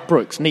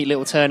 Brooks, neat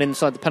little turn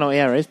inside the penalty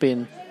area, is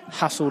being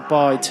hassled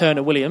by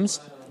Turner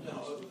Williams.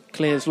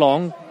 Clears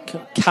long,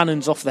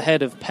 cannons off the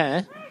head of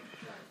Pear,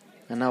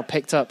 and now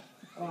picked up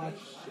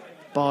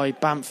by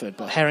Bamford,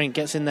 but Herring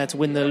gets in there to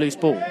win the loose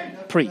ball.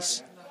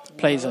 Priest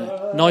plays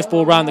a nice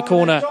ball round the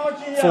corner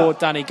for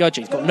Danny Gudger.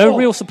 He's got no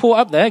real support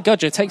up there.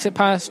 Gudger takes it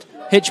past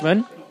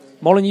Hitchman.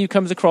 Molyneux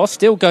comes across,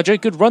 still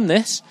Gudger, good run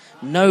this.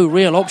 No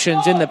real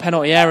options in the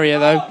penalty area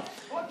though.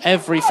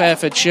 Every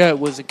Fairford shirt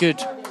was a good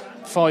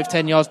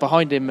 5-10 yards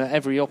behind him at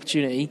every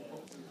opportunity.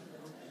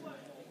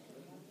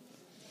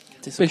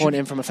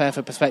 Disappointing from a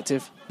Fairford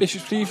perspective.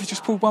 Bishop's Cleeve has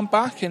just pulled one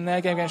back in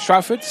their game against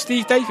Stratford.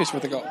 Steve Davis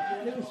with the goal.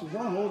 Davis was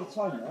on all the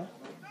time there.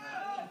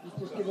 He's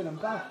just giving them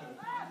back.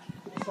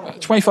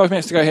 25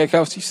 minutes to go here,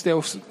 Kelsey.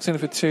 Still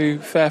Cinderford 2,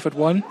 Fairford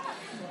 1.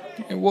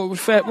 What would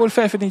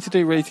Fairford need to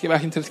do really to get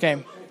back into this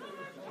game?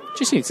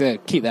 Just need to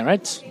keep their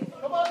heads.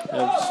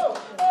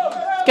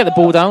 Get the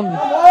ball down,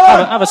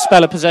 have a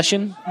spell of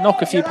possession,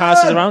 knock a few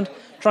passes around,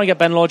 try and get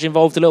Ben Lodge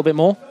involved a little bit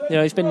more. You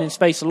know, he's been in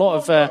space a lot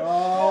of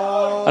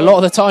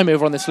the time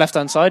over on this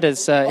left-hand side.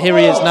 As here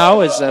he is now,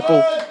 as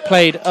ball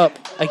played up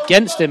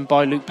against him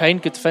by Luke Payne.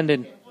 Good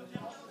defending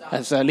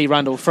as Lee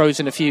Randall throws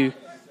in a few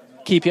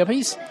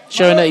keepy-uppies,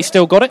 showing that he's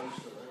still got it.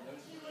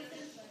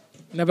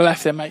 Never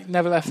left him, mate.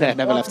 Never left him. Yeah,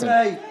 never left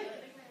him.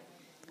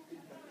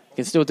 He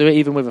can still do it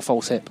even with a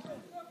false hip.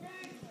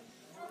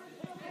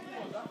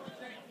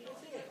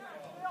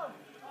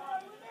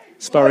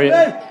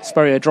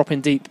 Spurrier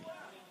dropping deep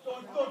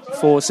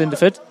for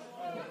Cinderford.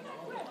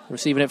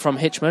 Receiving it from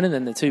Hitchman, and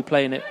then the two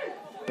playing it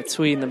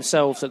between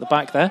themselves at the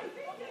back there.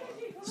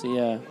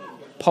 The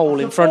pole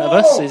in front of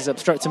us is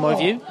obstructing my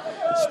view.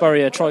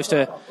 Spurrier tries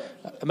to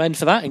amend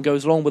for that and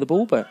goes long with the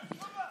ball, but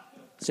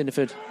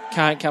Cinderford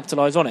can't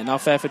capitalise on it. Now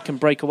Fairford can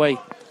break away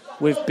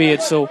with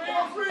Beardsall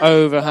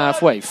over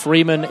halfway.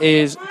 Freeman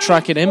is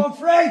tracking him.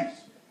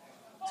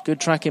 It's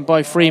good tracking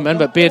by Freeman,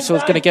 but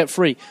Beardsall's going to get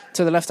free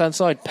to the left-hand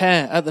side.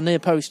 Pear at the near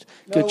post.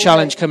 Good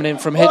challenge coming in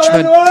from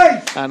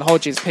Hitchman, and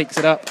Hodges picks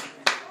it up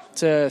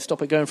to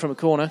stop it going from a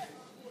corner.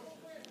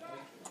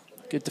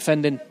 Good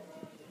defending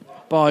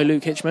by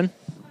Luke Hitchman.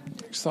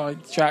 Looks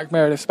like Jack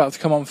Meredith's about to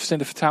come on for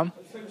Cinderford Town.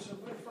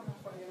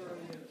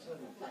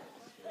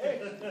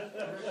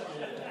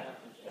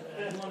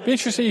 Be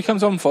interesting who he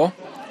comes on for.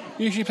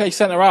 He usually plays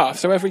centre half,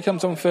 so whether he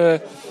comes on for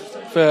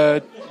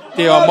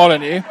DR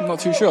Molyneux, I'm not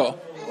too sure.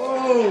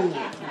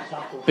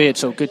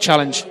 Beardsall, good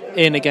challenge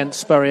in against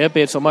Spurrier.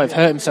 Beardsall might have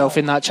hurt himself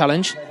in that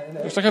challenge.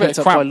 Looks like a bit Picked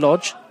of up by cramp.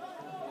 Lodge.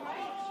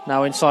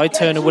 Now inside,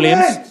 Turner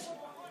Williams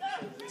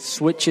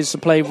switches to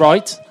play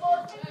right.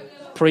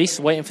 Priest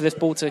waiting for this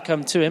ball to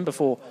come to him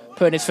before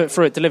putting his foot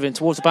through it, delivering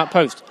towards the back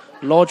post.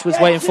 Lodge was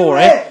waiting for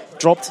it.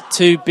 Dropped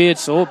to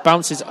Beardsall,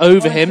 bounces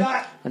over him,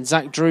 and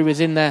Zach Drew is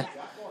in there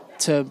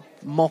to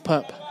mop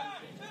up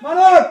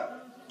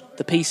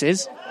the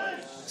pieces.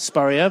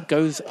 Spurrier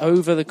goes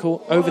over the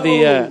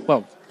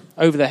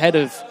head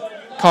of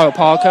Kyle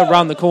Parker,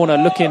 round the corner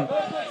looking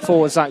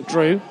for Zach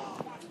Drew.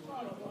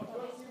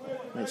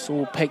 It's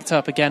all picked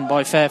up again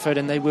by Fairford,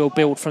 and they will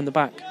build from the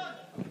back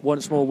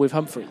once more with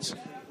Humphreys.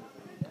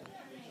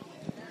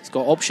 He's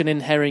got option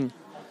in Herring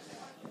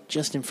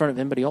just in front of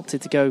him, but he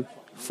opted to go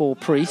for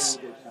Priest.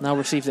 Now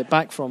receives it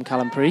back from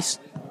Callum Priest.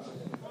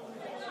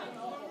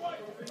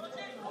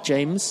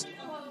 James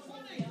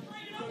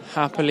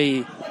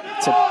happily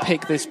to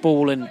pick this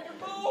ball and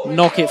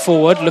knock it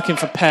forward, looking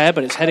for Pear,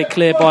 but it's headed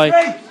clear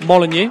by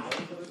Molyneux.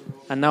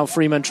 And now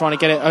Freeman trying to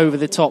get it over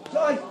the top,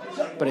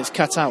 but it's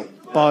cut out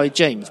by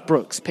James.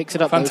 Brooks picks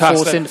it up for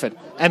Cinderford.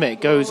 Emmett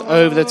goes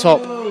over the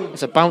top.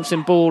 It's a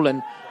bouncing ball,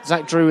 and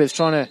Zach Drew is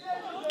trying to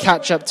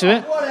catch up to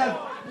it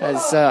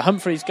as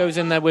Humphreys goes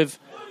in there with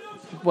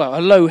a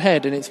low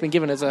head, and it's been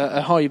given as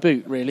a high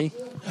boot, really.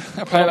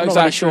 A player like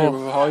Zach Drew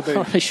with a high boot.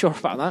 Not really sure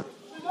about that.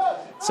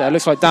 So it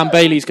looks like Dan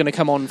Bailey's going to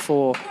come on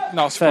for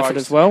Fairford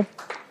as well.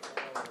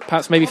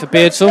 Perhaps maybe for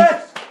Beardsall.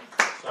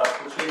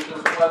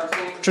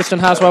 Tristan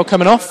Haswell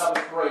coming off.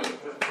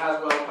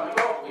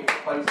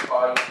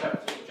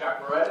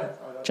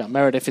 Jack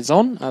Meredith is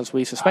on, as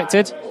we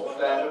suspected.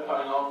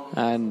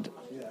 And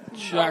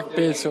Jack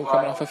Beardsall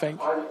coming off, I think.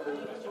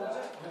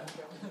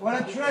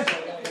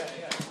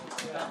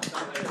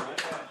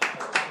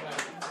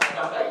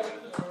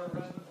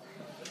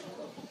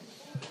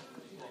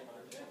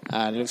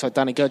 it looks like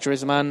Danny Gudger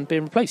is the man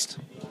being replaced.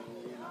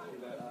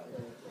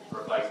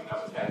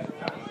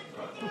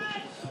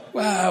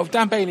 Well,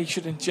 Dan Bailey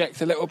should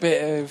inject a little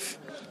bit of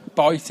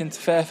bite into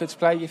Fairford's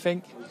play, you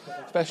think?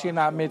 Especially in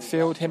that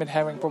midfield. Him and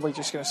Herring probably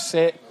just going to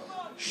sit.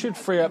 Should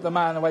free up the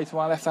man away to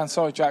my left-hand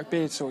side, Jack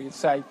Beardsall, you'd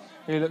say.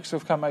 He looks to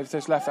have come over to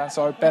his left-hand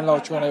side. Ben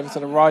Lodge run over to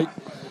the right.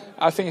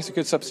 I think it's a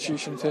good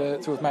substitution to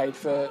have made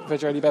for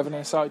Jody Bevan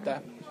inside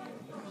there.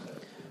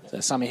 So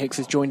Sammy Hicks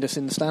has joined us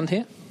in the stand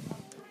here.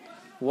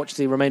 Watch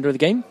the remainder of the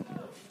game.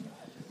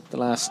 The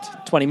last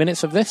 20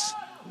 minutes of this.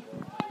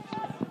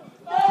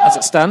 As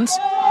it stands,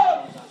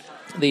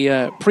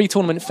 the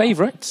pre-tournament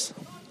favourites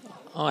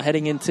are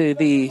heading into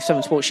the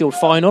Severn Sport Shield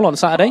final on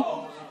Saturday.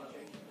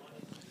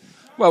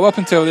 Well, up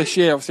until this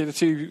year, obviously the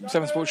two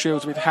Severn Sport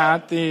Shields we'd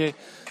had, the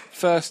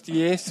first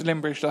year,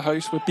 Slimbridge, the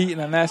host, were beaten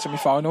in their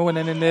semi-final, and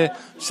then in the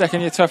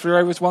second year, Tuffley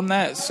Rovers won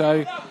theirs.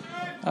 So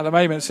at the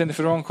moment,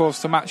 Cinderford are on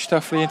course to match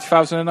Tuffley in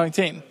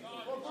 2019.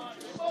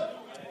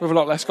 With a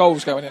lot less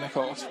goals going in, of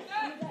course.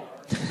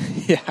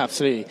 Yeah,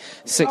 absolutely.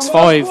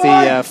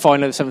 6-5, the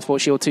final of the Severn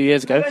Sport Shield 2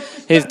 years ago.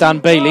 Here's Dan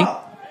Bailey.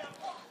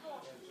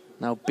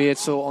 Now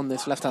Beardsall on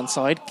this left-hand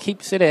side.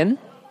 Keeps it in.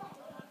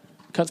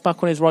 Cuts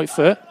back on his right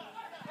foot.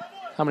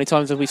 How many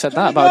times have we said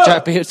that about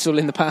Jack Beardsall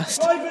in the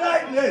past?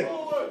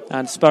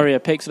 And Spurrier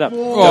picks it up.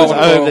 Goes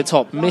over the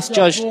top.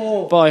 Misjudged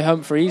by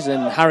Humphreys,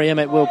 and Harry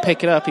Emmett will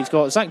pick it up. He's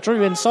got Zach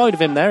Drew inside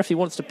of him there if he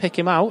wants to pick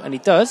him out, and he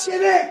does.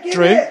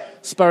 Drew.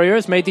 Spurrier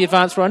has made the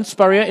advance run.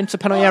 Spurrier into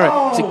penalty area.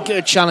 It's a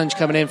good challenge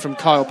coming in from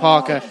Kyle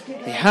Parker.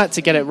 He had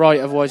to get it right,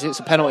 otherwise it's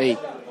a penalty.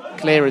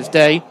 Clear as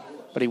day,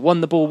 but he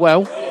won the ball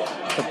well.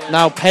 But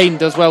now Payne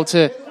does well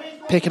to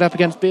pick it up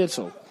against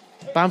Beardsall.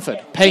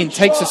 Bamford. Payne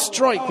takes a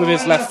strike with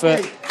his left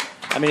foot.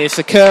 I mean, it's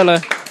a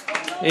curler.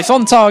 It's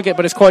on target,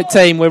 but it's quite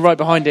tame. We're right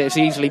behind it. It's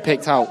easily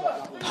picked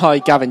out by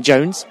Gavin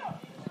Jones.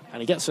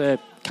 And he gets a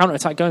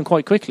counter-attack going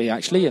quite quickly,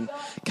 actually. And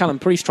Callum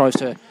Priest tries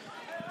to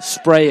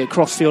spray a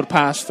cross-field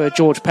pass for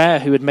George Pear,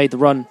 who had made the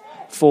run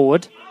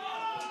forward.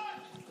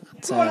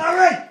 It's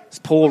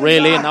poor,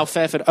 really, and now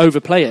Fairford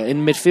overplay it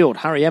in midfield.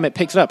 Harry Emmett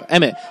picks it up.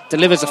 Emmett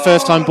delivers a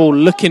first-time ball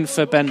looking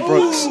for Ben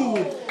Brooks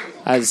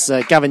as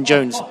Gavin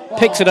Jones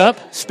picks it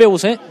up,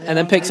 spills it, and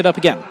then picks it up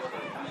again.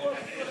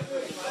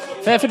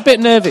 Fairford a bit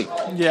nervy.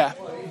 Yeah.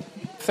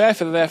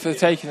 Fairford are there for the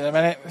taking in a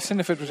minute.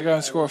 Cinderford was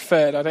going to score a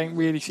third. I don't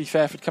really see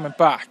Fairford coming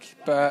back,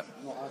 but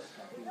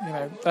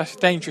that's a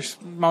dangerous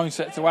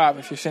mindset to have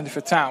if you're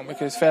Cinderford Town,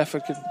 because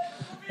Fairford could,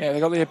 they've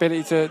got the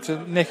ability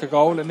to nick a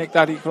goal and nick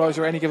that equaliser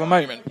at any given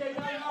moment.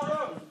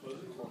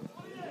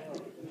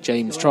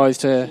 James tries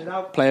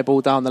to play a ball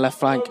down the left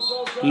flank,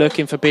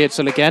 looking for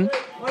Beardsall again,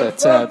 but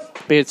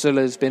Beardsall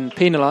has been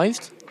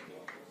penalised.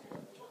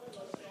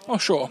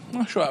 Not sure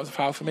that was a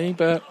foul for me,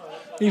 but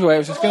either way, it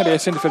was just going to be a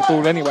Cinderford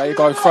ball anyway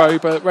by throw,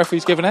 but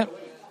referee's given it.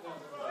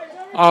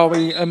 Are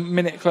we a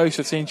minute closer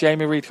to seeing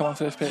Jamie Reid come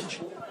onto this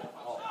pitch?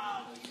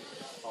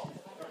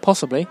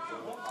 Possibly.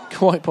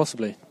 Quite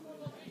possibly.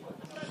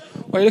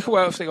 Well, you look at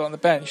what else they got on the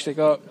bench. They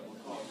got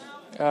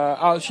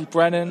Archie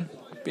Brennan,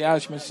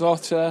 Biagio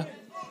Mazzotta,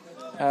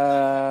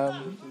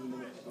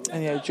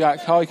 and Jack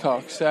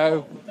Highcock.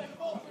 So,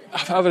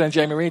 other than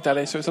Jamie Reid, that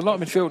is. So it's a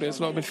lot of midfielders,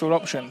 a lot of midfield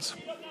options.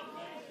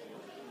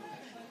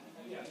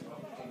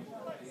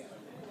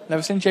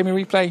 Never seen Jamie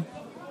Reid play?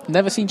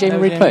 Never seen Jamie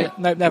Reid play?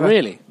 No, never.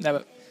 Really?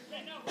 Never.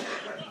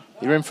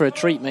 You're in for a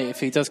treat, mate, if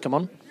he does come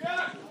on.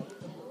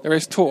 There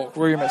is talk,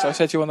 rumours. I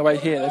said to you on the way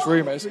here, there's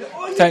rumours.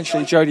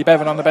 Potentially Jody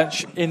Bevan on the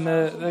bench in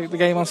the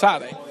game on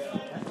Saturday.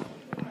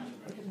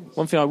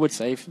 One thing I would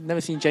say, if you've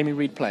never seen Jamie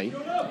Reid play,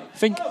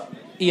 think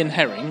Ian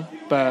Herring,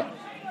 but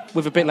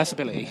with a bit less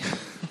ability.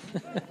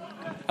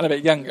 And a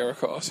bit younger, of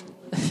course.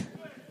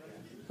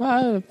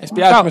 Well, it's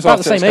about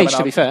the same age,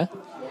 to be fair.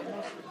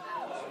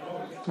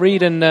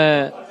 Reid and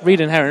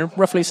Herring,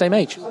 roughly the same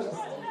age.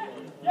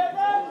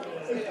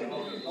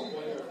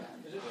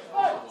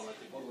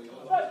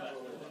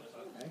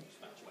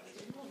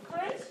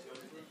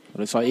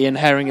 Looks like Ian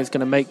Herring is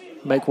going to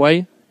make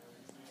way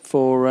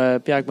for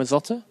Biag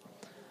Mazzotta.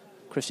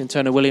 Christian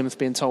Turner-Williams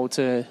being told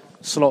to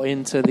slot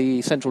into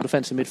the central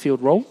defensive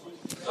midfield role.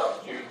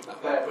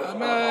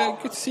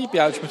 Good to see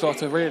Biag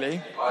Mazzotta, really.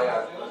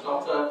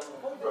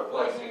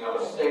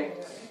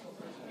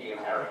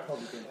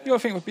 You got to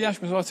think with Biag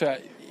Mazzotta,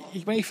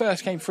 when he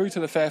first came through to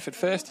the Fairford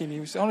first team,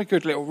 he was on a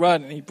good little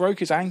run and he broke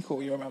his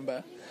ankle, you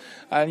remember.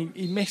 And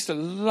he missed a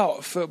lot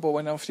of football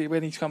when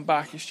he's come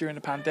back. It's during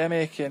the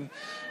pandemic, and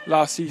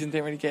last season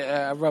didn't really get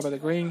a rub of the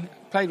green.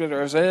 Played with the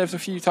reserves a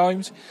few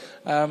times,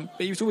 but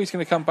he was always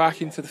going to come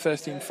back into the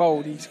first team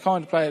fold. He's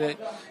kind of played it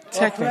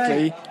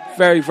technically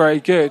very, very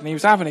good, and he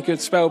was having a good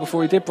spell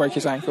before he did break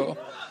his ankle.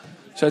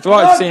 So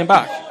delighted to see him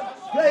back.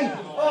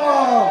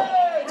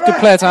 It's a good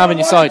player to have on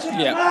your side.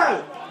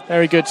 Yeah.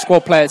 Very good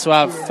squad player to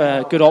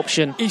have, good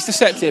option. He's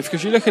deceptive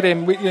because you look at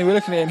him. We're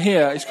looking at him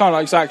here. He's kind of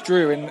like Zach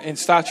Drew in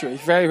stature. He's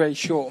a very, very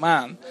short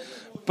man,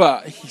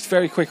 but he's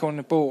very quick on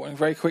the ball and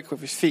very quick with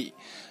his feet.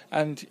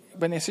 And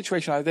when in a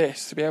situation like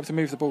this, to be able to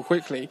move the ball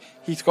quickly,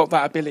 he's got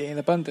that ability in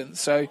abundance.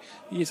 So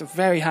he is a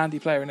very handy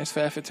player in this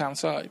Fairford Town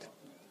side.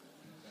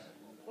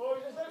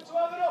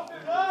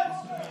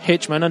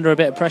 Hitchman under a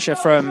bit of pressure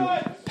from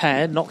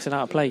Pear, knocks it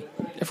out of play.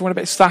 Everyone a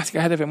bit static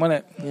ahead of him,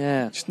 wasn't it?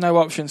 Yeah. Just no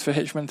options for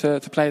Hitchman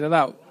to play that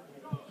out.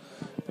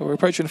 But we're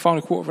approaching the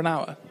final quarter of an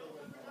hour.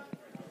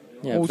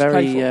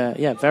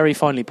 Yeah, very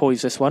finely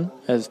poised this one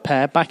as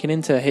Pear backing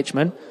into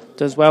Hitchman.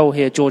 Does well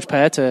here, George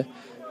Pear, to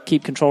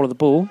keep control of the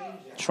ball.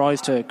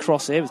 Tries to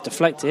cross it, it was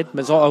deflected.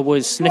 Mazzotta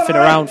was sniffing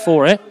around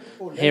for it.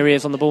 Here he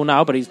is on the ball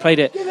now, but he's played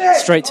it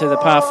straight to the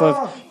path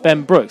of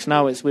Ben Brooks.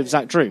 Now it's with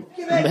Zach Drew.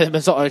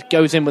 Mazzotta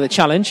goes in with a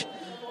challenge.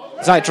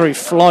 Zach Drew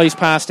flies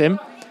past him.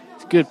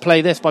 It's a good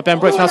play this by Ben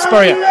Brooks. Now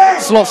Spurrier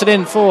slots it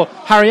in for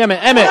Harry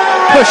Emmett. Emmett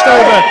pushed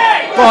over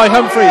by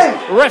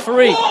Humphreys.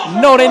 Referee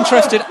not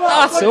interested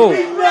at all.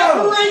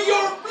 Referee,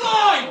 you're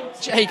blind!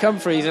 Jake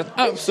Humphreys has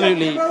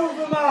absolutely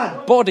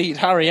bodied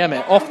Harry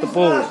Emmett off the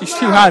ball. He's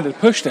two-handed,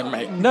 pushed him,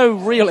 mate. No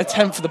real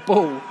attempt for the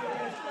ball.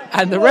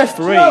 And the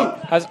referee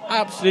has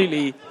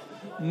absolutely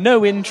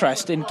no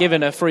interest in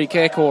giving a free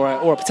kick or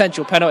a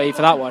potential penalty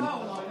for that one.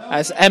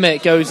 As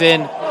Emmett goes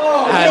in, and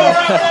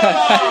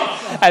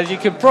as you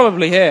can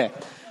probably hear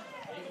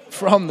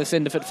from the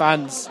Cinderford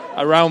fans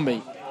around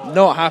me,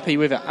 not happy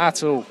with it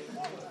at all.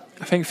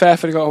 I think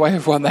Fairford got away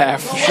with one there.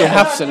 Yeah,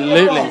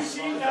 absolutely.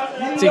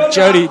 I think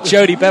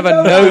Jody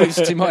Bevan knows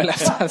to my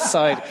left-hand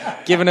side,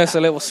 giving us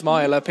a little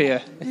smile up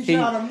here. He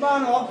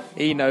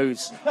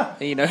knows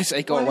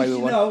they got away with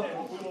one.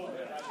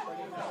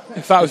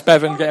 If that was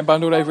Bevan getting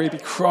bundled over, he'd be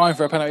crying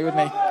for a penalty,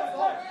 wouldn't he?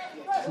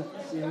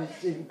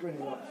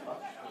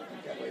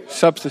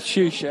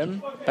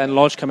 Substitution. Ben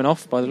Lodge coming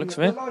off by the looks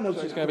of it. So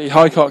it's going to be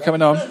Highcott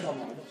coming on.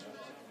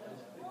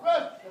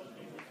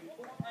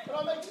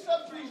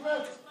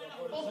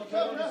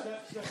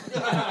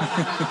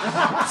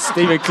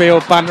 Stephen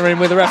Cleo bantering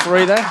with the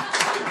referee there,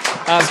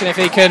 asking if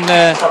he can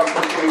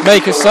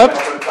make a sub,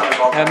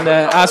 and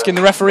asking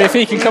the referee if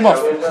he can come off.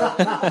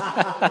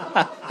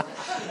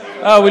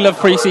 Oh, we love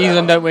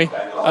pre-season, don't we?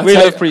 We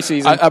love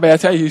pre-season. I mean, I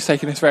tell you who's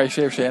taking this very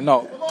seriously and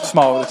not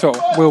smiled at all.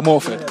 Will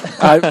Morford.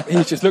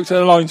 He's just looked at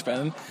the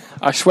linesman.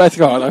 I swear to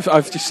God,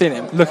 I've just seen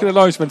him look at the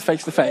linesman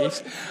face to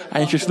face,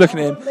 and he's just looking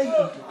at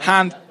him,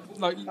 hand,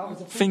 like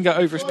finger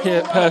over his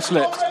pursed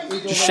lips,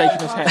 just shaking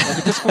his head like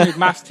a disappointed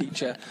maths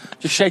teacher,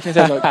 just shaking his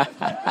head like,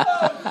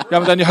 you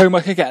haven't done your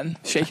homework again,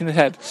 shaking his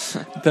head.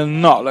 Does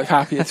not look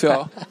happy at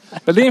all.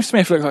 But Liam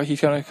Smith looks like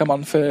he's going to come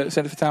on for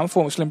Cinderford Town,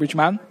 former Slimbridge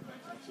man.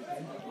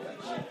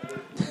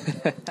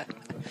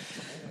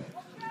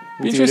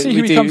 Be interesting to see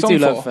who he comes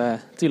on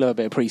for. Do love a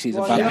bit of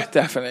pre-season fun. Yeah,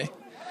 definitely.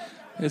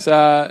 There's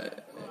no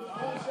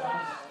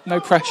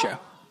pressure.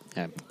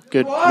 Yeah,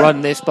 good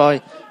run this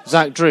by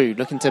Zach Drew,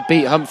 looking to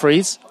beat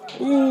Humphreys.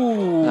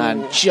 Ooh.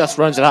 And just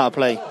runs it out of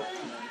play.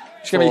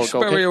 It's going to be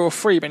Spurrier or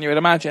Freeman, you would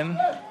imagine.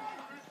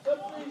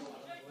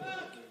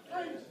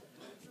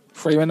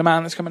 Freeman, the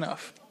man that's coming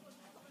off.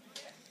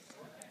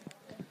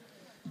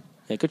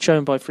 Yeah, good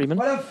showing by Freeman.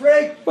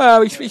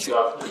 Well,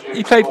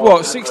 he played,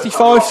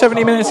 65,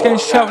 70 minutes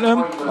against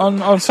Cheltenham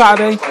on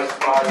Saturday.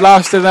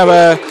 Lasted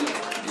another,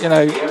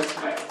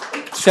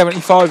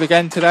 75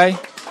 again today.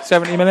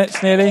 70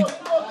 minutes nearly.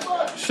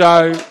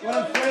 So,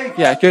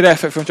 yeah, good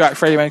effort from Jack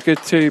Freeman. Good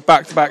two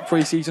back-to-back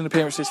pre-season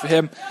appearances for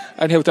him.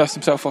 And he'll dust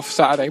himself off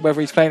Saturday.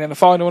 Whether he's playing in the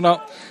final or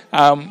not,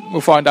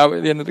 we'll find out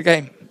at the end of the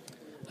game.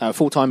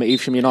 Full-time at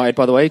Evesham United,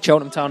 by the way.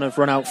 Cheltenham Town have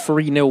run out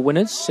 3-0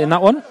 winners in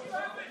that one.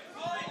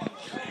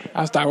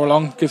 As Darryl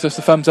Long gives us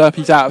the thumbs up,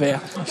 he's out of here.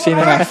 He's seen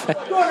enough.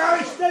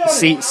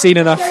 Seen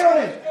enough.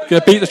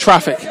 Going to beat the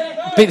traffic.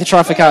 Beat the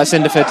traffic out of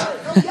Cinderford.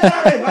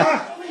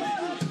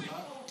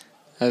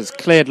 Has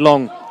cleared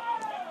long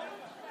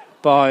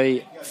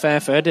by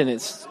Fairford, and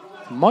it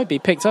might be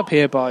picked up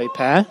here by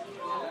Pear.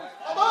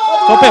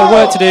 Got a bit of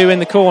work to do in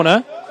the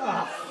corner.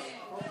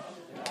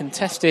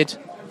 Contested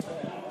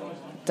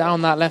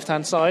down that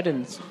left-hand side,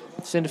 and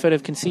Cinderford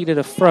have conceded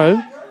a throw.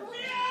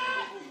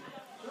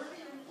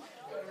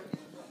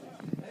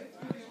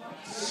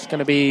 It's going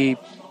to be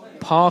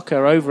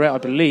Parker over it, I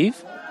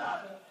believe.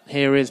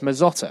 Here is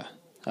Mazzotta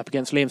up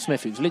against Liam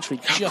Smith, who's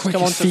literally just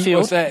come onto the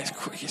field. His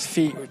quickest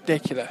feet,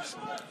 ridiculous.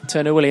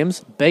 Turner Williams,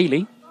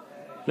 Bailey.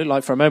 Looked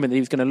like for a moment that he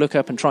was going to look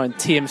up and try and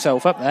tee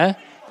himself up there.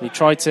 But he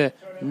tried to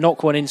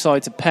knock one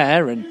inside to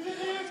Pear, and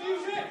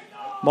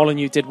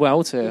Molyneux did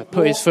well to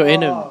put his foot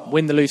in and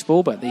win the loose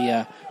ball, but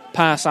the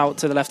pass out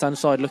to the left-hand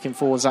side looking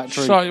for Zach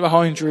Drew. Slightly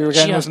behind Drew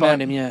again, just wasn't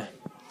behind it? him, yeah.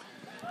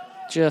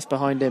 Just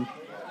behind him.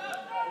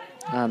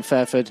 And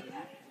Fairford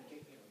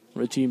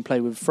resume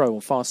play with throw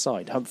on far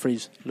side.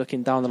 Humphreys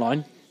looking down the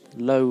line.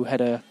 Low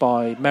header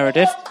by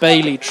Meredith.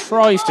 Bailey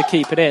tries to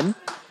keep it in.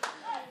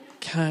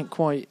 Can't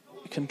quite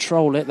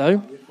control it,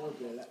 though.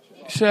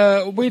 It's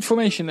a weird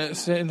formation that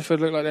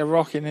Cinderford look like they're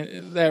rocking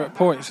it there at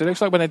points. It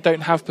looks like when they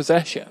don't have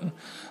possession,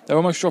 they're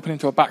almost dropping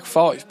into a back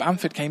five.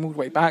 Bamford came all the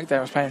way back there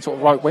and was playing sort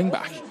of right wing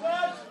back.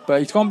 But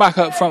he's gone back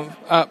up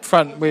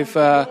front with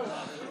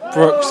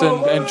Brooks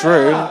and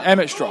Drew, and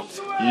Emmett's dropped.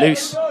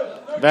 Loose.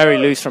 Very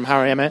loose from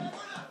Harry Emmett.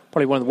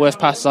 Probably one of the worst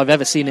passes I've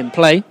ever seen him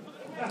play.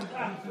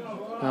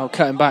 Now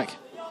cutting back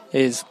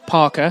is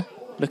Parker,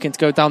 looking to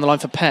go down the line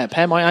for Pear.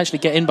 Pear might actually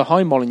get in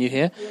behind Molyneux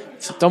here.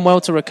 He's done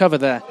well to recover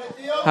there,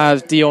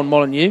 has Dion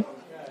Molyneux.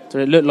 So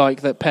it looked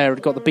like that Pear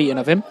had got the beating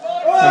of him.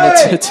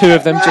 And the two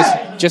of them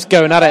just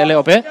going at it a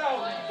little bit.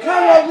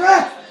 Come on,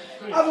 ref!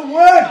 Have a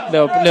word!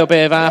 Little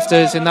bit of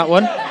afters in that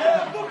one.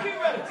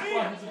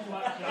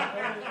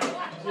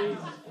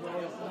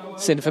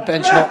 Cinderford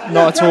bench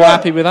not at all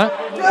happy with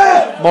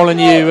that.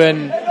 Molyneux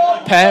and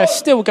Pear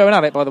still going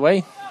at it, by the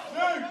way.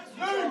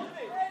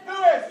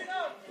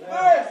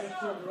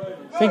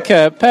 I think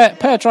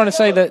Pear trying to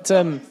say that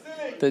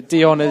that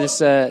Dion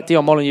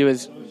Molyneux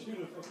has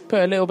put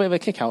a little bit of a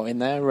kick out in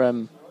there.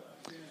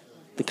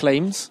 The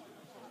claims,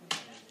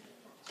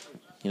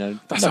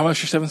 That's how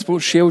much your Severn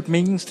Sport Shield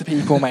means to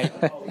people, mate.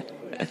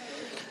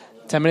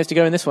 10 minutes to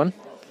go in this one.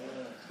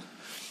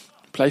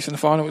 Place in the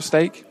final at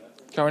stake.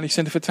 Currently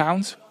Cinderford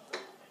Towns.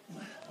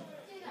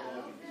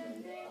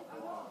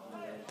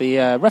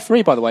 The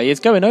referee, by the way, is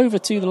going over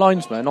to the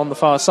linesman on the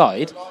far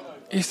side.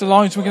 Is the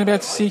linesman going to be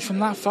able to see from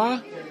that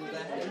far?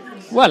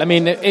 Well, I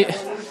mean,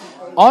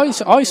 I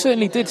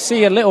certainly did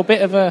see a little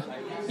bit of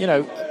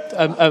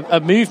a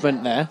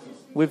movement there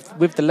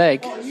with the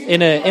leg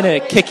in a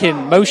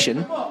kicking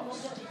motion.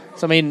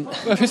 So I mean,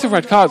 well, if it's a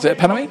red card, is it a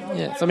penalty?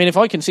 Yeah. So I mean, if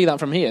I can see that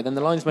from here, then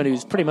the linesman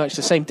who's pretty much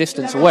the same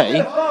distance away.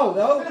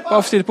 Well,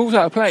 obviously the ball's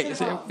out of play.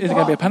 Is it going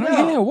to be a penalty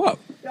here or what?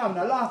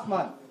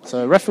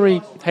 So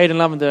referee Hayden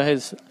Lavender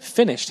has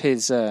finished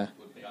his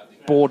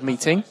board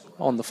meeting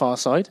on the far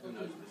side.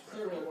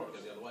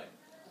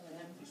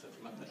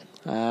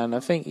 And I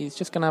think he's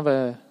just going to have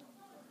a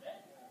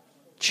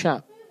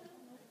chat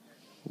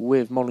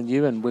with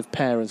Molyneux and with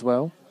Pear as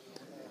well.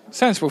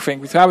 Sensible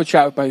thing, to have a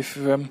chat with both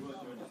of them.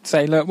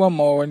 Say, look, one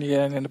more when you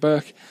get in the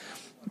book.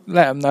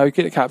 Let them know,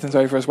 get the captains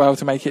over as well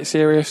to make it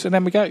serious. And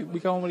then we go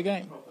on with the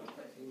game.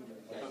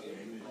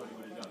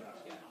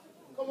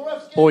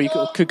 Or you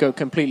could go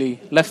completely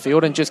left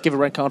field and just give a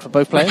red card for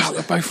both players.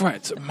 They're both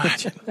reds,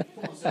 imagine.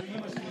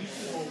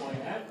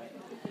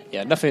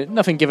 Yeah,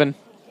 nothing given.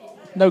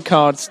 No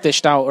cards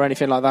dished out or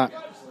anything like that.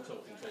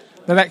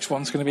 The next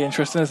one's going to be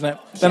interesting, isn't it?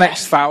 The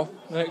next foul.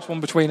 The next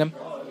one between them.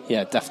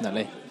 Yeah,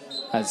 definitely.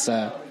 As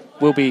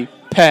will be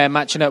Pear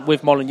matching up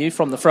with Molyneux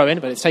from the throw-in,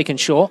 but it's taken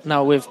short.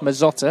 Now with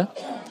Mazzotta.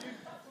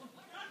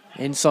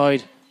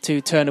 Inside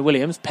to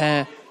Turner-Williams.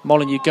 Pear,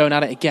 Molyneux going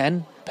at it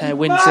again. Pear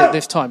wins it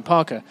this time.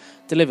 Parker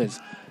delivers.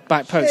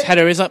 Back post.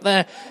 Header is up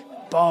there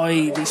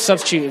by the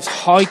substitute. It's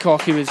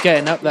Highcock who is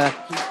getting up there.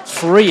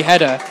 Free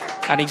header.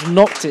 And he's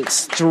knocked it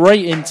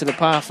straight into the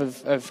path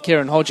of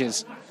Kieran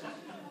Hodges.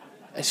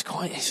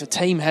 It's a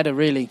tame header,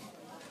 really.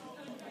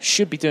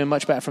 Should be doing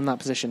much better from that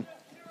position.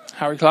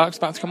 Harry Clark's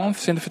about to come on for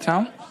Cinderford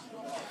Town.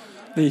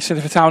 The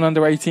Cinderford Town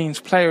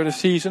under-18s player of the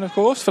season, of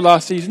course, for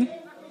last season.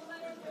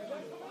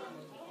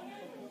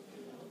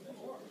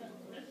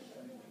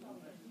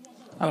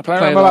 And a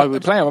player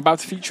I'm about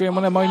to feature in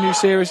one of my new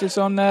series is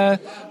on the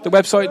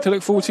website to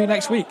look forward to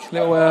next week.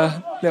 Little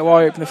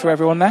eye-opener for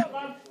everyone there.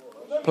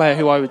 Player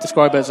who I would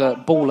describe as a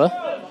baller.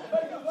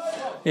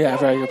 Yeah,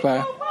 very good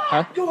player.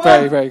 Huh?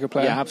 Very, very good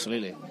player. Yeah,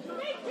 absolutely.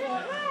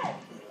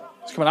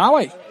 It's coming our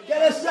way.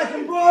 Get a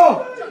second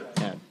ball!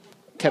 Yeah.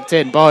 Kept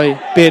in by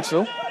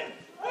Beardsville.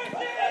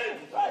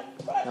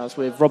 Now it's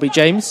with Robbie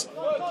James.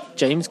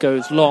 James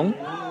goes long.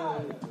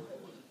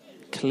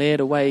 Cleared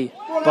away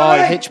by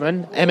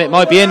Hitchman. Emmett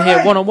might be in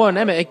here one-on-one.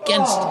 Emmett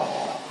against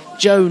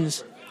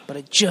Jones. But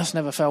it just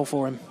never fell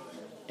for him.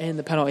 In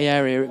the penalty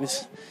area, it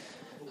was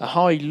a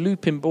high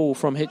looping ball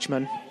from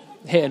Hitchman.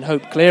 Hit and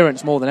hope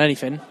clearance more than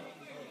anything.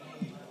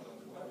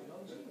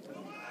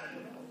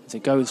 As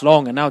it goes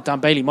long, and now Dan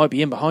Bailey might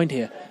be in behind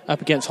here.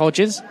 Up against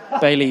Hodges.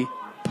 Bailey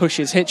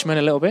pushes Hitchman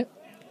a little bit.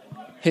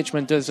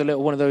 Hitchman does a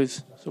little one of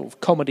those sort of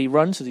comedy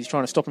runs as he's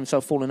trying to stop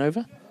himself falling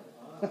over.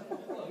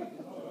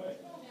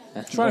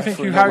 Trying to think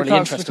who Harry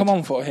Clark's going to come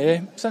on for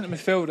here. Centre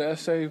midfielder,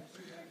 so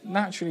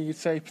naturally you'd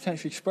say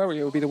potentially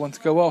Spurrier would be the one to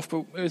go off,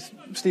 but is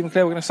Stephen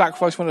Clare going to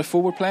sacrifice one of the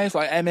forward players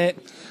like Emmett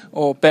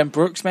or Ben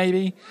Brooks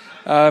maybe,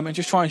 and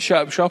just try and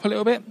shut up shop a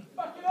little bit?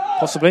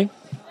 Possibly.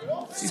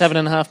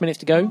 7.5 minutes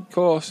to go. Of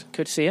course.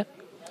 Could see it.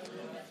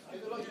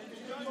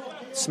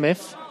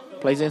 Smith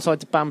plays it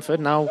inside to Bamford.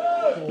 Now,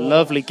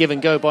 lovely give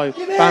and go by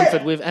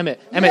Bamford with Emmett.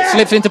 Emmett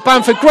slips into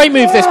Bamford. Great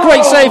move this.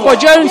 Great save by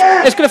Jones.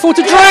 It's going to fall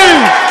to Drew.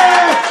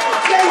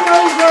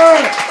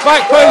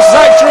 Back post,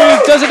 Zach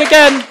Drew does it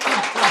again.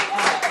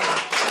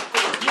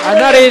 And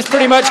that is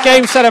pretty much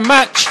game, set and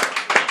match.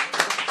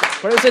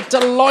 But it was a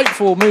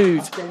delightful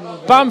move.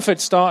 Bamford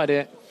started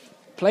it.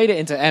 Played it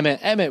into Emmett.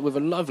 Emmett with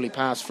a lovely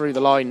pass through the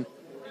line.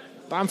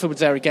 Bamford was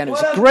there again. It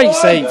was a great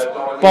save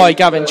by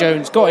Gavin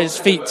Jones. Got his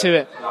feet to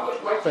it.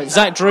 But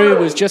Zach Drew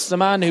was just the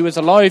man who was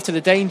alive to the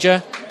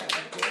danger.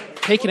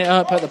 picking it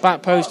up at the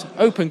back post,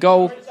 open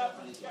goal,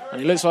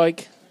 and it looks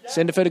like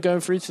Cinderford are going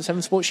through to the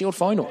Severn Sport Shield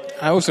final.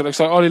 It also looks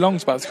like Ollie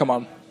Long's about to come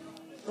on.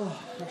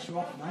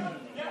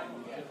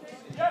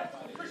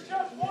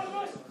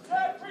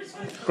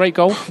 Great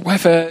goal.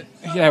 Whether,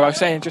 I was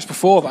saying just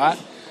before that,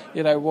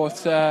 what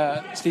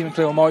Stephen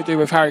Cleal might do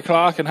with Harry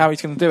Clark and how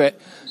he's going to do it.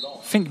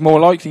 I think more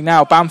likely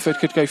now Bamford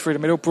could go through the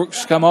middle.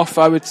 Brooks come off,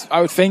 I would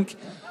think.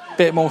 A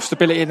bit more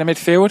stability in the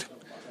midfield.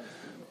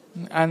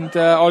 And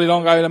Ollie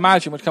Long, I would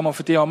imagine, would come on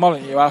for Dion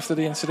Molyneux after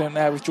the incident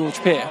there with George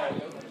Peer.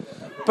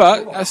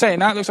 But saying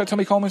that, looks like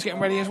Tommy Coleman's getting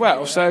ready as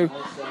well. So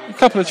a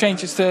couple of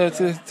changes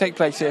to take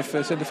place here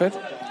for Cinderford.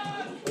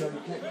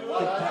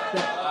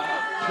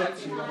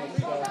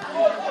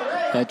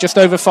 Just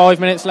over 5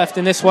 minutes left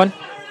in this one.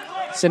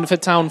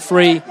 Cinderford Town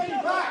 3,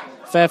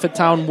 Fairford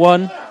Town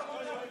 1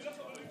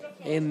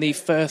 in the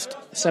first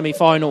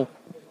semi-final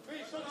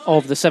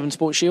of the Severn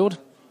Sport Shield.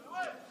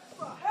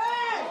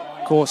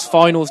 Of course,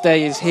 finals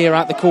day is here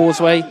at the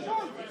Causeway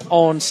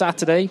on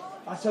Saturday.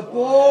 That's a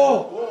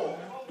ball.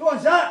 Go on,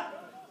 Zach.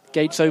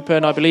 Gates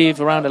open, I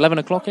believe, around 11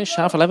 o'clock-ish,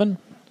 half 11.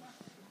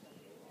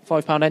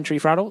 £5 entry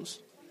for adults.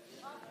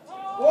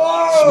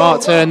 Whoa,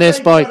 Smart turn this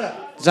by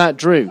Zach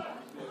Drew.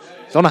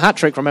 He's on a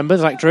hat-trick, remember,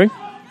 Zach Drew.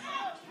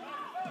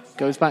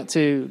 Goes back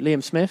to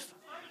Liam Smith.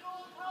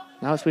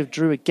 Now it's with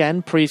Drew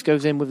again. Priest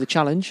goes in with the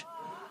challenge.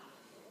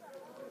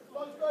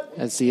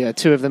 As the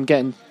two of them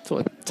getting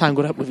sort of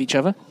tangled up with each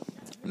other.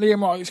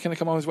 Liam Wright is going to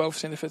come on as well for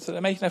Cinderford. So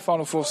they're making their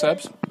final 4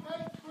 subs.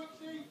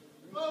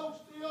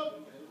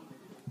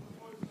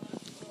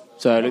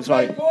 So it looks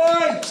like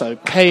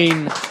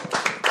Payne,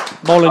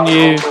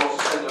 Molyneux,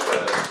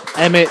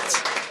 Emmett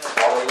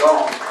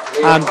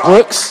and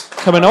Brooks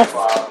coming off.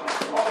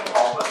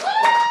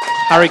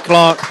 Harry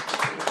Clark,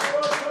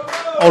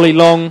 Ollie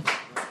Long,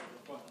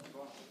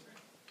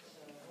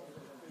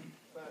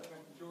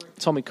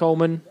 Tommy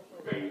Coleman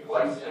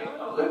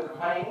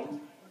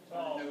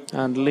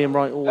and Liam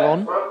Wright all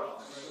on.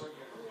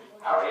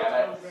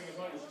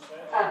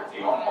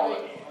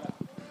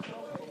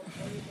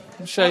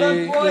 So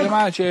you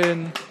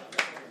imagine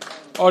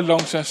Ollie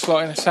Long's going to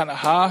slot in a centre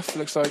half.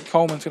 Looks like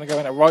Coleman's going to go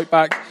in at right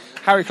back.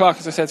 Harry Clark,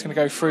 as I said, is going to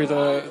go through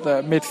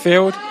the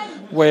midfield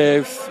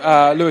with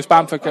Lewis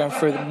Bamford going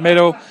through the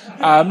middle.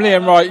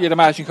 Liam Wright, you'd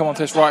imagine, come onto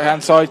this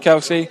right-hand side,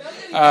 Kelsey,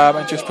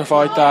 and just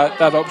provide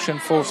that option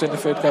for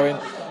Cinderford going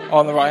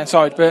on the right-hand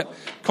side. But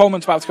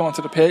Coleman's about to come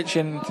onto the pitch,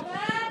 and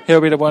he'll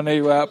be the one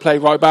who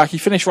played right back. He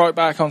finished right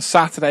back on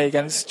Saturday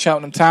against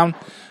Cheltenham Town.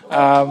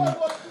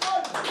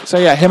 So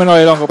yeah, him and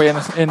Ollie Long will be in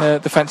the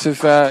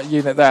defensive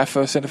unit there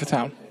for Cinderford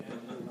Town.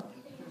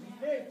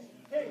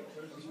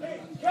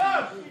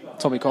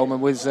 Tommy Coleman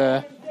was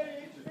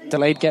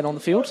delayed getting on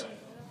the field,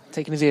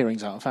 taking his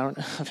earrings out, I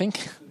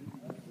think.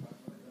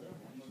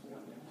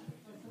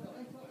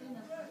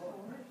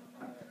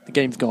 The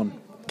game's gone.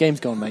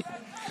 Game's gone, mate.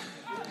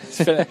 It's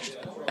finished.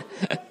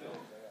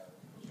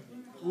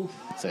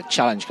 So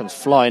challenge comes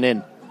flying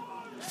in,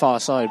 far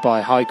side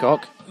by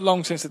Highcock.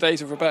 Long since the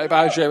days of Roberto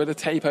Baggio with the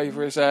tape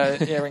over his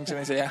earrings in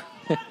his ear.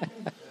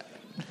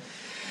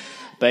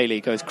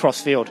 Bailey goes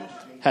cross-field.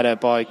 Header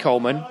by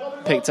Coleman.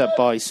 Picked up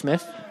by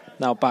Smith.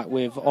 Now back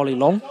with Ollie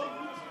Long.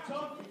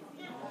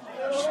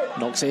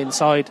 Knocks it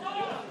inside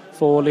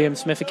for Liam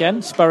Smith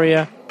again.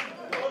 Spurrier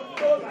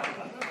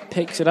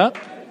picks it up.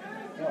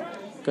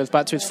 Goes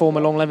back to his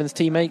former Long Levens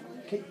teammate,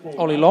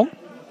 Ollie Long.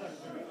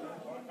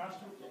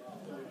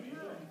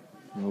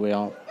 We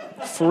are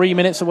 3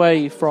 minutes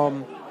away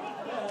from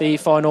the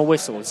final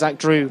whistle. Zach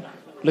Drew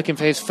looking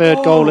for his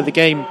third goal of the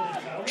game.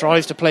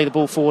 Tries to play the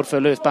ball forward for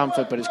Lewis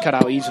Bamford, but it's cut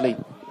out easily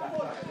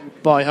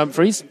by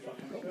Humphreys.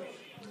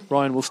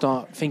 Ryan will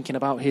start thinking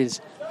about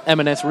his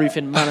M&S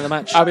Roofing man of the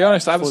match. I'll be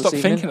honest, I haven't stopped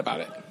thinking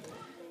about it.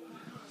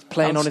 It's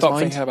playing on his mind.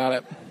 Thinking about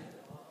it.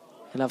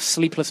 He'll have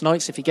sleepless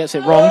nights if he gets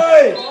it wrong.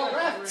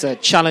 So a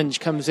challenge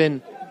comes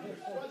in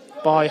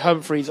by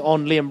Humphreys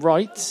on Liam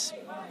Wright.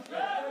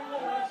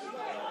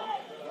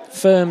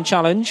 Firm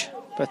challenge,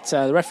 but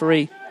the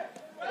referee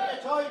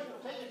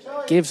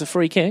gives a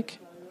free kick.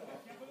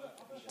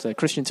 So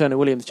Christian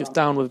Turner-Williams just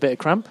down with a bit of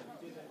cramp.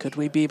 Could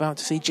we be about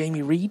to see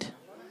Jamie Reid?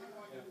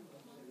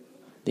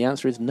 The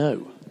answer is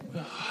no.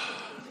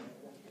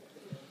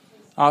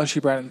 Archie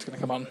Brennan's going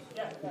to come on.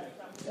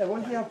 Yeah,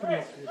 when's he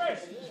happening?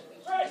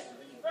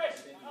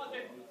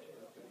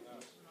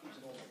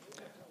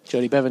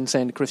 Jody Bevan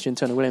saying to Christian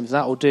Turner-Williams,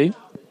 that'll do.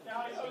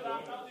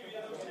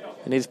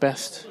 In his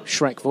best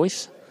Shrek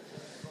voice.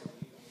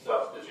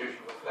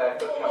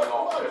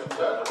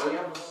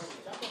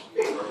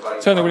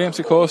 Turner-Williams,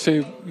 of course,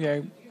 who,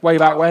 way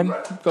back when,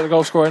 got the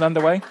goal scoring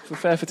underway for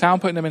Fairford Town,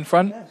 putting them in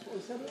front.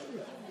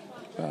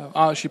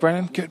 Archie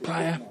Brennan, good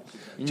player.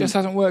 Just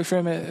hasn't worked for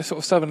him at a sort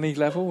of Southern League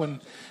level,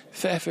 and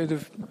Fairford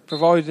have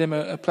provided him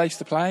a place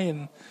to play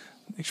and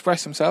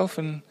express himself,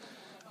 and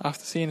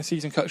after seeing the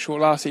season cut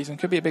short last season,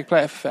 could be a big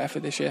player for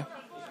Fairford this year.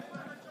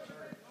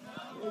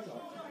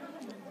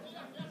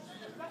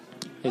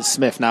 It's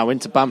Smith now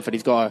into Bamford.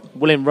 He's got a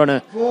willing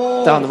runner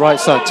down the right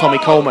side. Tommy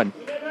Coleman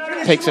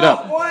picks it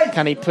up.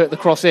 Can he put the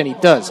cross in? He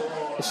does.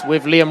 It's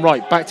with Liam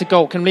Wright. Back to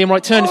goal. Can Liam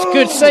Wright turn? It's a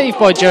good save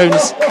by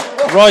Jones.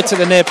 Right at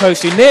the near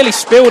post. He nearly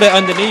spilled it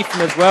underneath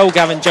him as well,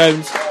 Gavin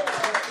Jones.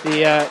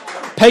 The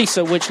pace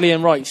at which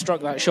Liam Wright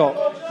struck that shot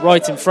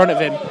right in front of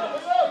him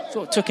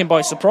sort of took him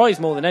by surprise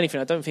more than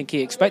anything. I don't think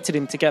he expected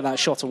him to get that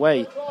shot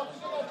away.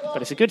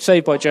 But it's a good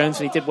save by Jones,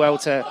 and he did well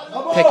to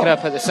pick it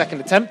up at the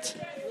second attempt.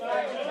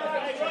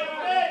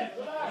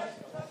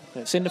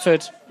 But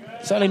Cinderford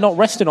certainly not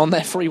resting on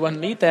their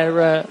 3-1 lead.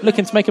 They're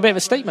looking to make a bit of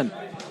a statement.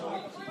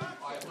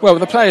 Well,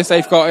 with the players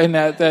they've got in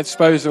their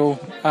disposal,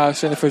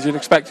 Cinderford, you'd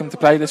expect them to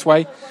play this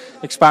way,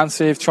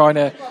 expansive, trying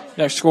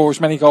to score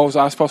as many goals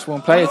as possible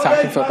and play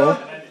attacking football.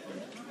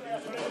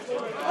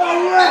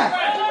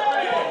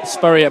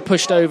 Spurrier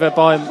pushed over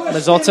by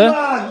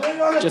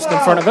Mazzotta, just in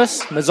front of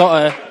us.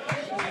 Mazzotta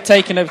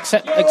taking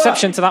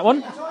exception to that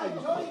one.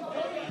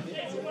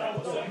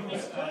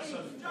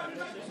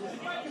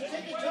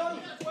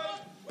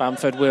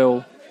 Bamford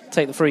will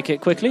take the free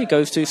kick quickly. It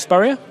goes to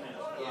Spurrier.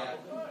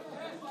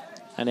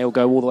 And he'll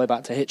go all the way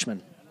back to Hitchman.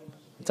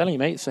 I'm telling you,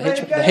 mate, it's the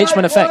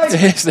Hitchman effect.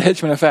 It's the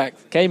Hitchman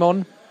effect. Came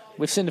on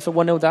with Cinderford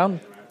 1-0 down.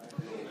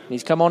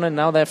 He's come on and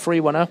now they're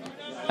 3-1 up.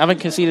 Haven't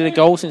conceded a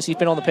goal since he's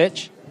been on the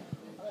pitch.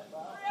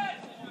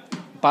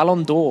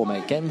 Ballon d'Or,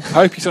 mate. Get him. I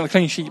hope he's on a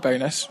clean sheet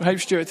bonus. I hope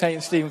Stuart Tate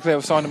and Stephen Clear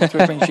will sign him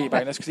into a clean sheet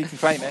bonus because he can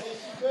claim it.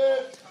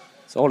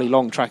 It's Ollie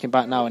Long tracking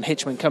back now, and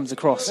Hitchman comes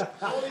across,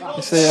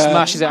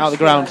 smashes it out of the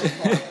ground.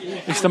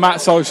 It's the Matt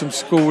Solsom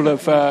school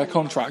of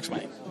contracts,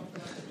 mate.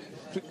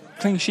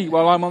 Clean sheet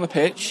while I'm on the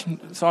pitch.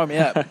 Sign me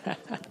up.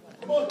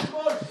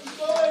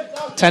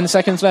 10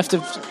 seconds left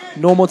of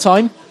normal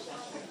time.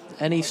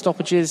 Any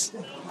stoppages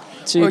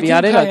to be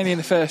added? He didn't play any in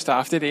the first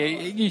half, did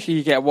he? Usually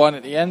you get one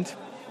at the end.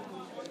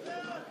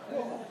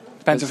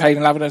 Depends if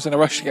Hayden Lavender's in a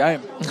rush to get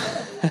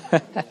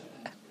home.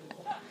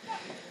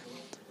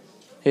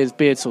 Here's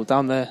Beardsall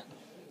down the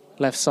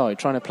left side,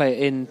 trying to play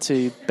it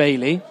into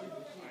Bailey.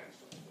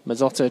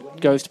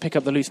 Mazzotta goes to pick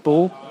up the loose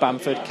ball.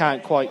 Bamford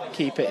can't quite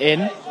keep it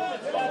in.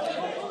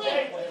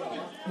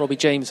 Robbie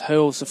James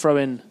hurls the throw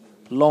in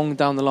long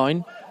down the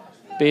line.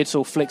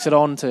 Beardsall flicks it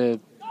on to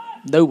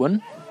no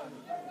one.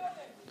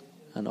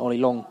 And Ollie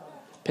Long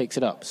picks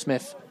it up.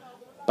 Smith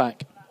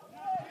back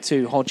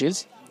to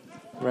Hodges.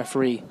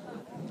 Referee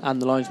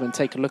and the linesman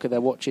take a look at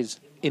their watches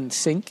in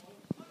sync.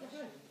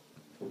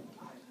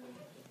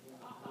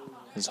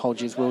 As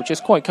Hodges will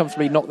just quite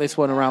comfortably knock this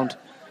one around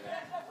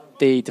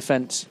the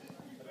defence.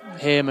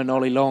 Him and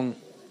Ollie Long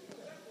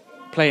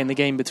playing the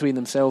game between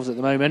themselves at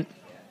the moment.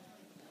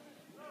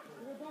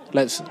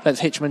 Let's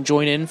Hitchman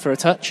join in for a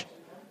touch.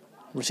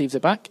 Receives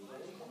it back.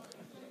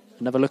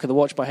 Another look at the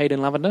watch by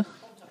Hayden Lavender.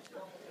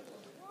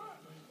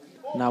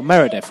 Now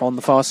Meredith on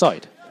the far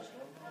side.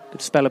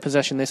 Good spell of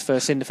possession this for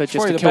Cinderford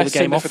just to kill the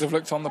game off. Cinderford have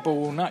looked on the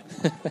ball all night.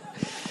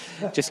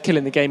 Just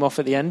killing the game off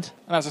at the end.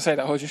 And as I say,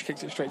 that Hodges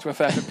kicked it straight to a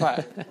Fairford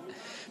player.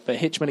 But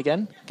Hitchman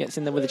again gets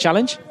in there with a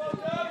challenge.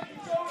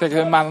 Think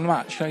of a man of the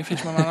match. You know,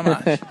 Hitchman man of the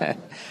match.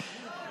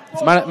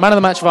 It's man of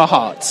the match of our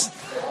hearts.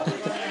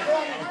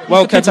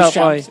 Well cut out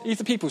by... He's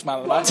the people's man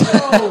of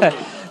the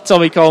match.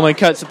 Tommy Coleman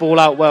cuts the ball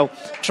out well.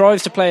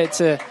 Tries to play it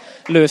to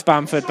Lewis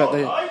Bamford, but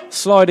the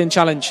sliding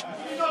challenge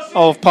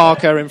of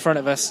Parker in front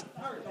of us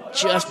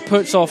just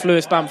puts off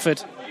Lewis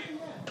Bamford.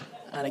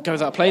 And it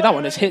goes out of play. That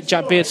one has hit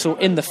Jack Beardsall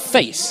in the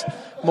face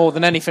more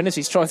than anything as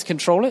he's trying to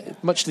control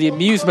it, much to the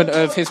amusement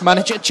of his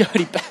manager,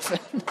 Jody Bevan.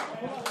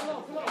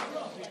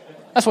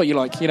 That's what you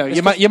like, you know.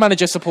 Your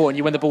manager supporting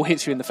you when the ball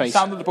hits you in the face,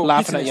 sound of the ball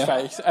laughing hitting at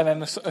you. His face, and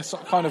then a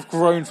kind of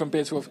groan from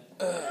Beardsall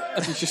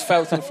as he just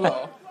fell to the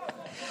floor,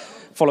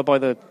 followed by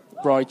the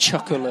wry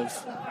chuckle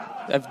of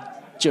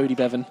Jody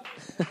Bevan.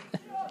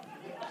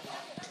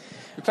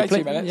 We played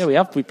 2 minutes. Yeah, we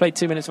have. We played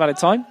 2 minutes of added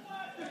time.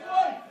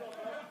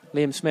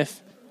 Liam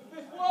Smith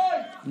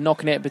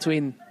knocking it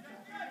between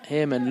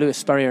him and Lewis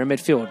Spurrier in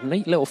midfield.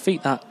 Neat little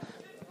feat that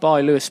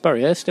by Lewis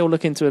Spurrier. Still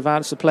looking to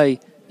advance the play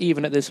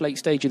even at this late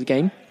stage of the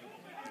game.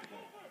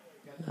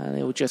 And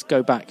it will just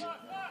go back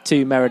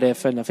to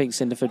Meredith, and I think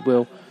Cinderford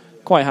will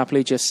quite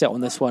happily just sit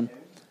on this one.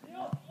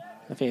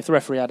 I think if the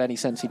referee had any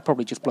sense, he'd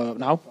probably just blow up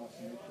now.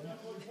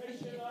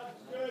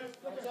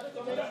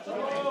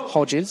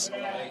 Hodges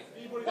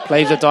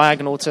plays a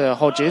diagonal to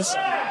Hodges.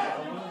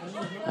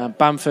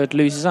 Bamford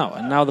loses out,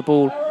 and now the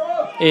ball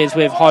is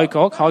with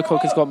Highcock.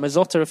 Highcock has got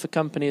Mazzotta for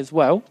company as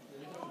well.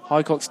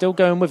 Highcock still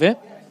going with it.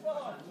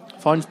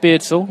 Finds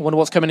Beardsall. I wonder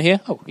what's coming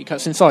here. Oh, he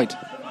cuts inside.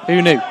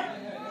 Who knew?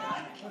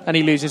 And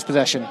he loses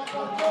possession.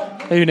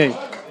 Who knew?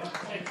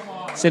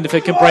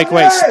 Cinderford can break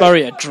away.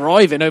 Spurrier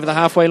driving over the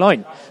halfway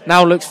line.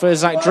 Now looks for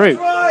Zach Drew.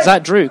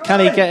 Zach Drew, can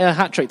he get a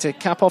hat-trick to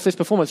cap off his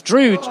performance?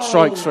 Drew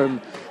strikes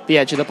from the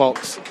edge of the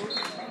box.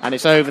 And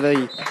it's over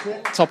the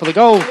top of the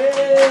goal.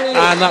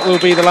 And that will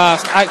be the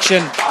last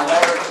action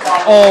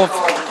of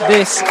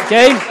this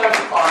game.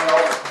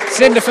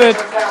 Cinderford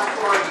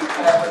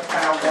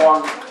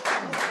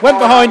went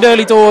behind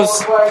early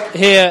doors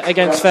here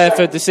against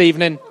Fairford this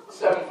evening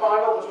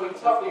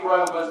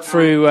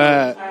through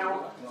a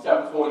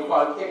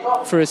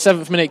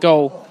 7th minute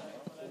goal.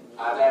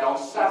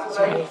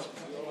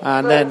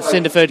 And then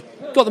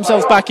Cinderford got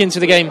themselves back into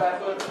the game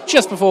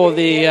just before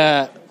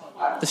the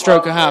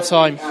stroke of half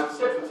time,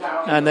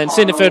 and then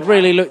Cinderford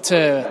really looked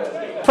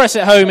to press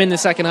it home in the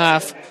second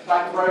half.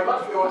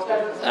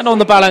 And on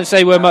the balance,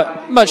 they were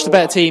much the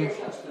better team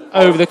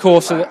over the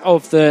course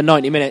of the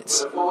 90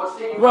 minutes.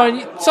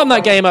 Ryan, sum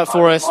that game up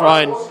for us,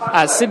 Ryan,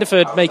 as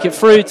Cinderford make it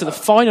through to the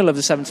final of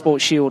the Severn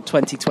Sport Shield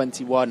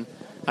 2021,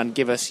 and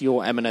give us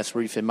your M&S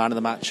Roofing man of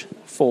the match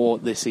for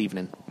this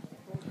evening.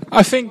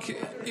 I think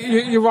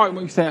you're right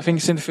when you say. I think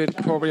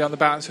Cinderford probably on the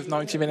balance of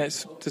 90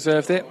 minutes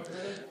deserved it.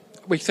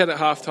 We said at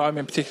half-time,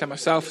 in particular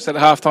myself, said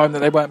at half-time that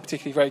they weren't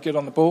particularly very good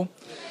on the ball,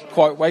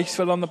 quite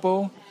wasteful on the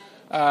ball,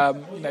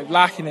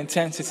 lacking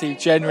intensity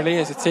generally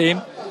as a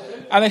team.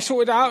 And they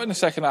sorted it out in the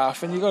second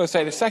half. And you've got to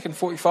say the second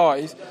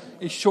 45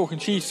 is chalk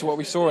and cheese to what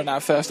we saw in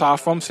that first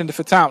half from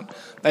Cinderford Town.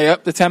 They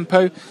upped the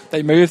tempo,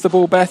 they moved the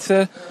ball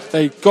better,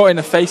 they got in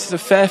the faces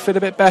of Fairford a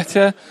bit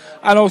better,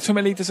 and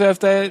ultimately deserved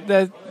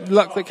their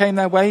luck that came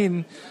their way,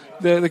 and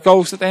the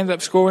goals that they ended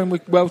up scoring were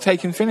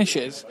well-taken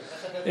finishes.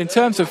 In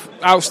terms of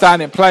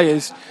outstanding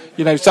players,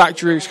 Zach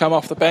Drew's come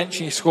off the bench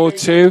and he scored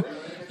 2.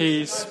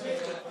 He's,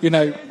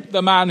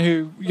 the man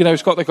who,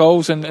 has got the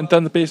goals and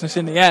done the business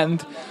in the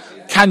end.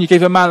 Can you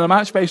give a man of the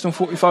match based on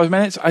 45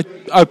 minutes? I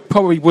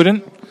probably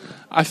wouldn't.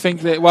 I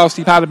think that whilst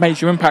he had a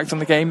major impact on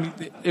the game,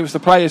 it was the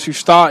players who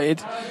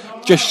started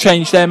just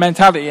changed their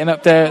mentality and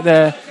up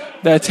their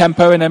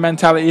tempo and their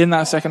mentality in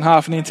that second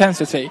half and the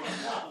intensity.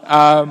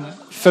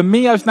 For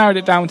me, I've narrowed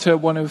it down to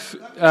one of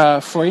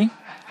 3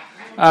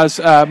 as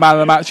man of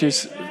the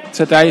matches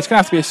today. It's going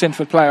to have to be a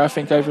Cinderford player, I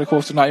think, over the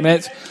course of 90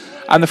 minutes.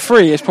 And the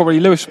 3 is probably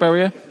Lewis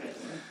Spurrier.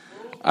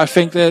 I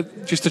think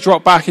that just to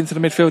drop back into the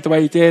midfield the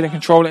way he did and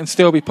control it and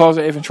still be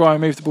positive and try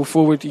and move the ball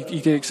forward, he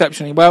did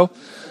exceptionally well.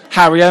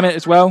 Harry Emmett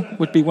as well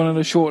would be one on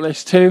the short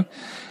list too.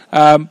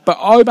 But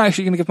I'm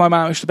actually going to give my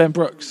man to Ben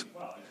Brooks.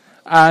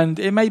 And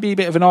it may be a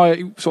bit of an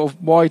eye sort of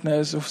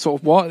wideners of sort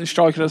of what, the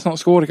striker that's not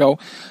scored a goal.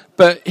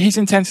 But his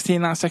intensity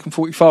in that second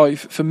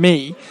 45, for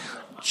me,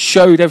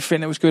 showed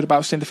everything that was good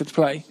about Cinderford's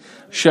play.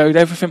 Showed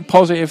everything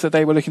positive that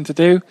they were looking to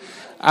do.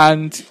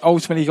 And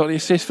ultimately got the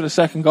assist for the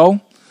second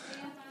goal.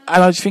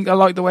 And I just think I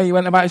like the way he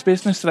went about his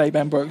business today,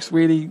 Ben Brooks.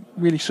 Really,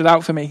 really stood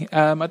out for me.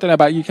 I don't know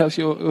about you,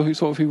 Kelsey, or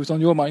who was on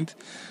your mind.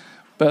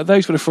 But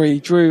those were the 3,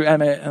 Drew,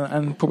 Emmett,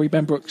 and probably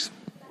Ben Brooks.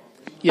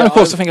 Yeah, and of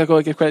course, I think I've got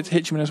to give credit to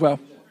Hitchman as well.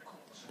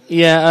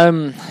 Yeah,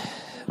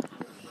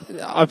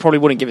 I probably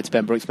wouldn't give it to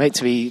Ben Brooks, mate,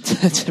 to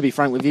be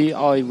frank with you.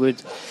 I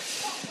would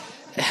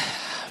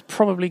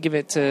probably give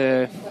it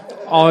to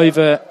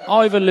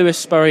either Lewis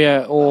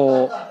Spurrier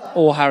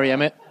or Harry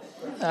Emmett.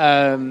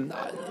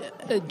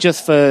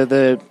 Just for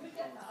the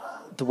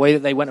way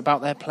that they went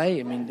about their play.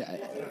 I mean,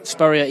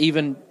 Spurrier,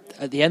 even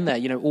at the end there,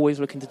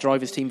 always looking to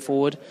drive his team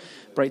forward,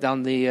 break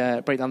down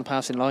the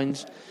passing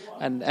lines.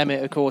 And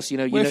Emmett, of course,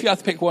 if you had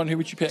to pick one, who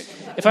would you pick?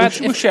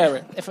 We'll share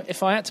it.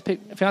 If I had to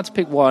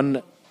pick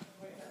one,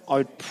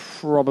 I'd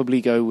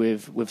probably go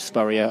with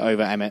Spurrier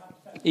over Emmett.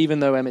 Even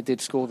though Emmett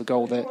did score the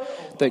goal that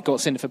got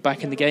Cinderford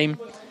back in the game,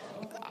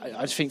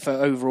 I just think for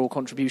overall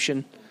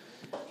contribution,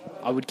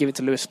 I would give it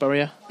to Lewis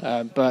Spurrier.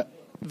 But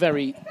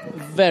very,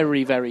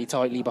 very, very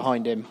tightly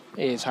behind him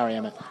is Harry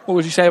Emmett. What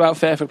would you say about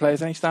Fairford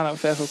players? Any stand-up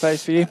Fairford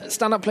players for you?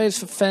 Stand-up players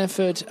for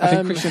Fairford? I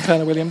think Christian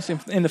Turner-Williams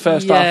in the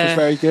first half was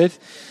very good.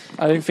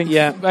 I don't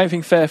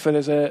think Fairford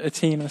as a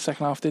team in the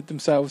second half did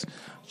themselves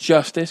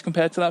justice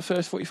compared to that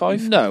first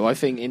 45. No, I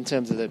think in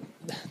terms of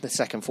the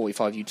second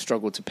 45, you'd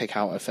struggle to pick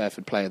out a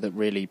Fairford player that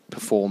really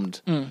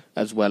performed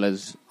as well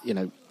as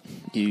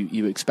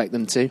you expect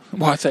them to.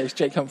 Well, I'd say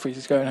Jake Humphries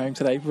is going home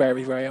today.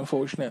 Very, very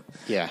unfortunate.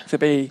 Yeah. To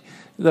be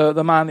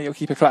the man that your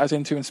keeper clatters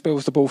into and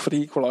spills the ball for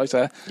the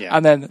equaliser,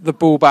 and then the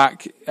ball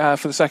back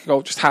for the second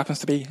goal just happens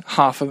to be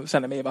half a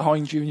centimetre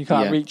behind you and you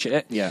can't reach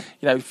it. Yeah.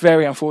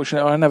 Very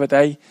unfortunate. On another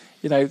day,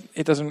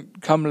 it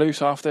doesn't come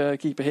loose after a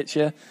keeper hits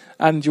you,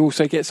 and you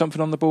also get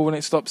something on the ball when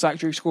it stops Zach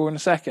Drew scoring a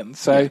second.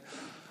 So.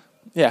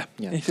 Yeah.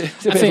 It's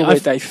a bit of a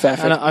weird day for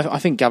Fairford. And I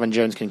think Gavin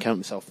Jones can count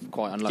himself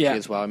quite unlucky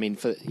as well. I mean,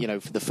 for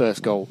the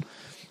first goal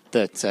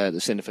that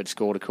Cinderford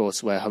scored, of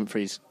course, where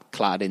Humphries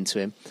clattered into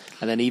him,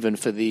 and then even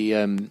for the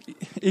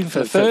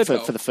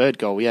third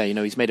goal,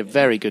 he's made a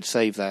very good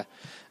save there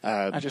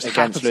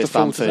against Lewis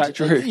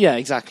Bamford. Yeah,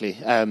 exactly.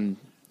 And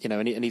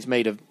he's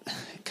made a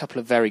couple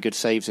of very good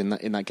saves in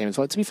that game as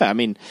well. To be fair, I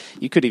mean,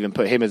 you could even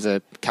put him as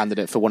a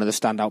candidate for one of the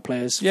standout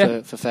players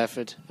for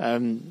Fairford.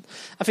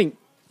 I think.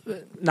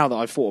 Now that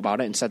I've thought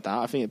about it and said that,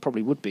 I think it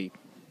probably would be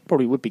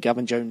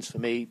Gavin Jones for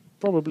me.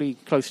 Probably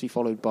closely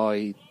followed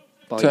by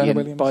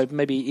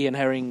maybe Ian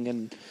Herring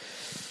and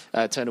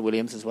Turner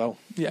Williams as well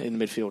in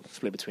the midfield,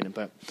 split between them.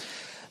 But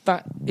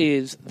that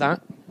is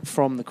that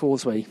from the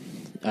Causeway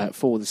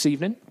for this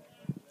evening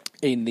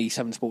in the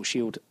Severn Sport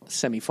Shield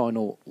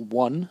semi-final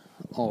 1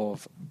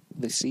 of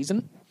this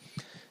season.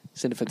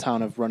 Cinderford Town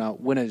have run out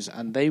winners,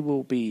 and they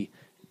will be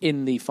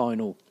in the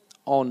final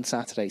on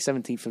Saturday,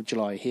 17th of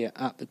July, here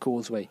at the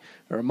Causeway.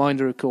 A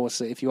reminder, of course,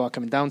 that if you are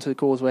coming down to the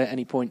Causeway at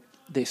any point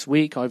this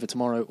week, either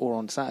tomorrow or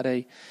on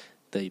Saturday,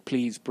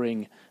 please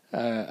bring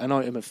an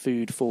item of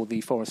food for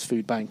the Forest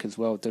Food Bank as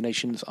well.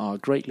 Donations are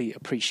greatly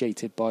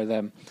appreciated by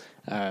them.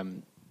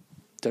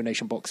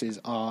 Donation boxes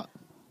are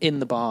in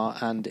the bar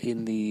and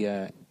in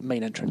the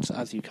main entrance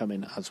as you come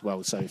in as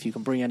well. So if you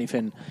can bring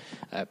anything,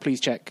 please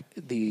check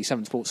the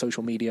Severn Sport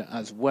social media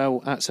as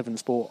well, at Severn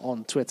Sport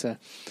on Twitter,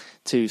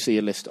 to see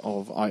a list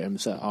of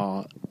items that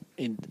are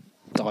in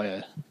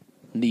dire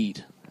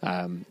need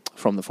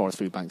from the Forest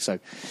Food Bank. So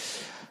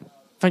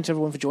thanks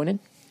everyone for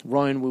joining.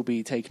 Ryan will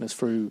be taking us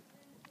through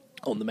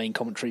on the main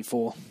commentary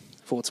for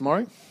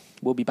tomorrow.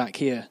 We'll be back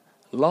here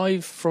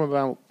live from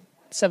about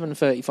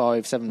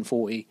 7:35,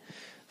 7:40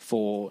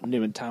 for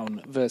Newham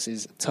Town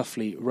versus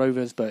Tuffley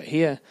Rovers. But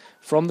here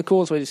from the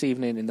Causeway this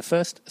evening in the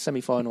first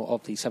semi-final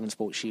of the Severn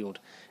Sport Shield,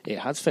 it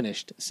has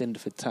finished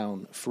Cinderford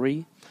Town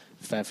 3,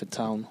 Fairford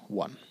Town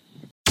 1.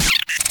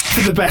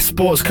 For the best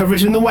sports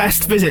coverage in the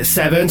West, visit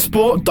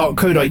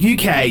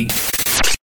severnsport.co.uk.